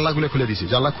 আর জানলাগুলো খুলে দিছি,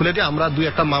 জানলা খুলে দিয়ে আমরা দুই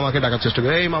একটা মামাকে ডাকার চেষ্টা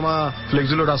করি, এই মামা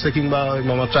ফ্লেক্সিলোড আছে, কিংবা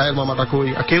মামা চায়ের মামাটা কই,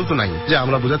 কেউ তো নাই, যে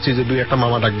আমরা বুঝাচ্ছি যে দুই একটা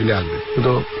মামা ডাক দিলে আসবে।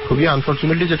 কিন্তু খুবই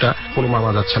আনফর্চুনেটলি যেটা কোনো মামা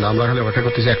যাচ্ছে না। আমরা খালি অপেক্ষা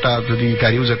করতেছি একটা যদি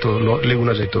গাড়িও যেত,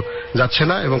 লেগুনা যেত, যাচ্ছে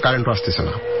না, এবং কারেন্টও আসতেছে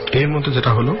না। এর মধ্যে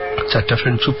যেটা হলো, চারটা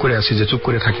ফ্রেন্ড চুপ করে আছি, যে চুপ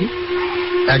করে থাকি,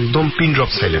 একদম পিন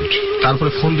ড্রপ সাইলেন্ট। তারপরে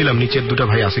ফোন দিলাম নিচের দুটা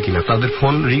ভাই আছে কিনা, তাদের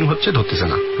ফোন রিং হচ্ছে, ধরতেছে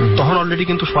না। তখন অলরেডি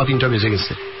কিন্তু 3:15 বেজে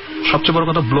গেছে। সবচেয়ে বড়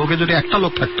কথা, ব্লকে যদি একটা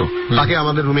লোক থাকতো, তাকে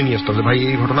আমাদের রুমে নিয়ে আসতো, ভাই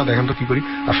এই ঘটনা দেখেন তো কি করি।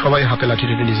 আর সবাই হাতে লাঠি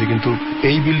টেটে নিয়েছে, কিন্তু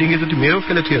এই বিল্ডিং এ যদি মেরেও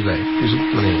ফেলে থুয়ে যায় কিছু,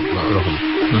 মানে ওরকম।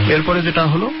 এরপরে যেটা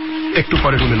হলো, একটু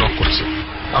পরে রুমে নক করছে।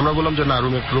 আমরা বললাম যে না,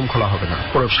 রুম খোলা হবে না,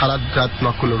 সারা রাত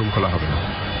নক করলে রুম খোলা হবে না।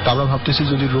 তা আমরা ভাবতেছি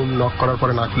যদি রুম নক করার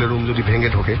পরে না খুলে রুম যদি ভেঙে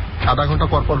ঢোকে, আধা ঘন্টা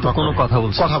পর পর কোনো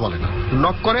কথা বলে না,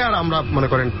 নক করে, আর আমরা মনে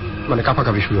করেন মানে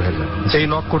কাঁপাকাঁপি শুরু হয়ে যায়। সেই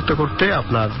নক করতে করতে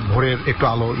আপনার ভোরের একটু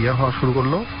আলো ইয়া হওয়া শুরু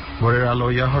করলো। ভোরের আলো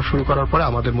ইয়া হওয়া শুরু করার পরে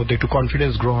আমাদের মধ্যে একটু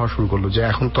কনফিডেন্স গ্রো হওয়া শুরু করলো যে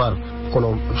এখন তো আর কোনো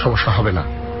সমস্যা হবে না।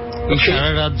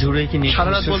 সারা রাত জুড়ে কি?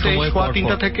 সারা রাত বলতে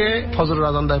 3:15 থেকে ফজরের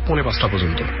আজান দেয় 4:45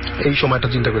 পর্যন্ত। এই সময়টা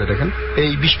চিন্তা করে দেখেন,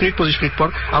 এই 20 মিনিট 25 মিনিট পর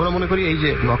আমরা মনে করি এই যে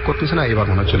নক করতেছে না, এবার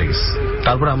মনে হয় চলে গেছে।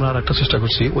 তারপরে আমরা আর একটা চেষ্টা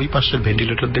করছি, ওই পাশের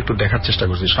ভেন্টিলেটর দিয়ে একটু দেখার চেষ্টা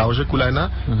করছি, সাহসে কুলায় না।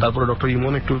 তারপরে ডক্টর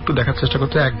ইমন একটু দেখার চেষ্টা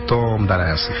করতে, একদম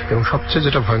দাঁড়ায় আছে। এবং সবচেয়ে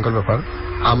যেটা ভয়ঙ্কর ব্যাপার,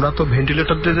 আমরা তো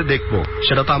ভেন্টিলেটর দিয়ে যে দেখবো,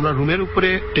 সেটা তো আমরা রুমের উপরে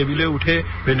টেবিলে উঠে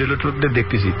ভেন্টিলেটর দিয়ে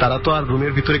দেখতেছি, তারা তো আর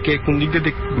রুমের ভিতরে কে কোন দিক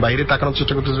দিয়ে বাইরে তাকানোর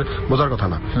চেষ্টা করতেছে বোঝার কথা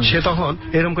না। সে তখন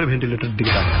এরকম করে ভেন্টিলেটর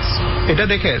দিকে দাঁড়িয়ে আছে। এটা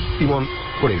দেখে ইমন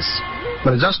পড়ে গেছে।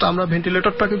 মানে জাস্ট আমরা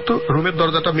ভেন্টিলেটরটা কিন্তু রুমের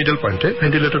দরজাটা মিডল পয়েন্টে,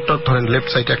 ভেন্টিলেটরটা ধরেন লেফট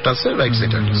সাইডে একটা আছে, রাইট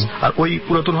সাইডে একটা আছে। আর ওই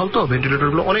পুরাতন হল তো, ভেন্টিলেটর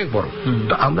গুলো অনেক বড়।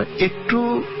 তো আমরা একটু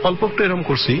অল্প একটু এরকম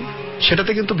করছি,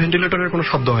 সেটাতে কিন্তু ভেন্টিলেটরের কোনো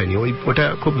শব্দ হয়নি, ওটা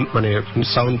খুব মানে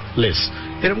সাউন্ড লেস।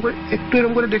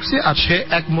 এরকম করে দেখছি, আর সে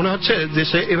এক মনে হচ্ছে যে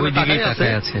সে এভাবে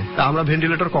তাকায় আছে, আমরা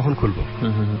ভেন্টিলেটর কখন খুলবো,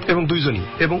 এবং দুইজনই।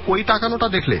 এবং ওই তাকানোটা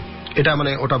দেখলে এটা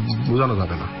মানে ওটা বোঝানো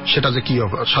যাবে না সেটা যে কি।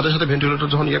 সাথে সাথে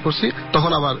ভেন্টিলেটর যখন ইয়ে করছি,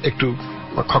 তখন আবার একটু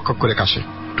খক খক করে কাশে।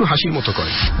 একটু হাসির মতো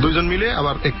করে, দুইজন মিলে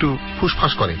আবার একটু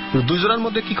ফুসফাস করে। দুইজনের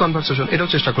মধ্যে কি কনভারসেশন এটাও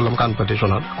চেষ্টা করলাম কান পাতে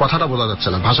শোনার, কথাটা বোঝা যাচ্ছে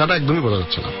না, ভাষাটা একদমই বোঝা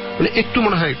যাচ্ছে না, মানে একটু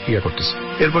মনে হয় ইয়ে করতেছে।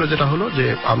 এরপরে যেটা হলো যে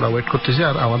আমরা ওয়েট করতেছি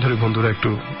আর আমাদের বন্ধুরা একটু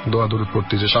দোয়া দরুদ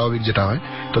পড়তেছে, স্বাভাবিক যেটা হয়।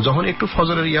 তো যখন একটু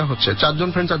ফজরের ইয়া হচ্ছে, 4 জন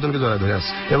ফ্রেন্ড 4 জনকে জড়ায় ধরে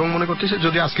আছে এবং মনে করতেছে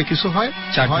যদি আজকে কিছু হয়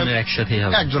 4 জনের একসাথেই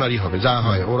হবে, একজনেরই হবে, যা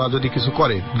হয় ওরা যদি কিছু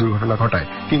করে দুর্ঘটনা ঘটায়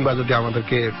কিংবা যদি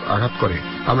আমাদেরকে আঘাত করে,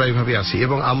 আমরা এইভাবে আসি।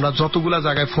 এবং আমরা যতগুলা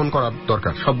জায়গায় ফোন করার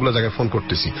দরকার সবগুলা জায়গায় ফোন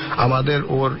করতেছি। আমাদের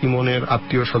ওর ইমনের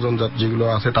আত্মীয় স্বজন যেগুলো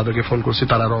আছে তাদেরকে ফোন করছি,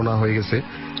 তারা রওনা হয়ে গেছে।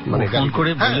 মানে ফোন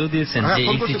করে বলেও দিয়েছেন যে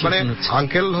এই সিচুয়েশন হচ্ছে।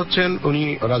 আঙ্কেল হচ্ছেন উনি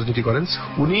রাজনীতি করেন,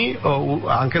 উনি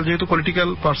আঙ্কেল যেহেতু পলিটিক্যাল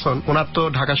পারসন, ওনার তো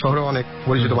ঢাকা শহরে অনেক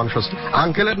পরিচিত মানুষ আছে।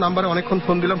 আঙ্কেলের নাম্বারে অনেকক্ষণ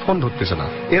ফোন দিলাম, ফোন ধরতেছে না।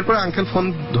 এরপরে আঙ্কেল ফোন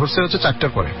ধরছে হচ্ছে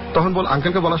 4টার পরে। তখন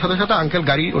আঙ্কেলকে বলার সাথে সাথে আঙ্কেল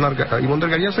গাড়ি, ওনার ইমনদের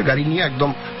গাড়ি আছে, গাড়ি নিয়ে একদম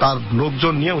তার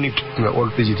লোকজন নিয়ে উনি ওর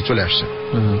পিজিতে চলে আসছে।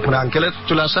 মানে আঙ্কেলের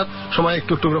চলে আসার সময়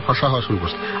একটু একটু করে ফসা হওয়া শুরু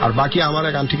করছে। আর বাকি আমার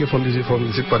এক আন্টিকে ফোন দিয়েছি, ফোন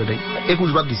রিসিভ করে নেই।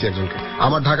 21 বার দিছি একজনকে।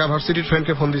 আমার ঢাকা ভার্সিটির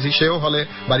ফ্রেন্ডকে ফোন দিয়েছি, সেও হলে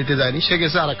বাড়িতে যায়নি, সে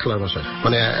গেছে আর এক খেলার বাসায়।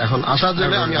 মানে এখন আসার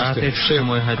জন্য আমি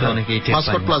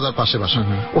পাসপোর্ট প্লাজার পাশে বাসা,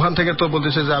 ওখান থেকে তো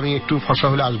বলতেছে যে আমি একটু ফসা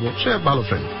হলে আসবো, সে ভালো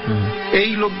ফ্রেন্ড। এই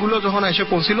লোকগুলো যখন এসে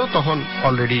পৌঁছিল তখন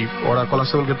অলরেডি ওরা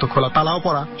কলাস্টেবল গেট তো খোলা, তালাও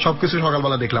পড়া, সবকিছু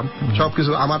সকালবেলা দেখলাম,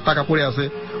 সবকিছু। আমার টাকা পড়ে আছে,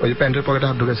 ওই যে প্যান্টের পকেটে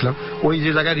হাত ঢুকেছিলাম। ওই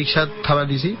যে জায়গায় রিক্সা থামা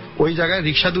দিছি, ওই জায়গায়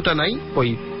রিক্সা দুটা নাই, ওই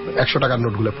 100 টাকার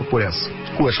নোটগুলো পড়ে আছে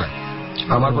কুয়াশায়।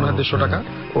 আমার মনে হয় 150 টাকা,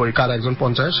 ওই কার একজন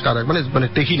 50, কার মানে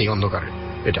দেখি নেই অন্ধকারে।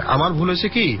 এটা আমার ভুল হয়েছে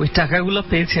কি, ওই টাকাগুলো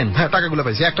পেয়েছেন? হ্যাঁ, টাকাগুলো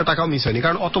পাইছি, একটা টাকাও মিস হয়নি,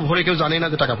 কারণ অত ভোরে কেউ জানে না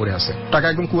যে টাকা পড়ে আছে, টাকা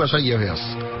একদম কুয়াশা হয়ে আছে।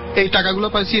 এই টাকাগুলো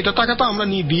পাইছি, এটা টাকা তো আমরা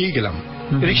নিয়ে দিয়েই গেলাম।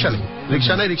 রিক্সা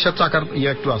নেই, রিক্সার চাকার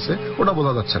একটু আছে, ওটা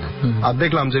বোঝা যাচ্ছে না। আর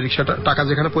দেখলাম যে রিক্সাটা টাকা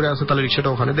যেখানে পড়ে আছে, তাহলে রিক্সাটা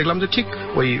ওখানে। দেখলাম যে ঠিক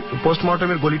ওই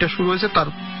পোস্টমর্টমের গলিটা শুরু হয়েছে, তার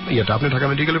ইয়েটা আপনি ঢাকা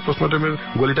মেডিকেলের পোস্টমর্টমের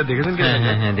গলিটা দেখেছেন কি?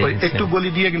 একটু গলি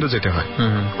দিয়ে কিন্তু যেতে হয়,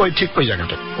 ওই ঠিক ওই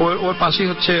জায়গাটা। ওর পাশেই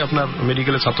হচ্ছে আপনার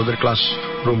মেডিকেলের ছাত্রদের ক্লাস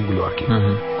রুম গুলো আর কি।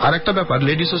 আর একটা ব্যাপার,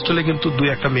 লেডিস হোস্টেলে কিন্তু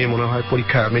 2-1টা মেয়ে মনে হয়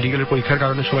মেডিকেলের পরীক্ষার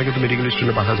কারণে সময় কিন্তু মেডিকেল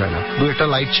স্টুডেন্টে বাসা যায় না, 2-1টা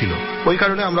লাইট ছিল, ওই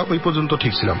কারণে আমরা ওই পর্যন্ত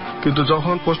ঠিক ছিলাম। কিন্তু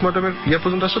যখন পোস্টমর্টমের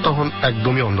পর্যন্ত আসছে তখন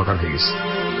একদমই অন্ধকার হয়ে গেছে।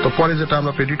 তো পরে যেটা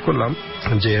আমরা প্রেডিক্ট করলাম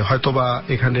যে হয়তোবা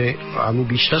এখানে, আমি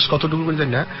বিশ্বাস কতটুকু করে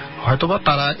জানি না, হয়তোবা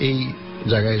তারা এই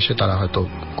জায়গায় এসে তারা হয়তো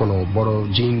কোনো বড়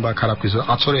জিন বা খারাপ কিছু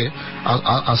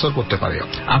আসর করতে পারে।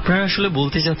 আপনারা আসলে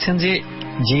বলতে চাচ্ছেন যে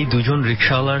যেই 2 জন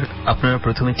রিক্সাওয়ালার আপনারা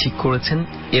প্রথমে ঠিক করেছেন,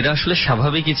 এরা আসলে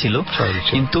স্বাভাবিকই ছিল,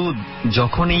 কিন্তু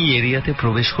যখন এই এরিয়াতে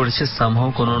প্রবেশ করেছে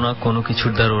সামহাও কোনো না কোনো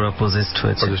কিছুর দ্বারা ওরা পজেসড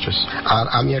হয়েছে। আর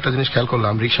আমি একটা জিনিস খেয়াল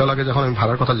করলাম, রিক্সাওয়ালাকে যখন আমি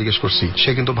ভাড়ার কথা জিজ্ঞেস করছি,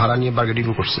 সে কিন্তু ভাড়া নিয়ে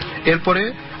বার্গেনিংও করছে। এরপরে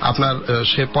আপনার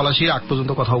সে পলাশির আগ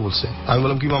পর্যন্ত কথাও বলছে। আমি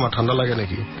বললাম কি মামা ঠান্ডা লাগে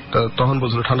নাকি? তখন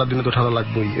বলছিল ঠান্ডার দিনে তো ঠান্ডা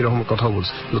লাগবেই, এরকম কথাও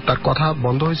বলছে। তার কথা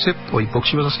বন্ধ হয়েছে ওই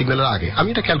বক্সিবাজার সিগন্যালের আগে। আমি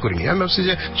এটা খেয়াল করিনি, আমি ভাবছি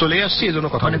যে চলে আসছি এই জন্য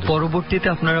কথা। মানে পরবর্তীতে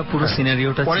আপনারা পুরো সিনারিওটা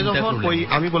পরে যখন ওই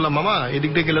আমি বললাম মামা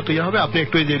এদিক দিয়ে গেলে তো ইয়ে হবে, আপনি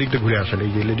একটু এই যে এদিক দিয়ে ঘুরে আসেন,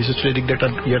 এই যে লেডিস হোস্টেল এদিক দিয়ে একটা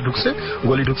ঢুকছে,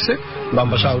 গলি ঢুকছে, বাম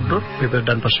পাশে আউটডোর,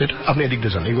 ডান পাশে এটা, আপনি এদিক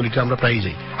দিয়ে যান, এই গলিতে আমরা প্রায়ই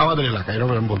যাই আমাদের এলাকায়,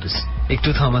 এরকম আমি বলতেছি। একটু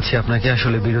থামাচ্ছি আপনাকে,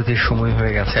 আসলে বিরতির সময়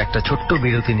হয়ে গেছে, একটা ছোট্ট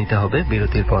বিরতি নিতে হবে,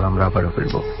 বিরতির পর আমরা আবারও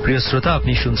ফিরব। প্রিয় শ্রোতা,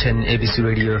 আপনি শুনছেন এবিসি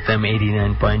রেডিও FM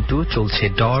 89.2, চলছে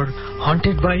ডর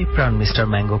হন্টেড বাই প্রাণ মিস্টার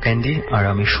ম্যাঙ্গো ক্যান্ডি, আর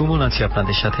আমি সুমন আছি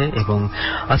আপনাদের সাথে। এবং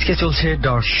আজকে চলছে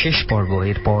ডর শেষ পর্ব,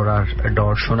 এরপর আর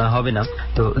ডর শোনা হবে না।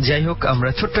 তো যাই হোক, আমরা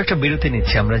ছোট্ট একটা বিরতি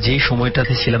নিচ্ছি। আমরা যেই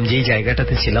সময়টাতে ছিলাম, যেই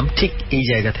জায়গাটাতে ছিলাম, ঠিক এই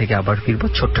জায়গা থেকে আবার ফিরবো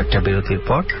ছোট্ট একটা বিরতির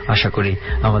পর। আশা করি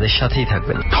আমাদের সাথেই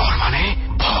থাকবেন। ডর মানে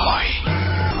ভয়।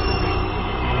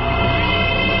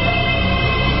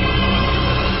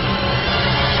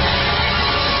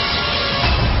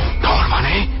 ডর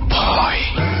মানে ভয়।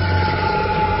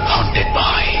 হন্টেড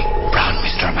বাই প্রাণ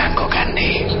মিস্টার ম্যাঙ্গো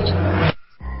ক্যান্ডি।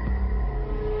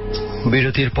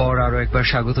 বিরতির পর আরো একবার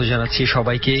স্বাগত জানাচ্ছি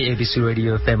সবাইকে এবিসি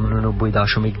রেডিও FM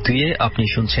 89.2-এ। আপনি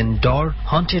শুনছেন ডর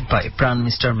হন্টেড বাই প্রাণ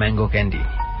মিস্টার ম্যাঙ্গো ক্যান্ডি।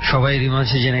 সবাই এরই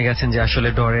মাঝে জেনে গেছেন যে আসলে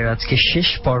ডরের আজকে শেষ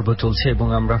পর্ব চলছে এবং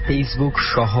আমরা ফেসবুক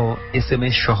সহ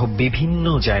SMS সহ বিভিন্ন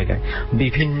জায়গায়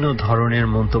বিভিন্ন ধরনের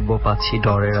মন্তব্য পাচ্ছি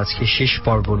ডরের আজকে শেষ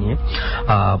পর্ব নিয়ে।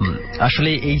 আসলে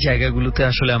এই জায়গাগুলোতে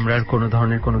আসলে আমরা আর কোনো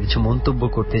ধরনের কোনো কিছু মন্তব্য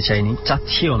করতে চাইনি,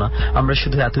 চাচ্ছিও না। আমরা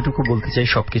শুধু এতটুকু বলতে চাই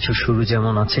সবকিছু শুরু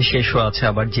যেমন আছে শেষও আছে,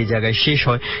 আবার যে জায়গায় শেষ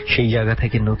হয় সেই জায়গা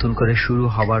থেকে নতুন করে শুরু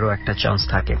হবারও একটা চান্স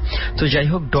থাকে। তো যাই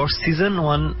হোক, ডর সিজন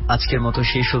 1 আজকের মতো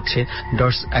শেষ হচ্ছে।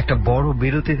 ডর একটা বড়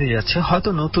বিরতি বিরতিতে যাচ্ছে, হয়তো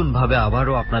নতুন ভাবে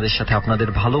আবারও আপনাদের সাথে আপনাদের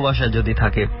ভালোবাসা যদি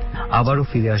থাকে আবারও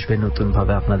ফিরে আসবে নতুন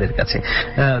ভাবে আপনাদের কাছে।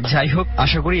 যাই হোক,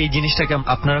 আশা করি এই জিনিসটাকে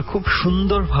আপনারা খুব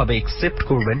সুন্দরভাবে একসেপ্ট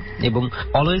করবেন এবং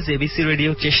অলওয়েজ এবিসি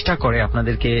রেডিও চেষ্টা করে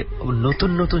আপনাদেরকে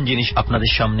নতুন নতুন জিনিস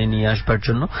আপনাদের সামনে নিয়ে আসবার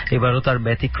জন্য। এবারও তার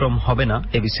ব্যতিক্রম হবে না,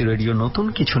 এবিসি রেডিও নতুন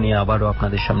কিছু নিয়ে আবারও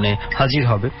আপনাদের সামনে হাজির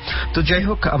হবে। তো যাই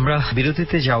হোক, আমরা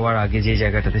বিরতিতে যাওয়ার আগে যে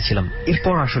জায়গাটাতে ছিলাম,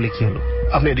 এরপর আসলে কি হলো?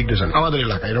 আপনি এদিক দিয়ে যান, আমাদের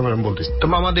এলাকায় এরকম বলতেছে তো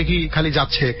মামা দেখি খালি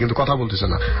যাচ্ছে কিন্তু কথা বলতেছে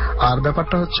না। আর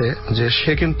ব্যাপারটা হচ্ছে যে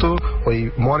সে কিন্তু ওই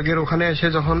মর্গের ওখানে এসে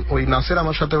যখন ওই নাসের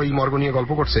আমার সাথে ওই মর্গ নিয়ে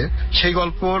গল্প করছে, সেই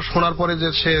গল্প শোনার পরে যে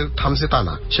সে থামছে তা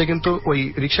না, সে কিন্তু ওই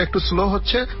রিক্সা একটু স্লো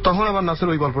হচ্ছে তখন আবার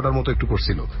নাসের ওই গল্পটার মতো একটু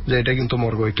করছিল যে এটা কিন্তু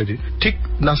মর্গ ইত্যাদি। ঠিক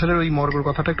নাসেরের ওই মর্গের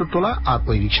কথাটা একটু তোলা আর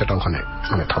ওই রিক্সাটা ওখানে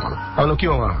মানে থামানো। আমি কি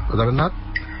মামা যাবেন না?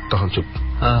 তখন চুপ।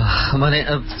 মানে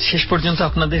শেষ পর্যন্ত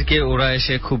আপনাদেরকে ওরা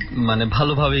এসে খুব মানে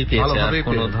ভালোভাবেই পেয়েছে,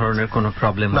 কোনো ধরনের কোনো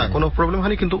প্রবলেম না, কোনো প্রবলেম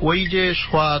হয়নি। কিন্তু ওই যে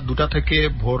সোয়া 2টা থেকে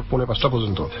ভোর 4:45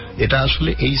 পর্যন্ত এটা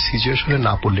আসলে এই সিচুয়েশনে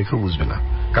না পড়লে কেউ বুঝবে না,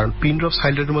 কারণ পিন ড্রপ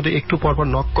সাইলেন্টের মধ্যে একটু পরপর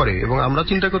নক করে এবং আমরা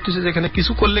চিন্তা করতেছি যে এখানে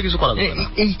কিছু করলে কিছু করা যাবে না।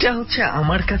 এইটা হচ্ছে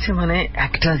আমার কাছে মানে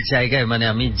একটা জায়গায় মানে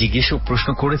আমি জিজ্ঞেস প্রশ্ন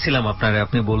করেছিলাম আপনারা,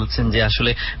 আপনি বলছেন যে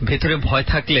আসলে ভেতরে ভয়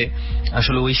থাকলে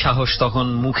আসলে ওই সাহস তখন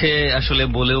মুখে আসলে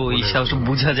বলেও ওই সাহস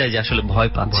বোঝা যায় যে আসলে ভয়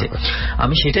পাচ্ছে।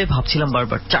 আমি সেটাই ভাবছিলাম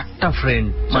বারবার, 4টা ফ্রেন্ড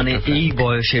মানে এই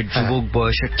বয়সের যুবক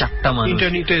বয়সের 4টা মানুষ,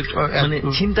 মানে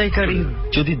ছিনতাইকারী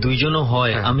যদি 2জনও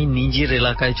হয়, আমি নিজের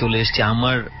এলাকায় চলে এসেছি,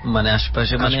 আমার মানে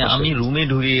আশেপাশে মানে আমি রুমে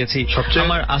ঢুকে গেছি,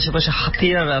 আমার আশেপাশে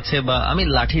হাতিয়ার আছে বা আমি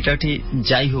লাঠি টাঠি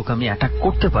যাই হোক আমি অ্যাটাক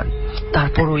করতে পারি,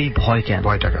 তারপর ওই ভয় কেন?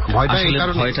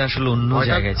 ভয়টা আসলে অন্য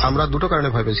জায়গায়। আমরা দুটো কারণে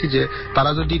ভয় পেয়েছি, যে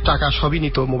তারা যদি টাকা সবই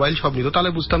নিত, মোবাইল সব নিত,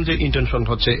 তাহলে বুঝতাম যে ইন্টেনশন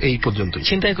হচ্ছে এই পর্যন্তই,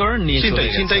 ছিনতাই করার নিয়ে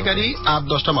ছিনতাইকারী আর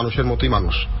 10টা মানুষের মতোই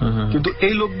মানুষ। কিন্তু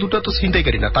এই লোক দুটো তো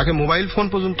ছিনতাইকারী না, তাকে মোবাইল ফোন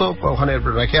পর্যন্ত ওখানে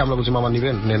রেখে আমরা বলছি মামা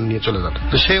নিবেন, নিয়ে চলে যান,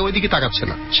 তো সে ওইদিকে তাকাচ্ছে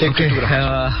না।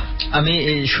 আমি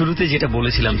শুরুতে যেটা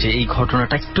বলেছিলাম যে এই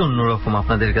ঘটনাটা একটু অন্যরকম,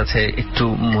 আপনাদের কাছে একটু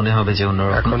মনে হবে যে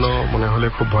অন্যরকম, এখনো মনে হলে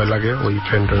খুব ভয় লাগে। ওই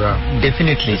ফ্রেন্ডরা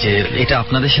ডেফিনেটলি যে এটা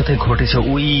আপনাদের সাথে ঘটেছে,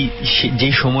 ওই যে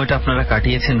সময়টা আপনারা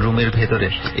কাটিয়েছেন রুমের ভেতরে,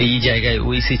 এই জায়গায়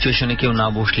ওই সিচুয়েশনে কেউ না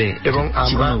বসলে। এবং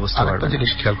আমরা আরেকটা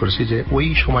জিনিস খেয়াল করেছি যে ওই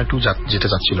সময়টু যেতে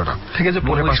যাচ্ছিল না, ঠিক আছে,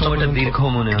 সময়টা দীর্ঘ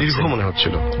মনে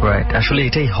হচ্ছিল। রাইট, আসলে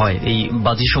এটাই হয়, এই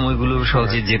বাজে সময়গুলো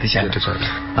সহজে যেতে চায়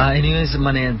না। এনিওয়েজ,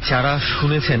 মানে যারা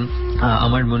শুনেছেন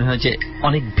আমার মনে হয় যে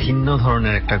অনেক ভিন্ন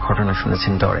ধরনের একটা ঘটনা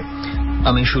শুনেছেন ডরে।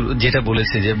 আমি যেটা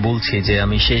বলছি যে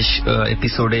আমি শেষ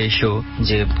এপিসোডে এসেও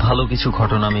যে ভালো কিছু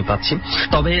ঘটনা আমি পাচ্ছি,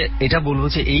 তবে এটা বলবো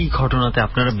যে এই ঘটনাতে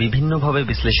আপনারা বিভিন্নভাবে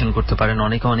বিশ্লেষণ করতে পারেন,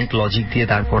 অনেকে অনেক লজিক দিয়ে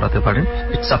দাঁড় করাতে পারেন,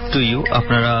 ইটস আপ টু ইউ,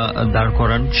 আপনারা দাঁড়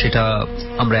করান, সেটা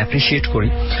আমরা অ্যাপ্রিসিয়েট করি।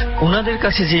 ওনাদের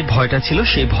কাছে যে ভয়টা ছিল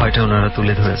সেই ভয়টা ওনারা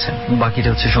তুলে ধরেছেন, বাকিটা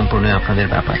হচ্ছে সম্পূর্ণ আপনাদের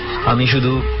ব্যাপার। আমি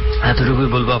শুধু এতটুকুই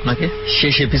বলবো আপনাকে,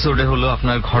 শেষ এপিসোডে হলো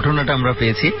আপনার ঘটনাটা আমরা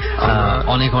পেয়েছি,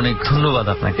 অনেক অনেক ধন্যবাদ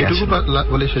আপনাকে। এটুকু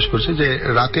বলে শেষ করছি যে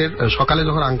রাতের সকালে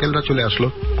যখন আঙ্কেলরা চলে আসলো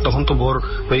তখন তো ভোর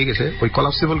হয়ে গেছে, ওই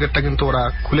কলাপসিবল গেটটা কিন্তু ওরা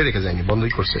খুলে রেখে যায়নি,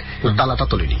 বন্ধই করছে, তালাটা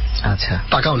তোলেনি, আচ্ছা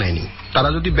টাকাও নেয়নি। তারা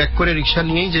যদি ব্যাক করে রিক্সা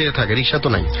নিয়েই যে থাকে, রিক্সা তো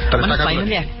নাই,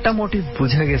 ফাইনালি একটা মোটিভ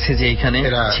বোঝা গেছে যে এখানে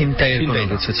ছিনতাইয়ের কোনো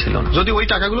কিছু ছিল না। যদি ওই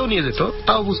টাকাগুলো নিয়ে যেত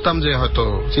তাও বুঝতাম যে হয়তো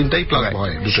চিন্তাই প্লাস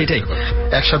হয়, সেটাই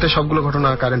একসাথে সবগুলো ঘটনা,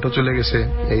 কারেন্টও চলে গেছে,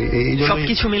 এই জন্য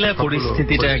সবকিছু মিলে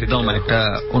পরিস্থিতিটা একদম একটা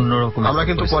অন্যরকম। আমরা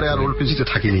কিন্তু পরে আর ওর পিছিয়ে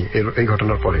থাকিনি এই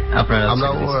ঘটনার পরে, আমরা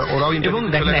ওরাও। এবং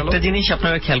দেখেন একটা জিনিস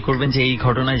আপনারা খেয়াল করবেন যে এই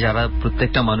ঘটনায় যারা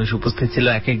প্রত্যেকটা মানুষ উপস্থিত ছিল,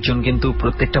 এক একজন কিন্তু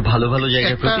প্রত্যেকটা ভালো ভালো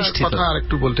জায়গায় প্রতিষ্ঠিত। কথা আর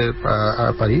একটু বলতে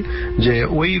পারি যে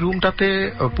ওই রুমটাতে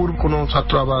পূর্ব কোনো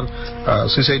ছাত্র আবার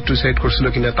সুইসাইড করছিল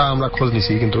কিনা তা আমরা খোঁজ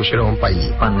নিছি, কিন্তু সেরকম পাইনি।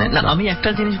 না, আমি একটা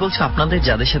জিনিস বলছি, আপনাদের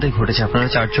যাদের সাথে ঘটেছে, আপনারা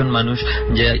 4জন মানুষ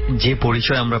যে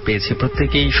পরিচয় আমরা পেয়েছি,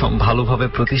 প্রত্যেকেই ভালোভাবে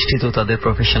প্রতিষ্ঠিত তাদের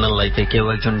প্রফেশনাল লাইফে, কেউ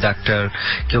একজন ডাক্তার,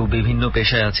 কেউ বিভিন্ন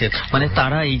পেশায় আছে, মানে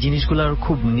তারা এই জিনিসগুলো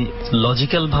খুব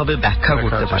লজিক্যাল ভাবে ব্যাখ্যা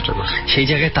করতে পারে, সেই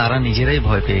জায়গায় তারা নিজেরাই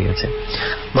ভয় পেয়ে গেছে।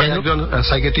 একজন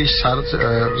সাইকিয়াট্রিস্ট স্যার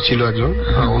ছিল একজন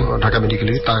ঢাকা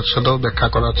মেডিকেলে, তার সাথেও ব্যাখ্যা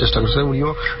করার চেষ্টা করছে,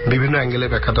 উনিও বিভিন্ন অ্যাঙ্গেলে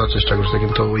ব্যাখ্যা দেওয়ার চেষ্টা করছে,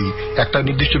 কিন্তু ওই একটা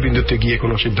নির্দিষ্ট বিন্দুতে গিয়ে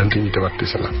কোনো সিদ্ধান্ত নিতে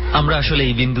পারতেছে না। আমরা আসলে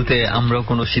এই বিন্দুতে আমরাও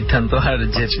কোনো সিদ্ধান্ত আর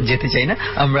যেতে চাই না,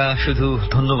 আমরা শুধু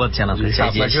ধন্যবাদ জানাতে চাই।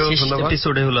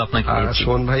 এপিসোডে হলো আপনাকে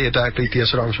শোন ভাই, এটা একটা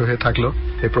ইতিহাসের অংশ হয়ে থাকলো,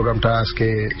 এই প্রোগ্রামটা আজকে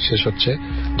শেষ হচ্ছে।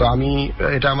 তো আমি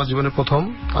এটা আমার জীবনের প্রথম,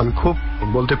 আমি খুব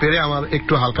বলতে পেরে আমার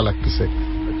একটু হালকা লাগতেছে।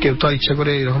 কেউ তো ইচ্ছা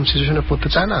করে এরকম সিচুয়েশনে পড়তে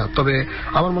চায় না, তবে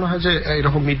আমার মনে হয় যে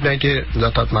এরকম মিড নাইটে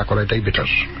যাতায়াত না করা এটাই বেটার।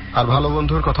 আর ভালো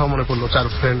বন্ধুর কথাও মনে পড়লো, 4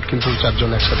 ফ্রেন্ড কিন্তু 4জন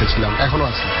একসাথে ছিলাম, এখনো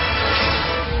আছে।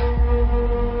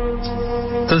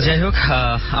 তো যাই হোক,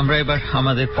 আমরা এবার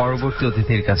আমাদের পরবর্তী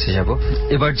অতিথির কাছে যাব।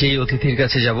 এবার যেই অতিথির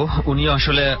কাছে যাব উনিও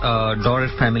আসলে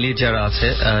ডরের ফ্যামিলির যারা আছে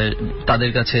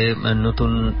তাদের কাছে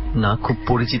নতুন না, খুব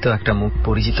পরিচিত একটা মুখ,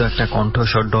 পরিচিত একটা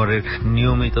কণ্ঠস্বর, ডরের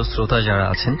নিয়মিত শ্রোতা যারা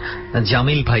আছেন।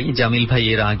 জামিল ভাই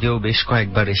এর আগেও বেশ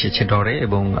কয়েকবার এসেছে ডরে,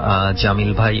 এবং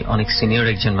জামিল ভাই অনেক সিনিয়র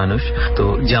একজন মানুষ। তো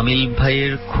জামিল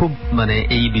ভাইয়ের খুব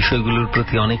এই বিষয়গুলোর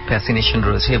প্রতি অনেক ফ্যাসিনেশন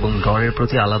রয়েছে এবং ডরের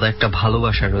প্রতি আলাদা একটা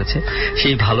ভালোবাসা রয়েছে।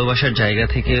 সেই ভালোবাসার জায়গা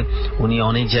থেকে উনি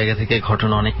অনেক জায়গা থেকে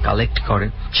ঘটনা অনেক কালেক্ট করে,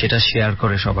 সেটা শেয়ার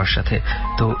করে সবার সাথে।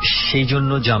 তো সেই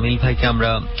জন্য জামিল ভাইকে আমরা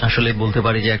আসলে বলতে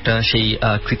পারি যে একটা সেই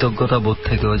কৃতজ্ঞতা বোধ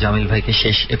থেকেও জামিল ভাইকে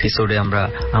শেষ এপিসোডে আমরা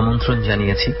আমন্ত্রণ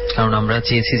জানিয়েছি, কারণ আমরা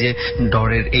চেয়েছি যে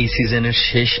ডরের এই সিজনের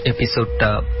শেষ এপিসোডটা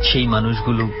সেই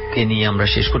মানুষগুলোকে নিয়ে আমরা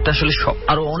শেষ করতে। আসলে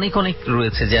আরো অনেক অনেক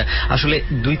রয়েছে, যে আসলে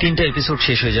 2-3টা এপিসোড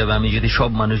শেষ হয়ে যাবে আমি যদি সব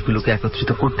মানুষগুলোকে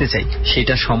একত্রিত করতে চাই,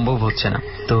 সেটা সম্ভব হচ্ছে না।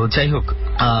 তো যাই হোক,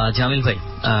 জামিল ভাই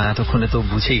এতক্ষণে তো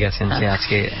বুঝেই গেছেন যে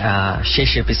আজকে শেষ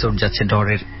এপিসোড যাচ্ছে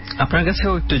ডরের। আপনার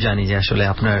কাছেও একটু জানি যে আসলে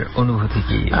আপনার অনুভূতি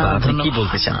কি, আপনি কি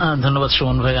বলতে চান? ধন্যবাদ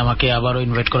সুমন ভাই আমাকে আবারও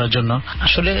ইনভাইট করার জন্য।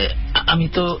 আসলে আমি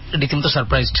তো রীতিমতো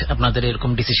সারপ্রাইজড আপনাদের এরকম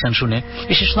ডিসিশন শুনে।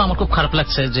 বিশেষত আমার খুব খারাপ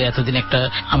লাগছে যে এতদিন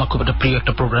আমার খুব একটা প্রিয়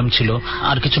একটা প্রোগ্রাম ছিল,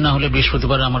 আর কিছু না হলে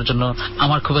বৃহস্পতিবার আমার জন্য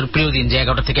আমার খুব প্রিয় দিন, যে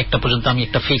 11টা থেকে 1টা পর্যন্ত আমি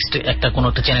একটা ফিক্সড একটা কোনো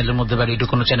একটা চ্যানেলের মধ্যে বা রেডিও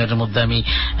কোনো চ্যানেলের মধ্যে আমি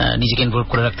নিজেকে ইনভলভ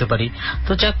করে রাখতে পারি।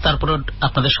 তো যাক, তারপরে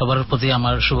আপনাদের সবার প্রতি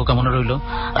আমার শুভকামনা রইল।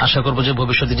 আশা করবো যে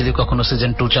ভবিষ্যতে যদি কখনো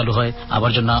সিজন 2 চালু হয়,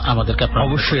 আবার জন্য আমাদেরকে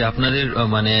অবশ্যই আপনাদের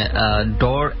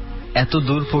ডর এত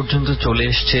দূর পর্যন্ত চলে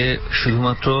এসছে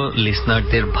শুধুমাত্র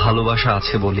লিসনারদের ভালোবাসা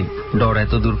আছে বলেই ডর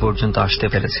এত দূর পর্যন্ত আসতে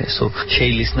পেরেছে। সো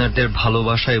সেই লিসনারদের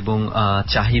ভালোবাসা এবং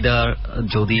চাহিদা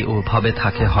যদি ওভাবে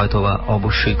থাকে, হয়তোবা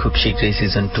অবশ্যই খুব শীঘ্রই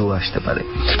সিজন 2 আসতে পারে।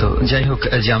 তো যাই হোক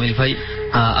জামিল ভাই,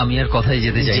 আমি আর কথাই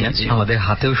যেতে চাই না, আমাদের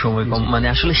হাতেও সময় কম।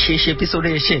 আসলে শেষ এপিসোডে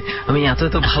এসে আমি এত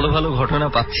ভালো ভালো ঘটনা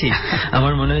পাচ্ছি,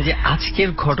 আমার মনে হয় যে আজকের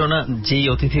ঘটনা যেই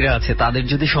অতিথিরা আছে তাদের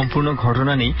যদি সম্পূর্ণ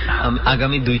ঘটনা নেই,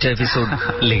 আগামী 2টা এপিসোড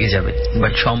লেগে যাবে,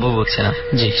 বাট সম্ভব হচ্ছে না।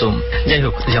 যাই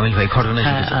হোক জামিল ভাই, ঘটনা।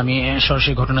 আমি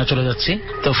সরাসরি ঘটনা চলে যাচ্ছি।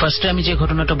 তো ফার্স্টে আমি যে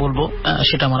ঘটনাটা বলবো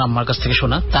সেটা আমার আম্মার কাছ থেকে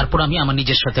শোনা, তারপর আমি আমার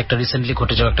নিজের সাথে একটা রিসেন্টলি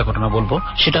ঘটে যাওয়া একটা ঘটনা বলবো।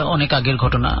 সেটা অনেক আগের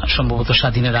ঘটনা, সম্ভবত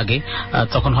স্বাধীনের আগে।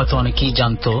 তখন হয়তো অনেকেই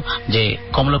জানতো যে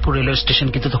কমলাপুর রেলওয়ে স্টেশন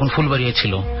কিন্তু তখন ফুলবাড়িয়া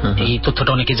ছিল। এই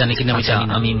তথ্যটা অনেকে জানে কিনা আমি জানি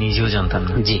না, আমি নিজেও জানতাম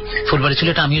না। জি, ফুলবাড়ি ছিল,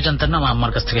 এটা আমিও জানতাম না, আমার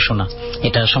আম্মার কাছ থেকে শোনা।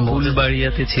 এটা সম্ভব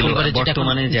ফুলবাড়িয়াতে ছিল,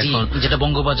 বর্তমানে যেটা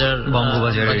বঙ্গবাজার,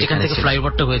 যেখান থেকে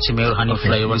ফ্লাইওভারটা হয়েছে, মেয়র হানি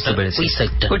ফ্লাইওভারটা, ওই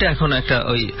সাইডটা, ওইটা এখন একটা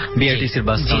ওই বিআরটিসির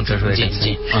বাস কাউন্টার হয়ে গেছে।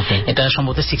 এটা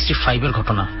সম্ভবত 65 এর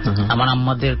ঘটনা। আমার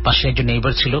আম্মাদের পাশে একজন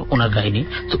নেইবার ছিল, ওনার কাহিনী।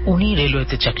 তো উনি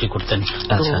রেলওয়েতে চাকরি করতেন।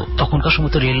 তখনকার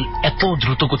সময় তো রেল এত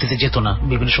দ্রুত গতিতে যেত না,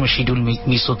 বিভিন্ন সময় শিডিউল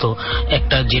মিস হতো,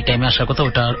 একটা যে টাইমে আসার কথা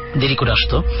ওটা দেরি করে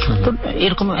আসতো। তো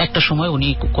এরকম একটা সময় উনি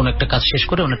কোন একটা কাজ শেষ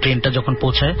করে ওনার ট্রেনটা যখন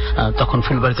পৌঁছায়, তখন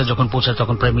ফুলবাড়িতে যখন পৌঁছায়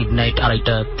তখন প্রায় মিডনাইট,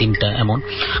 2:30-3টা এমন।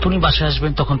 তো উনি বাসায়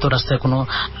আসবেন, তখন তো রাস্তায় কোনো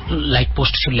লাইট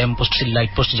পোস্ট ছিল, ল্যাম্প পোস্ট ছিল,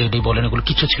 লাইট পোস্ট যেটাই বলেন, এগুলো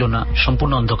কিছু ছিল না,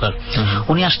 সম্পূর্ণ অন্ধকার।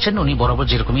 উনি আসছেন, উনি বরাবর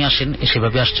যেরকমই আসেন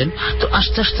সেভাবে আসছেন। তো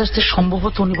আস্তে আস্তে আস্তে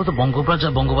সম্ভবত উনি বোধ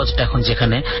বঙ্গবাজারটা এখন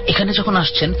যেখানে, এখানে যখন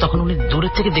আসছেন তখন উনি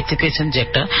দূরের থেকে দেখতে পেয়েছেন যে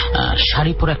একটা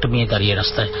শাড়ি পরে একটা মেয়ে দাঁড়িয়ে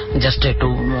রাস্তায়, জাস্ট একটু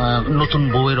নতুন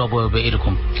বউয়ের অবয়বে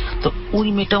এরকম। তো ওই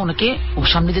মেয়েটা ওনাকে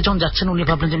সামনে দিয়ে যখন যাচ্ছেন, উনি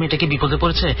ভাবলেন যে মেয়েটাকে বিপদে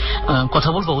পড়েছে, কথা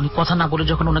বলবো। উনি কথা না বলে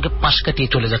যখন ওনাকে পাশ কাটিয়ে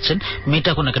চলে যাচ্ছেন, মেয়েটা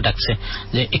ওনাকে ডাকছে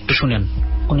যে একটু শুনেন।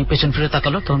 উনি পেছন ফিরে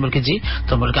তাকালো, তখন বলকে জি,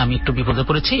 তখন বলকে আমি একটু বিপদে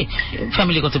পড়েছি,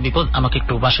 ফ্যামিলিগত বিপদ, আমাকে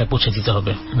একটু বাসায় পৌঁছে দিতে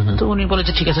হবে। তো উনি বলে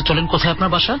যে ঠিক আছে চলেন, কোথায় আপনার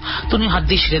বাসা? তো উনি হাত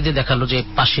দিয়ে সিঁড়ে দিয়ে দেখালো যে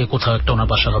পাশে কোথাও একটা ওনার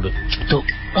বাসা হবে। তো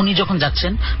উনি যখন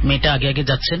যাচ্ছেন, মেয়েটা আগে আগে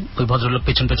যাচ্ছেন, ওই ভদ্রলোক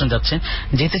পেছন পেছন যাচ্ছেন।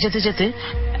 যেতে যেতে যেতে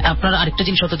আপনারা আরেকটা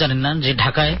জিনিস হয়তো জানেন না, যে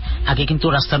ঢাকায় আগে কিন্তু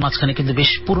রাস্তার মাঝখানে কিন্তু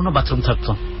বেশ পুরনো বাথরুম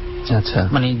থাকতো। আচ্ছা,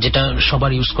 যেটা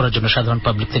সবার ইউজ করার জন্য, সাধারণ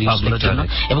পাবলিকদের ইউজ করার জন্য,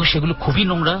 এবং সেগুলো খুবই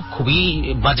নোংরা, খুবই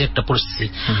বাজে একটা পরিস্থিতি।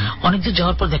 অনেকদিন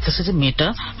যাওয়ার পর দেখতেছে যে মেয়েটা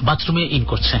বাথরুমে ইন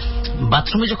করছে।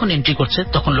 বাথরুমে যখন এন্ট্রি করছে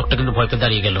তখন লোকটা কিন্তু ভয় পেয়ে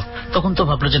দাঁড়িয়ে গেল। তখন তো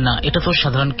ভাবলো যে না, এটা তো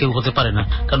সাধারণ কেউ হতে পারে না,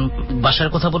 কারণ বাসার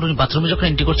কথা বলে উনি বাথরুমে যখন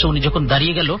এন্ট্রি করছে, উনি যখন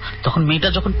দাঁড়িয়ে গেল, তখন মেয়েটা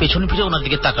যখন পেছনে ফিরে ওনার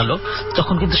দিকে তাকালো,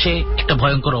 তখন কিন্তু সে একটা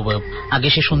ভয়ঙ্কর অবয়ব। আগে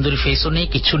সে সুন্দরী ফেসও নেই,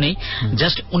 কিছু নেই,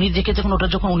 জাস্ট উনি দেখে যখন ওটা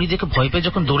যখন উনি দেখে ভয় পেয়ে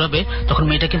যখন দৌড়াবে, তখন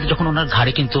মেয়েটা কিন্তু যখন ওনার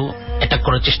ঘাড়ে কিন্তু অ্যাটাক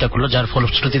করার চেষ্টা করলো, যার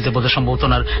ফলশ্রুতিতে বোধহয় সম্ভবত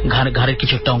ওনার ঘাড়ের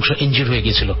কিছু একটা অংশ ইনজিউর হয়ে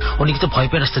গিয়েছিল। উনি কিন্তু ভয়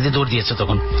পেয়ে রাস্তা দিয়ে দৌড় দিয়েছে।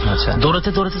 তখন দৌড়াতে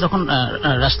দৌড়াতে তখন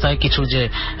রাস্তায় কিছু যে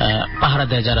পাহারা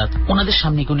দেয় যারা, ওনাদের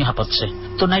সামনে উনি হাঁপাচ্ছে।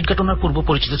 তো নাইট গার্ড ওনার পূর্ব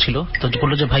পরিচিত ছিল। তো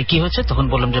বললো যে ভাই কি হয়েছে? তখন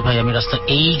বললাম যে ভাই আমি রাস্তায়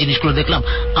এই জিনিসগুলো দেখলাম,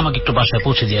 আমাকে একটু বাসায়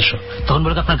পৌঁছে দিয়ে আসো। তখন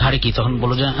বললো আপনার ঘাড়ে কি? তখন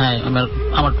বললো যে হ্যাঁ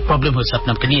আমার প্রবলেম হয়েছে, আপনি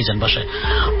আমাকে নিয়ে যান বাসায়।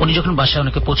 উনি যখন বাসায়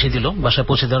ওনাকে পৌঁছে দিল, বাসায়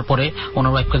পৌঁছে দেওয়ার পরে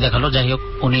ওনার ওয়াইফকে দেখালো। যাই হোক,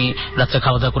 উনি রাত্রে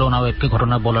খাওয়া দাওয়া করে ওনার ওয়াইফকে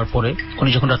ঘটনা বলার বলার পরে উনি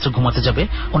যখন রাত্রে ঘুমাতে যাবে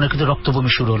ওনার কিন্তু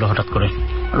রক্তবমি শুরু হলো। হঠাৎ করে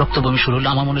রক্তবমি শুরু হলো।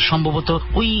 আমার মনে সম্ভবত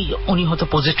উনি হয়তো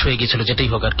পজেস্ট হয়ে গিয়েছিল, যেটাই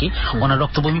হোক আর কি। ওনার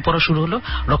রক্তবমি পড়া শুরু হলো।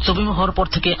 রক্তবমি হওয়ার পর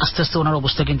থেকে আস্তে আস্তে ওনার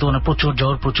অবস্থা কিন্তু ওনার প্রচুর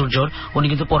জ্বর। উনি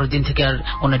কিন্তু পরের দিন থেকে আর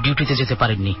ওনার ডিউটিতে যেতে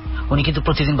পারেননি। উনি কিন্তু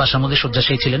প্রতিদিন বাসার মধ্যে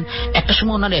শয্যাশায়ী ছিলেন। একটা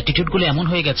সময় ওনার অ্যাটিটিউড গুলো এমন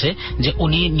হয়ে গেছে যে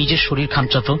উনি নিজের শরীর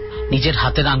খামচাতো, নিজের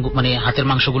হাতের হাতের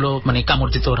মাংসগুলো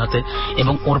কামড় দিত ওর হাতে,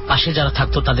 এবং ওর পাশে যারা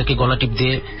থাকতো তাদেরকে গলা টিপ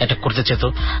দিয়ে অ্যাটাক করতে চেত।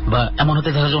 বা এমন হতে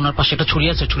দেখা যায় ওনার পাশে একটা ছুরি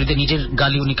আছে, ছুরিতে নিজের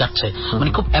গালি উনি কাটছে।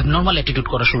 খুব অ্যাবনর্মাল অ্যাটিটিউড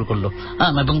করা শুরু করলো।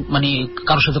 এবং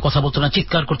কারোর সাথে কথা বলতো না,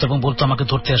 চিৎকার করতো এবং বলতো আমাকে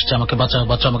ধরতে আসছে, আমাকে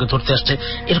বাঁচাও, আমাকে ধরতে আসছে,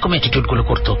 এরকম অ্যাটিটিউড গুলো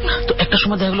করতো। তো একটা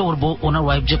সময় দেখা গেলো ওনার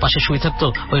ওয়াইফ যে পাশে শুয়ে থাকতো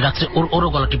ওই রাত্রে ওরও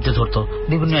গলা টিপ দিয়ে ধরতো,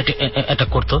 বিভিন্ন অ্যাটাক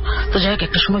করতো। তো যাই হোক,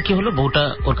 একটা সময় কি হলো, বউটা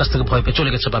ওর কাছ থেকে ভয় পেয়ে চলে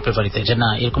গেছে বাপের বাড়িতে, যে না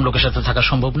এরকম লোকের সাথে থাকা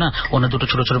সম্ভব না। ওনার দুটো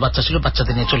ছোট ছোট বাচ্চা ছিল,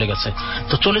 বাচ্চাদের নিয়ে চলে গেছে।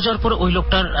 তো চলে যাওয়ার পরে ওই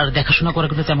লোকটার আর দেখাশোনা করার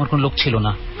কিন্তু তেমন কোনো লোক ছিল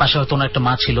না। পাশে হয়তো ওনার একটা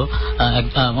মা ছিল,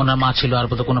 ওনার মা ছিল, আর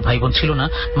বোধহয় কোনো ভাই বোন ছিল না।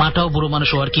 মাটাও বুড়ো মানুষ,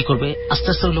 ও আর কি করবে। আস্তে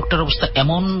আস্তে ওই লোকটার অবস্থা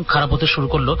এমন খারাপ হতে শুরু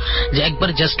করলো যে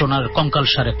একবারে জাস্ট ওনার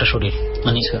কঙ্কালসার একটা শরীর,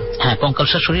 হ্যাঁ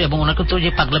কঙ্কালসার শরীর। এবং ওনাকে তো যে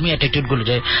পাগলামি অ্যাটিটিউড গুলো,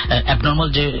 যে অ্যাবনর্মাল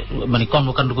যে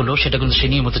কর্মকাণ্ড গুলো, সেটা কিন্তু সে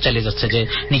নিয়মিত চালিয়ে যাচ্ছে, যে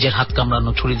নিজের হাত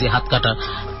কামড়ানো, ছুরি দিয়ে হাত কাটা,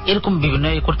 এরকম বিভিন্ন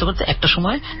করতে করতে একটা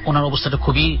সময় ওনার অবস্থাটা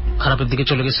খুবই খারাপের দিকে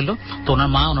চলে গেছিল। তো ওনার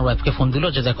মা ওনার ওয়াইফকে ফোন দিল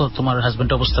যে দেখো তোমার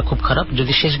হাজবেন্ডের অবস্থা খুব খারাপ,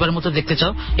 যদি শেষবারের মতো দেখতে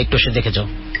চাও একটু এসে দেখে যাও।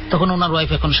 তখন ওনার ওয়াইফ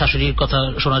এখন শাশুড়ির কথা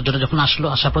শোনার জন্য যখন আসলো,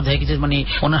 আসার পর দেখে যে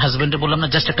ওনার হাজবেন্ডে বললাম না,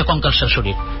 জাস্ট একটা কঙ্কালসার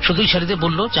শরীর, শুধুই শাড়িতে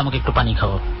বললো যে আমাকে একটু পানি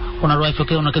খাওয়াও। ওনার ওয়াইফ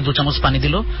ওনাকে 2 চামচ পানি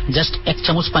দিল, জাস্ট 1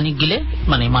 চামচ পানি গিলে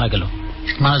মারা গেল।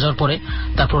 মারা যাওয়ার পরে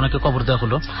তারপর ওনাকে কবর দেওয়া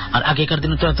হলো। আর আগেকার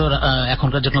দিনে তো এত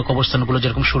এখনকার যেরকম কবরস্থানগুলো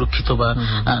যেরকম সুরক্ষিত বা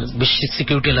বেশি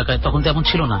সিকিউরিটি এলাকায়, তখন তো এমন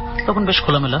ছিল না, তখন বেশ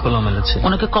খোলামেলা ছিল।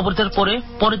 ওনাকে কবর দেওয়ার পরে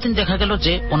পরের দিন দেখা গেল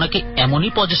যে ওনাকে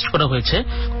এমনই পজেস্ট করা হয়েছে,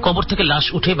 কবর থেকে লাশ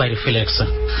উঠে বাইরে ফেলে রাখছে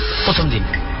প্রথম দিন।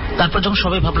 তারপর যখন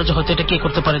সবাই ভাবলো যে হয়তো এটা কে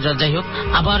করতে পারে, যাই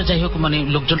হোক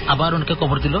লোকজন আবার ওনাকে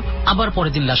কবর দিল, আবার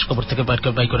পরের দিন লাশ কবর থেকে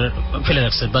বাই করে ফেলে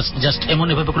রাখছে। বাস জাস্ট এমন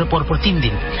এভাবে করে পরপর 3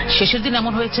 দিন। শেষের দিন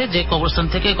এমন হয়েছে যে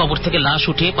কবর থেকে লাশ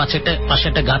উঠিয়ে পাশে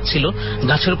একটা গাছ ছিল,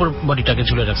 গাছের উপর বডিটাকে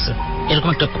ঝুলে রাখছে, এরকম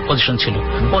একটা পজিশন ছিল।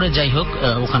 পরে যাই হোক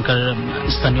ওখানকার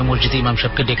স্থানীয় মসজিদে ইমাম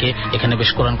সাহেবকে ডেকে এখানে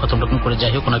বেশ কোরআন খতম করে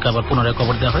যাই হোক ওনাকে আবার পুনরায়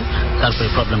কবর দেওয়া হয়। তারপরে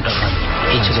প্রবলেমটা হয়।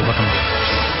 এই ছিল ঘটনা।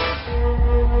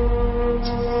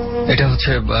 এটা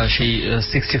হচ্ছে সেই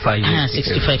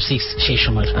 65 সেই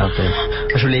সময়।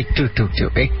 আসলে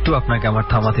একটু আপনাকে আমার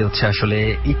থামাতে হচ্ছে। আসলে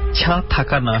ইচ্ছা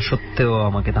থাকা না সত্ত্বেও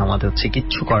আমাকে থামাতে হচ্ছে,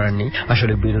 কিচ্ছু করার নেই।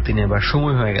 আসলে বিরতি নেবার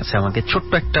সময় হয়ে গেছে, আমাকে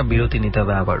ছোট্ট একটা বিরতি নিতে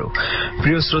হবে আবারও।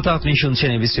 প্রিয় শ্রোতা, আপনি শুনছেন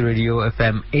এবিসি রেডিও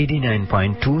FM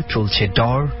 89.2, চলছে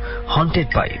ডর হন্টেড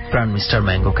বাই প্রাণ মিস্টার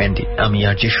ম্যাঙ্গো ক্যান্ডি। আমি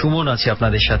আর যে সুমন আছি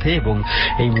আপনাদের সাথে, এবং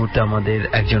এই মুহূর্তে আমাদের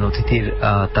একজন অতিথির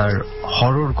তার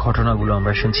হরর ঘটনাগুলো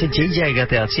আমরা শুনছি। যেই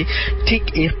জায়গাতে আছি ঠিক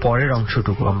এর পরের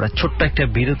অংশটুকু আমরা ছোট্ট একটা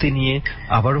বিরতি নিয়ে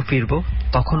আবারও ফিরবো,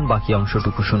 তখন বাকি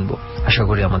অংশটুকু শুনবো। আশা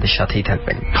করি আমাদের সাথেই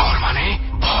থাকবেন। ডর মানে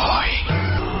ভয়।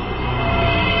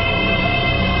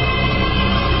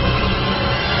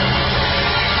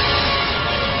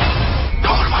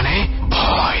 ডর মানে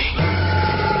ভয়।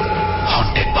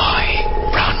 হন্টেড বাই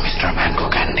প্রাণ মিস্টার ম্যাঙ্গো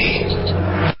ক্যান্ডি।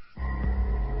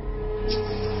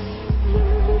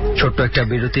 ছোট্ট একটা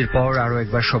বিরতির পর আরো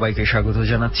একবার সবাইকে স্বাগত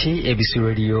জানাচ্ছি এবিসি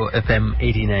রেডিও FM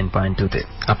 89.2 তে।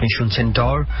 আপনি শুনছেন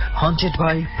ডর হন্টেড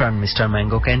বাই প্রাণ মিস্টার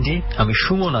ম্যাঙ্গো ক্যান্ডি। আমি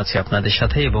সুমন আছি আপনাদের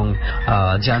সাথে, এবং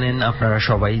জানেন আপনারা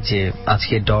সবাই যে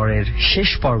আজকে ডরের শেষ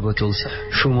পর্ব চলছে।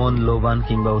 সুমন, লোবান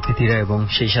কিংবা অতিথিরা এবং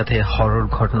সেই সাথে হরর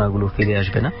ঘটনাগুলো ফিরে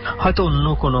আসবে না। হয়তো অন্য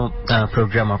কোনো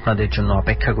প্রোগ্রাম আপনাদের জন্য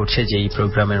অপেক্ষা করছে, যে এই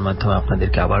প্রোগ্রামের মাধ্যমে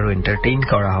আপনাদেরকে আবারও এন্টারটেইন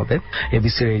করা হবে।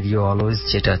 এবিসি রেডিও অলওয়েজ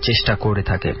যেটা চেষ্টা করে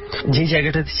থাকে। যে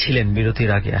জায়গাটাতে ছিলেন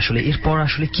বিরতির আগে, আসলে এরপর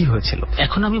আসলে কি হয়েছিল?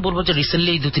 এখন আমি বলবো যে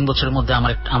রিসেন্টলি 2-3 বছরের মধ্যে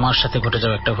আমার সাথে ঘটে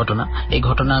যাওয়া একটা ঘটনা। এই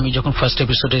ঘটনা আমি যখন ফার্স্ট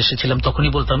এপিসোডে এসেছিলাম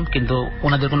তখনই বলতাম, কিন্তু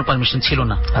ওনাদের কোনো পারমিশন ছিল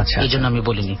না, এই জন্য আমি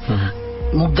বলিনি।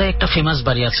 মুগদায় একটা ফেমাস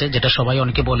বাড়ি আছে, যেটা সবাই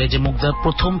অনেকে বলে যে মুগদার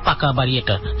প্রথম পাকা বাড়ি।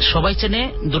 এটা সবাই চেনে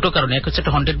দুটো কারণে, এক হচ্ছে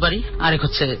একটা হন্টেড বাড়ি, আর এক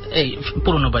হচ্ছে এই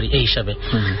পুরনো বাড়ি এই হিসাবে।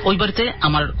 ওই বাড়িতে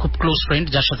আমার খুব ক্লোজ ফ্রেন্ড,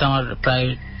 যার সাথে আমার প্রায়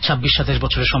 26-27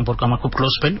 বছরের সম্পর্ক, আমার খুব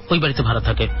ক্লোজ ফ্রেন্ড ওই বাড়িতে ভাড়া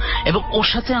থাকে, এবং ওর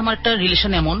সাথে আমার একটা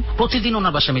রিলেশন এমন, প্রতিদিন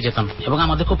ওনার বাসায় আমি যেতাম এবং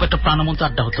আমাদের খুব একটা প্রাণবন্ত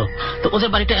আড্ডা হতো। তো ওদের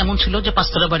বাড়িটা এমন ছিল যে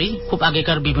 5তলা বাড়ি, খুব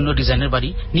আগেকার বিভিন্ন ডিজাইনের বাড়ি,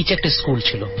 নিচে একটা স্কুল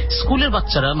ছিল। স্কুলের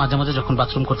বাচ্চারা মাঝে মাঝে যখন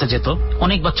বাথরুম করতে যেত,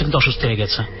 অনেক বাচ্চা কিন্তু অসুস্থ হয়ে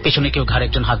গেছে, পেছনে কেউ ঘাড়ে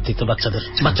একজন হাত দিত বাচ্চাদের।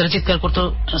 বাচ্চারা চিৎকার করতো,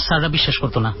 স্যাররা বিশ্বাস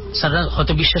করতো না, স্যাররা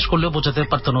হয়তো বিশ্বাস করলেও বোঝাতে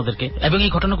পারতো না ওদেরকে। এবং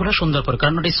এই ঘটনাগুলো সন্ধ্যার পরে,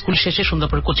 কারণ ওটা স্কুল শেষে সন্ধ্যার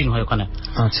পরে কোচিং হয় ওখানে।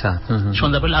 আচ্ছা,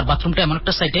 সন্ধ্যার পরে। আর বাথরুমটা এমন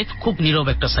একটা সাইটে, খুব নীরব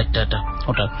একটা সাইটটা এটা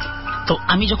ওটা। তো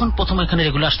আমি যখন প্রথম এখানে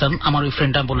রেগুলার আসতাম, আমার ওই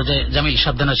ফ্রেন্ডটা বললো যে জামিল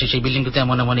সাবধান আসিস, এই বিল্ডিংটাতে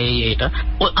এমন এমন এইটা।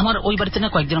 আমার ওই বাড়িতে না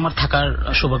কয়েকদিন আমার থাকার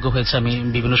সৌভাগ্য হয়েছে, আমি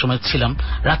বিভিন্ন সময় ছিলাম।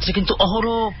 রাত্রে কিন্তু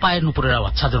অহরহ পায়ের নুপুরের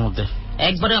আওয়াজ ছাদের মধ্যে,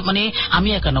 একবারে মানে আমি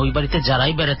একা না, ওই বাড়িতে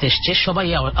যারাই বেড়াতে এসছে সবাই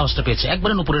আওয়াজটা পেয়েছে,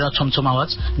 একবারে নুপুরের ছমছম আওয়াজ।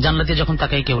 জানলা দিয়ে যখন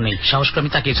তাকাই কেউ নেই, সাহস করে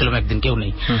আমি তাকিয়েছিলাম একদিন, কেউ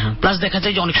নেই। প্লাস দেখা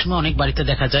যায় যে অনেক সময় অনেক বাড়িতে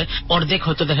দেখা যায় অর্ধেক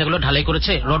হয়তো দেখা গেলো ঢালাই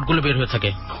করেছে, রডগুলো বের হয়ে থাকে,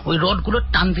 ওই রডগুলো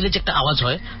টান দিলে যে একটা আওয়াজ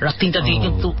হয় রাত 3টার দিকে,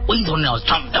 কিন্তু ওই ধরনের আওয়াজ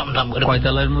ঠাম ঠাম ঠাম।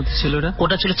 কয়তলার মধ্যে ছিল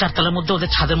ওটা ছিল 4 তলার মধ্যে, ওদের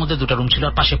ছাদের মধ্যে 2টা রুম ছিল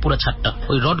আর পাশে পুরো ছাদটা।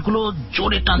 ওই রডগুলো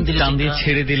জোরে টান দিয়ে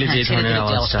ছেড়ে দিলে যে ধরনের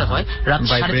আওয়াজটা হয় রাত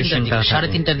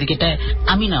 3:30টার দিকে।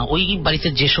 আমি না ওই বাড়িতে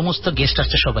যে সমস্ত গেস্ট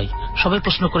আসছে সবাই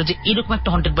প্রশ্ন করে যে এরকম একটা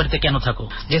হন্টেড বাড়িতে কেন থাকো,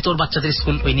 যেহেতু ওর বাচ্চাদের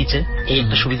স্কুল ওই নিচে, এই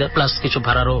একটা সুবিধা, প্লাস কিছু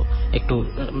ভাড়ারও একটু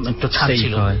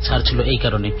ছাড় ছিল এই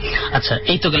কারণে। আচ্ছা,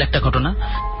 এই তো গেল একটা ঘটনা।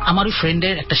 আমার ওই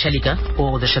ফ্রেন্ডের একটা শালিকা, ও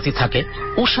ওদের সাথে থাকে,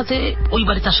 ওর সাথে ওই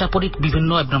বাড়িতে আসার পরে বিভিন্ন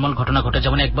অ্যাবনর্মাল ঘটনা ঘটে।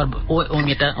 যেমন একবার ওই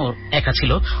মেয়েটা একা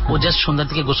ছিল, ও জাস্ট সন্ধ্যার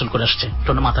দিকে গোসল করে আসছে,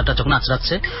 মাথাটা যখন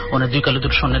আঁচড়াচ্ছে, ওনার 2 কালো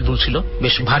 2 স্বর্ণের দুল ছিল,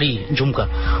 বেশ ভারী ঝুমকা।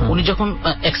 উনি যখন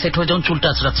এক্সাইট হয়ে যখন চুলটা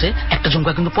আঁচড়াচ্ছে, একটা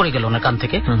ঝুমকা কিন্তু পড়ে গেল ওনার কান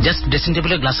থেকে, জাস্ট ড্রেসিং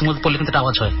টেবিলের গ্লাসের মধ্যে পড়লে কিন্তু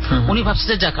আওয়াজ হয়। উনি ভাবছে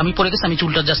যে যাক আমি পড়ে গেছি, আমি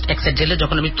চুলটা জাস্ট এক্সাইট ঝেলে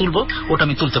যখন আমি তুলবো ওটা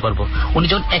আমি তুলতে পারবো। উনি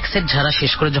যখন এক্সাইট ঝাড়া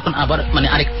শেষ করে যখন আবার মানে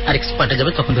আরেক পার্টে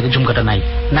যাবে, তখন থেকে ঝুমকাটা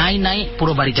নাই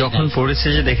পুরো বাড়ি যখন পড়েছে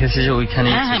যে দেখেছে যে ওইখানে,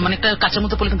 হ্যাঁ মানে একটা কাঁচের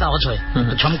মধ্যে পড়লে কিন্তু আওয়াজ হয়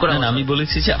ঝম করে। আমি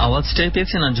বলেছি যে আওয়াজটাই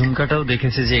পেয়েছে না, ঝুমকাটাও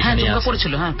দেখেছে যে এখানে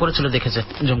পড়েছিল, দেখেছে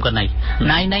ঝুমকা নাই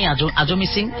আজও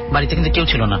মিসিং, বাড়িতে কিন্তু কেউ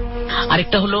ছিল না।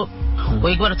 আরেকটা হলো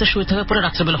ওই একবার রাতে শুয়ে থাকার পরে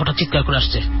রাত্রেবেলা হঠাৎ চিৎকার করে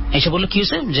আসছে, এসে বললো কি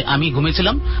হয়েছে, যে আমি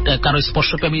ঘুমিয়েছিলাম, কারো স্পর্শ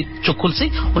পেয়ে আমি চোখ খুলছি,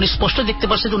 উনি স্পষ্ট দেখতে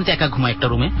পারছে যে উনি একা ঘুমায় একটা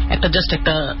রুমে, একটা জাস্ট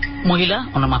একটা মহিলা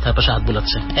ওনার মাথার পাশে হাত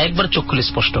বুলাচ্ছে, একবার চোখ খুলে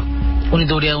স্পষ্ট। উনি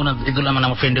দৌড়িয়া ওনার মানে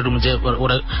আমার ফ্রেন্ডের রুমে, যে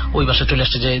ওরা ওই বাসায় চলে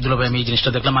আসছে, যে দুলাভাই আমি এই জিনিসটা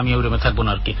দেখলাম, আমি ওই রুমে থাকবো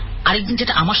না আর কি। আরেকদিন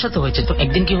যেটা আমার সাথে হয়েছে, তো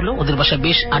একদিন কি হলো, ওদের বাসায়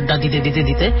বেশ আড্ডা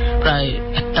দিতে প্রায়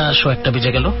 1:00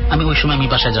 বেজে গেল। আমি ওই সময় আমি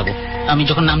বাসায় যাবো, আমি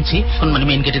যখন নামছি মানে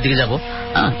মেইন গেটের দিকে যাবো,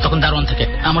 তখন দারোয়ান থাকে।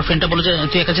 আমার ফ্রেন্ডটা বলে যে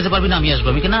তুই একা যেতে পারবি না, আমি আসবো।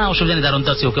 আমি না অসুবিধা নেই, দারোয়ান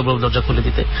তো আছে, ওকে বলবো দরজা খুলে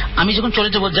দিতে। আমি যখন চলে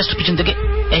যাবো, জাস্ট পিছন থেকে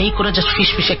এই করে জাস্ট ফিস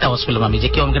একটা আওয়াজ পেলাম আমি, যে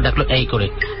কেউ আমাকে ডাকলো এই করে।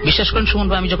 বিশ্বাস করেন সুমন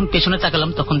ভাই, আমি যখন পেছনে তাকালাম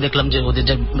তখন দেখলাম যে ওদের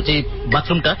যে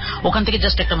বাথরুমটা, ওখান থেকে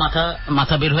জাস্ট একটা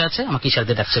মাথা বের হয়ে আছে, আমাকে ইশারা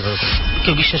দিয়ে ডাকছে।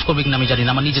 কেউ বিশ্বাস করবে কিনা আমি জানি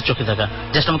না, আমার নিজের চোখে থাকা,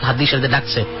 জাস্ট আমাকে হাত দিয়ে ইশারা দিয়ে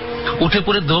ডাকছে। উঠে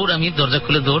পড়ে দৌড়, আমি দরজা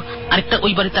খুলে দৌড়। আরেকটা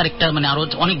ওই বাড়িতে আরেকটা মানে আরো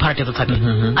অনেক ভাড়াটিয়া তো থাকে,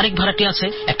 আরেক ভাড়াটিয়া আছে,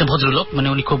 একটা ভদ্রলোক, মানে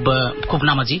উনি খুব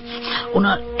নামাজি।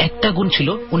 ওনার একটা গুণ ছিল,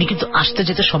 উনি কিন্তু আসতে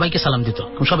যেতে সবাইকে সালাম দিত,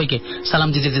 সবাইকে সালাম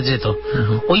দিতে যেত।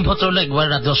 ওই ভদ্রলোক একবার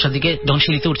রাত 10টার দিকে যখন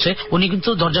সিঁড়িতে উঠছে, উনি কিন্তু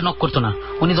দরজা নক করতো না,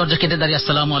 উনি দরজা কেটে দাঁড়িয়ে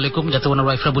আসসালামু আলাইকুম, যাতে ওনার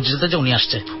ওয়াইফরা বুঝে যেত যে উনি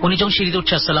আসছে। উনি যখন সিঁড়িতে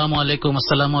উঠছে আসসালামু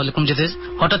আলাইকুম যেতে,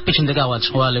 হঠাৎ পিছন থেকে আওয়াজ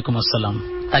ওয়ালাইকুম আসসালাম,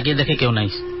 তাকিয়ে দেখে কেউ নাই।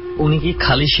 উনি কি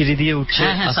খালি সিঁড়ি দিয়ে উঠছে?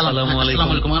 আসসালামু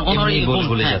আলাইকুম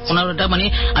ওনার ওটা মানে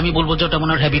আমি বলবো যে ওটা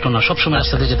ওনার হ্যাবিট, ওনার সবসময়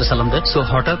রাস্তাতে যেতে সালাম দেয়।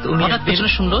 হঠাৎ পেছনে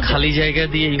শুনলো খালি জায়গা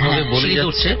দিয়ে এইভাবে বলে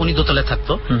যাচ্ছে। উনি দোতলায়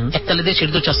থাকতো, একতলা দিয়ে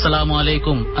সিঁড়ি উঠছে আসসালামু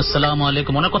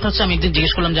আলাইকুম। ওনার কথা হচ্ছে, আমি একদিন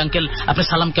জিজ্ঞেস করলাম যে আঙ্কেল আপনি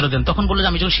সালাম কেন দেন, তখন বললো যে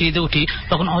আমি যখন সিঁড়িতে উঠি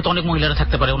তখন হয়তো অনেক মহিলারা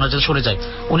থাকতে পারে, ওনার যাতে সরে যায়।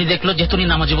 উনি দেখলো যেহেতু উনি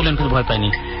নামাজি বলেন, কিন্তু ভয় পায়নি,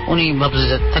 উনি ভাবছে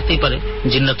যে থাকতেই পারে,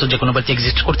 জিন্নাত তো যে কোনো বাড়িতে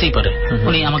এক্সিস্ট করতেই পারে।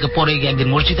 উনি আমাকে পরে গিয়ে একদিন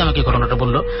মসজিদে আমাকে ঘটনাটা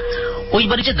বললো। ওই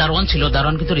বাড়িতে দারোয়ান ছিল,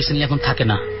 দারোয়ান কিন্তু রিসেন্টলি এখন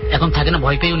থাকে না,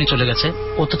 ভয় পেয়ে উনি চলে গেছে।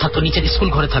 ও তো থাকতো নিচের স্কুল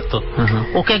ঘরে থাকতো,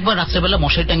 ওকে একবার রাত্রেবেলা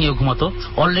মশারি টাঙিয়ে ঘুমাতো,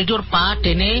 অলরেডি ওর পা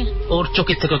টেনে ওর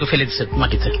চোখের থেকে ওকে ফেলে দিচ্ছে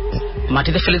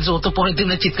মাটিতে ফেলে দিচ্ছে। ও তো পরের দিন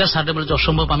চিৎকার সারতে বলে যে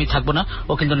অসম্ভব, আমি থাকবো না।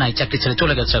 ও কিন্তু নাই, চাকরি ছেড়ে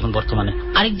চলে গেছে এখন বর্তমানে।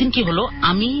 আরেকদিন কি হলো,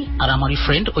 আমি আর আমার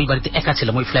ফ্রেন্ড ওই বাড়িতে একা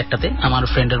ছিলাম, ওই ফ্ল্যাটটাতে। আমার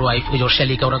ফ্রেন্ডের ওয়াইফ ওই ওর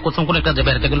শালিকা, ওরা কোথাও কোনো একটা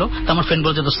বেড়াতে গেলো। তো আমার ফ্রেন্ড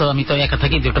বলছে দোস্ত আমি তো একা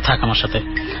থাকি, দুটো থাক আমার সাথে।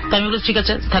 তো আমি বলি ঠিক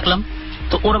আছে থাকলাম।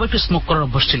 তো ওর আবার একটু স্মোক করার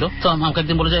অভ্যাস ছিল, তো আমাকে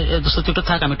একদিন বলে যে দোস্ত তুই একটু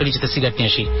থাক, আমি একটা নিচেতে সিগারেট নিয়ে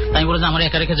আসি। তাই বলে যে আমার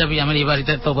একা রেখে যাবি আমার এই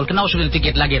বাড়িতে, তো বলতে না অসুবিধা, তুই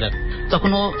গেট লাগিয়ে রাখ। তখন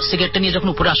ও সিগারেটটা নিয়ে যখন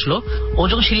উপরে আসলো, ও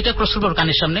যখন সিঁড়িটা ক্রস করলো, ওর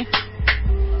কানের সামনে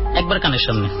একবার কানের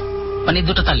সামনে মানে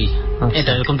 2টা তালি,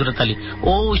 এটা এরকম 2টা তালি।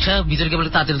 ও ওইটা ভিতরে গিয়ে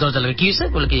বলে তাদের দরজা লাগে, কি হয়েছে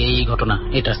বলে কি এই ঘটনা।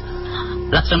 এটা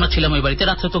রাত্রে আমরা ছিলাম ওই বাড়িতে,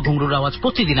 রাত্রে তো ঘুঙরুর আওয়াজ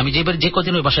প্রতিদিন, আমি যে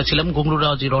কদিন ওই বাসায় ছিলাম ঘুঙরুর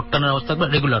আওয়াজ, রড টানার আওয়াজ থাকবে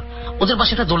রেগুলার। ওদের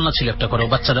বাসায় একটা দোলনা ছিল, একটা করে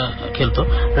বাচ্চারা খেলতো।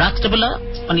 রাত্রেবেলা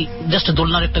মানে জাস্ট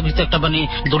দোলনার একটা ভিতরে একটা মানে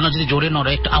দোলনা যদি জোরে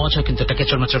নড়ে একটা আওয়াজ হয়, কিন্তু একটা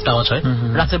কেচর মেচর একটা আওয়াজ হয়।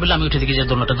 রাত্রেবেলা আমি উঠে দেখি যে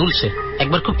দোলনাটা দুলছে,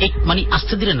 একবার খুব মানে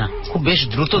আস্তে ধীরে না, খুব বেশ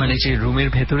দ্রুত, মানে রুমের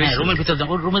ভেতরে। রুমের ভিতরে,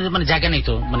 রুমের মানে জায়গা নেই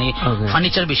তো, মানে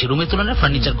ফার্নিচার বেশি, রুমের তুলনায়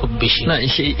ফার্নিচার খুব বেশি না।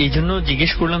 এই জন্য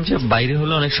জিজ্ঞেস করলাম যে বাইরে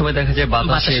হলে অনেক সময় দেখা যায়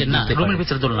বাতাসে না, রুমের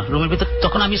ভিতরে দোলনা, রুমের ভিতরে।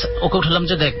 তখন আমি ওকে উঠালাম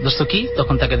বললাম যে দেখ দোস্ত কি,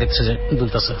 তখন তাকে দেখছে যে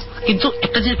দুলতেছে, কিন্তু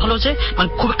একটা জিনিস ভালো হচ্ছে মানে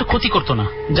খুব একটা ক্ষতি করতো না।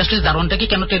 জাস্ট দারোয়ানটাকে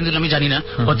কেন টেনে দিল আমি জানি না,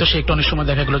 হয়তো সে একটু অনেক সময়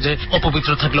দেখা গেলো যে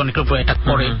অপবিত্র থাকলে অনেকের উপর অ্যাটাক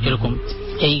করে এরকম।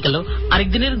 এই গেল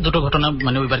আরেকদিনের দুটো ঘটনা,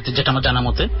 মানে ওই বাড়িতে যেটা আমার জানা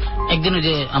মতে, একদিন ওই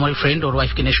যে আমার ফ্রেন্ড ওর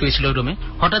ওয়াইফকে নিয়ে শুয়েছিল ওই রুমে,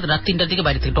 হঠাৎ রাত 3টার দিকে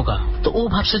বাইরে থেকে টোকা। তো ও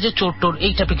ভাবছে যে চোর টোর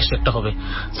এই টাইপের কিছু একটা হবে,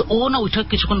 তো ও না উঠে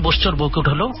কিছুক্ষণ বসছে, ওর বউকে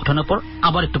উঠালো, উঠানোর পর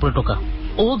আবার একটু পরে টোকা।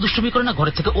 ও দুষ্টুমি করে না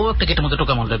ঘরের থেকে ও একটা গেটের মধ্যে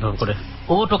টোকা মারলো, এভাবে করে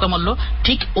ও টোকা মারলো।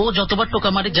 ঠিক ও যতবার টোকা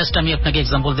মারে, জাস্ট আমি আপনাকে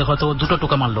এক্সাম্পল দিয়ে, হয়তো ও 2টো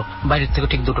টোকা মারলো বাইরের থেকে,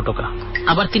 ঠিক 2টো টোকা,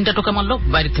 আবার 3টা টোকা মারলো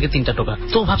বাইরের থেকে 3টা টোকা।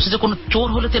 তো ও ভাবছে যে কোনো চোর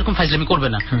হলে তো এরকম ফাইজলামি করবে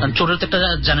না, কারণ চোরের তো একটা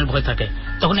জানের ভয় থাকে।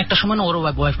 তখন একটা সময় না ওর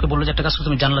ওয়াইফকে বললো যে একটা কাজ,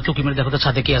 তুমি জানলা উকি মেরে দেখো তো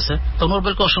ছাদে কি আছে। তখন ওর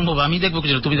বলকে অসম্ভব, আমি দেখবো কি,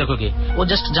 তুমি দেখো কি। ও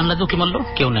জাস্ট জানলাতে উকি মারলো,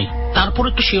 কেউ নাই। তারপর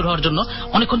একটু শিওর হওয়ার জন্য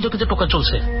অনেকক্ষণ দেখে যে টোকা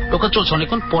চলছে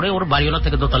অনেকক্ষণ পরে ওর বাড়িওয়ালা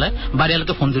থেকে দোতলায়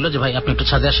বাড়িওয়ালাকে ফোন দিল যে ভাই আপনি একটু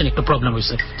ছাদে আসেন, একটু প্রবলেম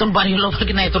হয়েছে। তখন বাড়িওয়ালা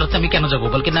বলকে না এত রাতে আমি কেন যাবো,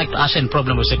 বলকে না একটু আসেন,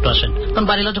 প্রবলেম হয়েছে, একটু আসেন। তখন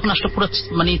বাড়িওয়ালা যখন আসলো, পুরো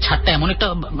মানে ছাদটা এমন একটা,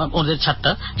 ওদের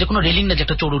ছাদটা যে কোনো রেলিং না যে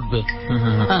একটা চোর উঠবে,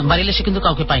 বাড়িলে সে কিন্তু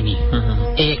কাউকে পায়নি।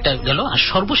 এই একটা গেল। আর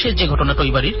সর্বশেষ যে ঘটনাটা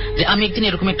ওই বাড়ির, যে আমি একদিন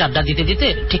এরকম একটা আড্ডা দিতে দিতে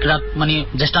ঠিক রাত, মানে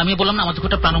জাস্ট আমি বললাম না আমাদের খুব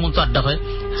একটা প্রাণবন্ত আড্ডা হয়,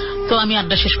 তো আমি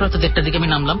আড্ডা শেষ করে তো 1টার দিকে আমি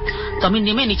নামলাম। তো আমি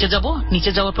নেমে নিচে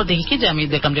যাওয়ার পর দেখি কি যে আমি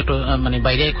দেখলাম যে একটু মানে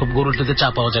বাইরে খুব গরুর দুধে চা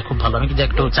পাওয়া যায়, খুব ভালো, আমি কিন্তু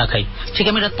একটু চা খাই। ঠিক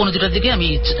আমি রাত 1:45টার দিকে আমি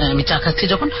চা খাচ্ছি,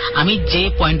 যখন আমি যে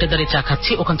পয়েন্টে দাঁড়িয়ে চা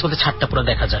খাচ্ছি ওখান থেকে ছাদটা পুরো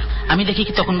দেখা যায়। আমি দেখি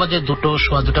কি তখন বাজে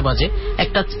 2:15 বাজে,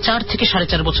 একটা 4 থেকে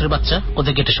 4.5 বছরের বাচ্চা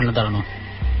ওদের গেটের সামনে দাঁড়ানো।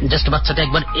 জাস্ট বাচ্চাটা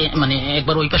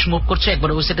একবার ওই পাশে মুভ করছে, একবার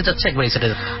ওই সাইডে যাচ্ছে, একবার এই সাইডে।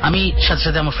 আমি সাথে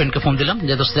সাথে আমার ফ্রেন্ডকে ফোন দিলাম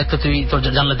যে দোস্ত দেখতে, তুই তোর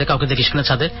জানলা দিয়ে কাউকে দেখিস কিনা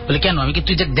ছাদে? বলে কেন? আমি কি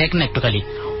তুই দেখ না একটু খালি।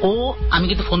 আমি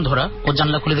কিন্তু ফোন ধরা, ও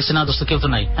জানলা খুলে দিচ্ছে, না দোস্ত কেউ তো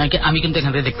নাই। আমি কিন্তু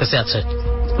এখান থেকে দেখতেছি আছে।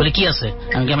 বলে কি আছে?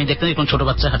 আমি দেখতে এরকম ছোট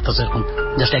বাচ্চা হাঁটতেছে এরকম,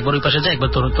 জাস্ট একবার ওই পাশে যায়, একবার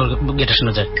তোর গেটের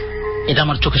সামনে যায়। এটা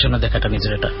আমার চোখের সামনে দেখাটা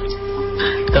নিজের। এটা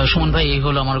তা সুমন ভাই, এই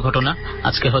হলো আমার ঘটনা।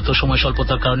 আজকে হয়তো সময়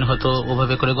স্বল্পতার কারণে হয়তো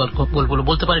ওভাবে করে গল্পগুলো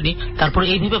বলতে পারিনি, তারপরে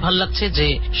এই ভেবে ভালো লাগছে যে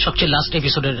সবচেয়ে লাস্ট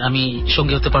এপিসোডের আমি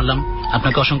সঙ্গী হতে পারলাম।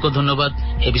 আপনাকে অসংখ্য ধন্যবাদ,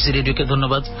 এবিসি রেডিওকে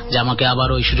ধন্যবাদ যে আমাকে আবার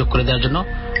ওই সুযোগ করে দেওয়ার জন্য।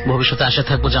 ভবিষ্যতে আশা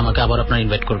থাকবো যে আমাকে আবার আপনারা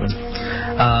ইনভাইট করবেন।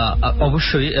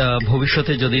 অবশ্যই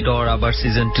ভবিষ্যতে যদি ডর আবার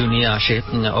সিজন 2 নিয়ে আসে,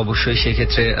 অবশ্যই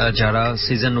সেক্ষেত্রে যারা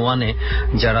সিজন 1-এ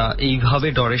যারা এইভাবে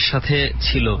ডরের সাথে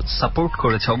ছিল, সাপোর্ট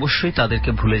করেছে, অবশ্যই তাদেরকে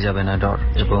ভুলে যাবে না ডর।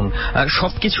 এবং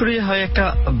সবকিছুরই হয় একটা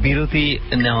বিরতি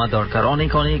নেওয়া দরকার।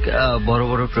 অনেক বড়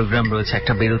বড় প্রোগ্রাম রয়েছে,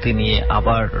 একটা বিরতি নিয়ে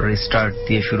আবার রিস্টার্ট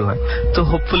দিয়ে শুরু হয়। তো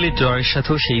হোপফুলি ডরের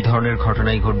সাথেও সেই ধরনের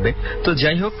ঘটনাই ঘটবে। তো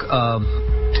যাই হোক,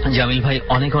 জামিল ভাই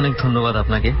অনেক ধন্যবাদ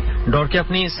আপনাকে। ডরকে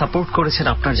আপনি সাপোর্ট করেছেন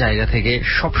আপনার জায়গা থেকে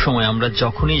সব সময়। আমরা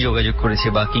যখনই যোগাযোগ করেছি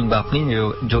বা কিংবা আপনি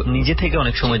নিজে থেকে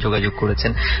অনেক সময় যোগাযোগ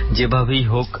করেছেন, যেভাবেই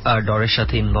হোক ডরের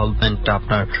সাথে ইনভলভমেন্টটা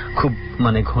আপনার খুব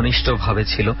ঘনিষ্ঠ ভাবে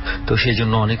ছিল। তো সেই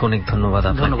জন্য অনেক ধন্যবাদ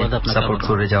আপনাকে সাপোর্ট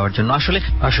করে যাওয়ার জন্য।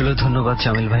 আসলে ধন্যবাদ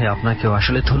জামিল ভাই আপনাকেও।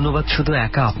 আসলে ধন্যবাদ শুধু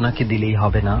একা আপনাকে দিলেই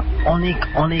হবে না,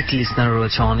 অনেক লিসনার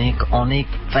রয়েছে, অনেক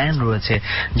ফ্যান রয়েছে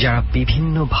যারা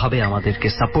বিভিন্ন ভাবে আমাদেরকে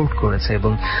সাপোর্ট করেছে,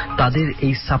 এবং তাদের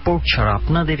এই সাপোর্ট ছাড়া,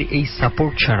 আপনাদের এই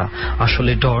সাপোর্ট ছাড়া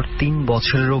আসলে ডর 3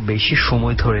 বছরেরও বেশি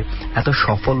সময় ধরে এত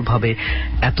সফলভাবে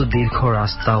এত দীর্ঘ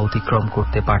রাস্তা অতিক্রম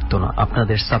করতে পারত না।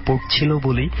 আপনাদের সাপোর্ট ছিল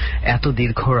বলেই এত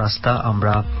দীর্ঘ রাস্তা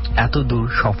আমরা এত দূর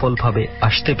সফলভাবে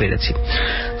আসতে পেরেছি।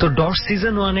 তো ডর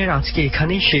সিজন 1-এর আজকে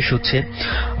এখানেই শেষ হচ্ছে।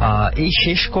 এই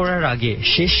শেষ করার আগে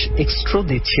শেষ এক্সট্রা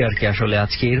দিচ্ছি আর কি, আসলে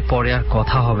আজকে এর পরে আর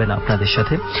কথা হবে না আপনাদের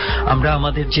সাথে। আমরা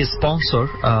আমাদের যে স্পন্সর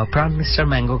প্রাণ মিস্টার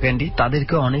ম্যাঙ্গো ক্যান্ডি,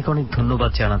 তাদেরকে অনেক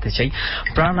ধন্যবাদ জানাতে চাই।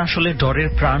 প্রাণ আসলে ডরের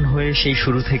প্রাণ হয়ে সেই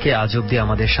শুরু থেকে আজ অব্দি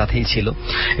আমাদের সাথেই ছিল,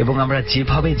 এবং আমরা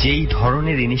যেই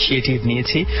ধরনের ইনিশিয়েটিভ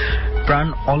নিয়েছি, প্রাণ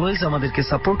অলওয়েজ আমাদেরকে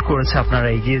সাপোর্ট করেছে। আপনারা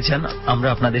এগিয়ে যান, আমরা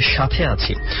আপনাদের সাথে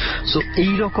আছি। সো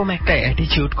এইরকম একটা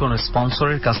অ্যাটিটিউড কোন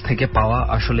স্পন্সরের কাছ থেকে পাওয়া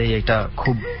আসলে এটা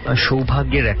খুব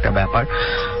সৌভাগ্যের একটা ব্যাপার।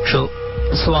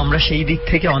 সো আমরা সেই দিক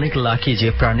থেকে অনেক লাকি যে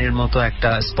প্রাণের মতো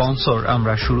একটা স্পন্সর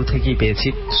আমরা শুরু থেকেই পেয়েছি।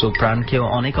 সো প্রাণকেও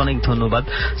অনেক ধন্যবাদ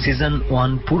সিজন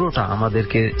 1 পুরোটা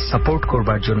আমাদেরকে সাপোর্ট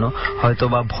করবার জন্য।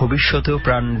 হয়তোবা ভবিষ্যতেও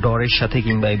প্রাণ ডরের সাথে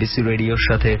কিংবা এবিসি রেডিওর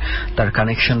সাথে তার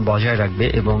কানেকশন বজায় রাখবে,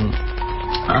 এবং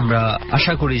আমরা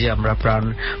আশা করি যে আমরা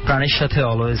প্রাণের সাথে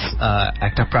অলওয়েজ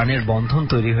একটা প্রাণের বন্ধন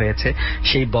তৈরি হয়েছে,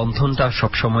 সেই বন্ধনটা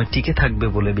সবসময় টিকে থাকবে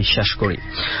বলে বিশ্বাস করি।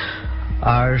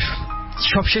 আর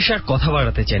সবশেষে আর কথা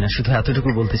বাড়াতে চাই না, শুধু এতটুকু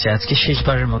বলতে চাই আজকে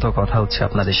শেষবারের মতো কথা হচ্ছে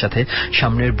আপনাদের সাথে।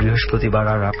 সামনের বৃহস্পতিবার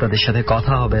আর আপনাদের সাথে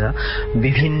কথা হবে না।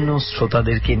 বিভিন্ন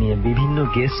শ্রোতাদেরকে নিয়ে, বিভিন্ন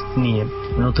গেস্ট নিয়ে,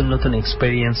 নতুন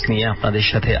এক্সপেরিয়েন্স নিয়ে আপনাদের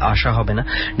সাথে আসা হবে না।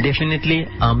 ডেফিনেটলি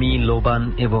আমি, লোবান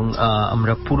এবং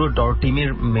আমরা পুরো ডর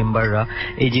টিমের মেম্বাররা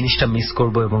এই জিনিসটা মিস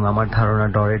করব, এবং আমার ধারণা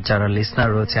ডরের যারা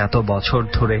লিসনার রয়েছে, এত বছর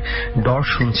ধরে ডর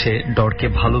শুনছে, ডরকে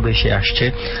ভালোবেসে আসছে,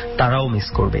 তারাও মিস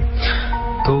করবে।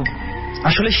 তো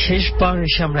আসলে শেষবার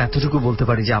এসে আমরা এতটুকু বলতে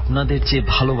পারি যে আপনাদের যে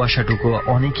ভালোবাসাটুকু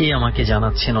অনেকেই আমাকে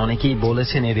জানাচ্ছেন, অনেকেই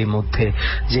বলেছেন এরই মধ্যে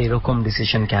যে এরকম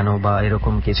ডিসিশন কেন বা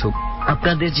এরকম কিছু,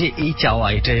 আপনাদের যে এই চাওয়া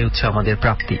এটাই হচ্ছে আমাদের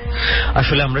প্রাপ্তি।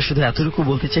 আসলে আমরা শুধু এতটুকু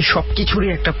বলতে চাই সবকিছুরই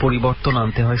একটা পরিবর্তন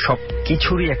আনতে হয়,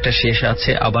 সবকিছুরই একটা শেষ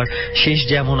আছে, আবার শেষ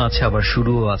যেমন আছে আবার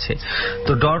শুরুও আছে।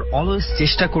 তো ডর অলওয়েজ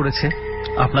চেষ্টা করেছে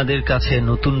আপনাদের কাছে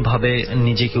নতুন ভাবে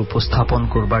নিজেকে উপস্থাপন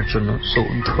করবার জন্য। সো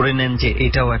ধরে নেন যে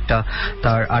এটাও একটা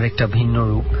তার আরেকটা ভিন্ন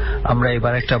রূপ। আমরা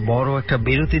এবার একটা বড় একটা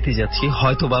বিরতিতে যাচ্ছি,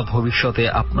 হয়তোবা ভবিষ্যতে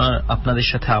আপনাদের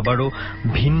সাথে আবারও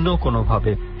ভিন্ন কোনো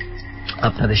ভাবে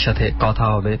আপনাদের সাথে কথা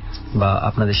হবে বা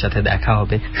আপনাদের সাথে দেখা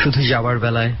হবে। শুধু যাবার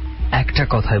বেলায় একটা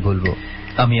কথাই বলবো,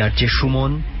 আমি আরজে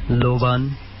সুমন, লোবান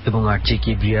এবং আরজে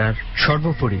কিবরিয়ার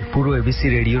সর্বোপরি পুরো এবিসি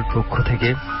রেডিওর পক্ষ থেকে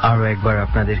আরো একবার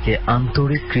আপনাদেরকে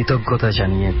আন্তরিক কৃতজ্ঞতা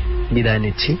জানিয়ে বিদায়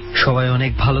নিচ্ছি। সবাই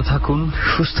অনেক ভালো থাকুন,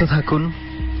 সুস্থ থাকুন,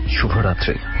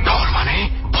 শুভরাত্রি। মানে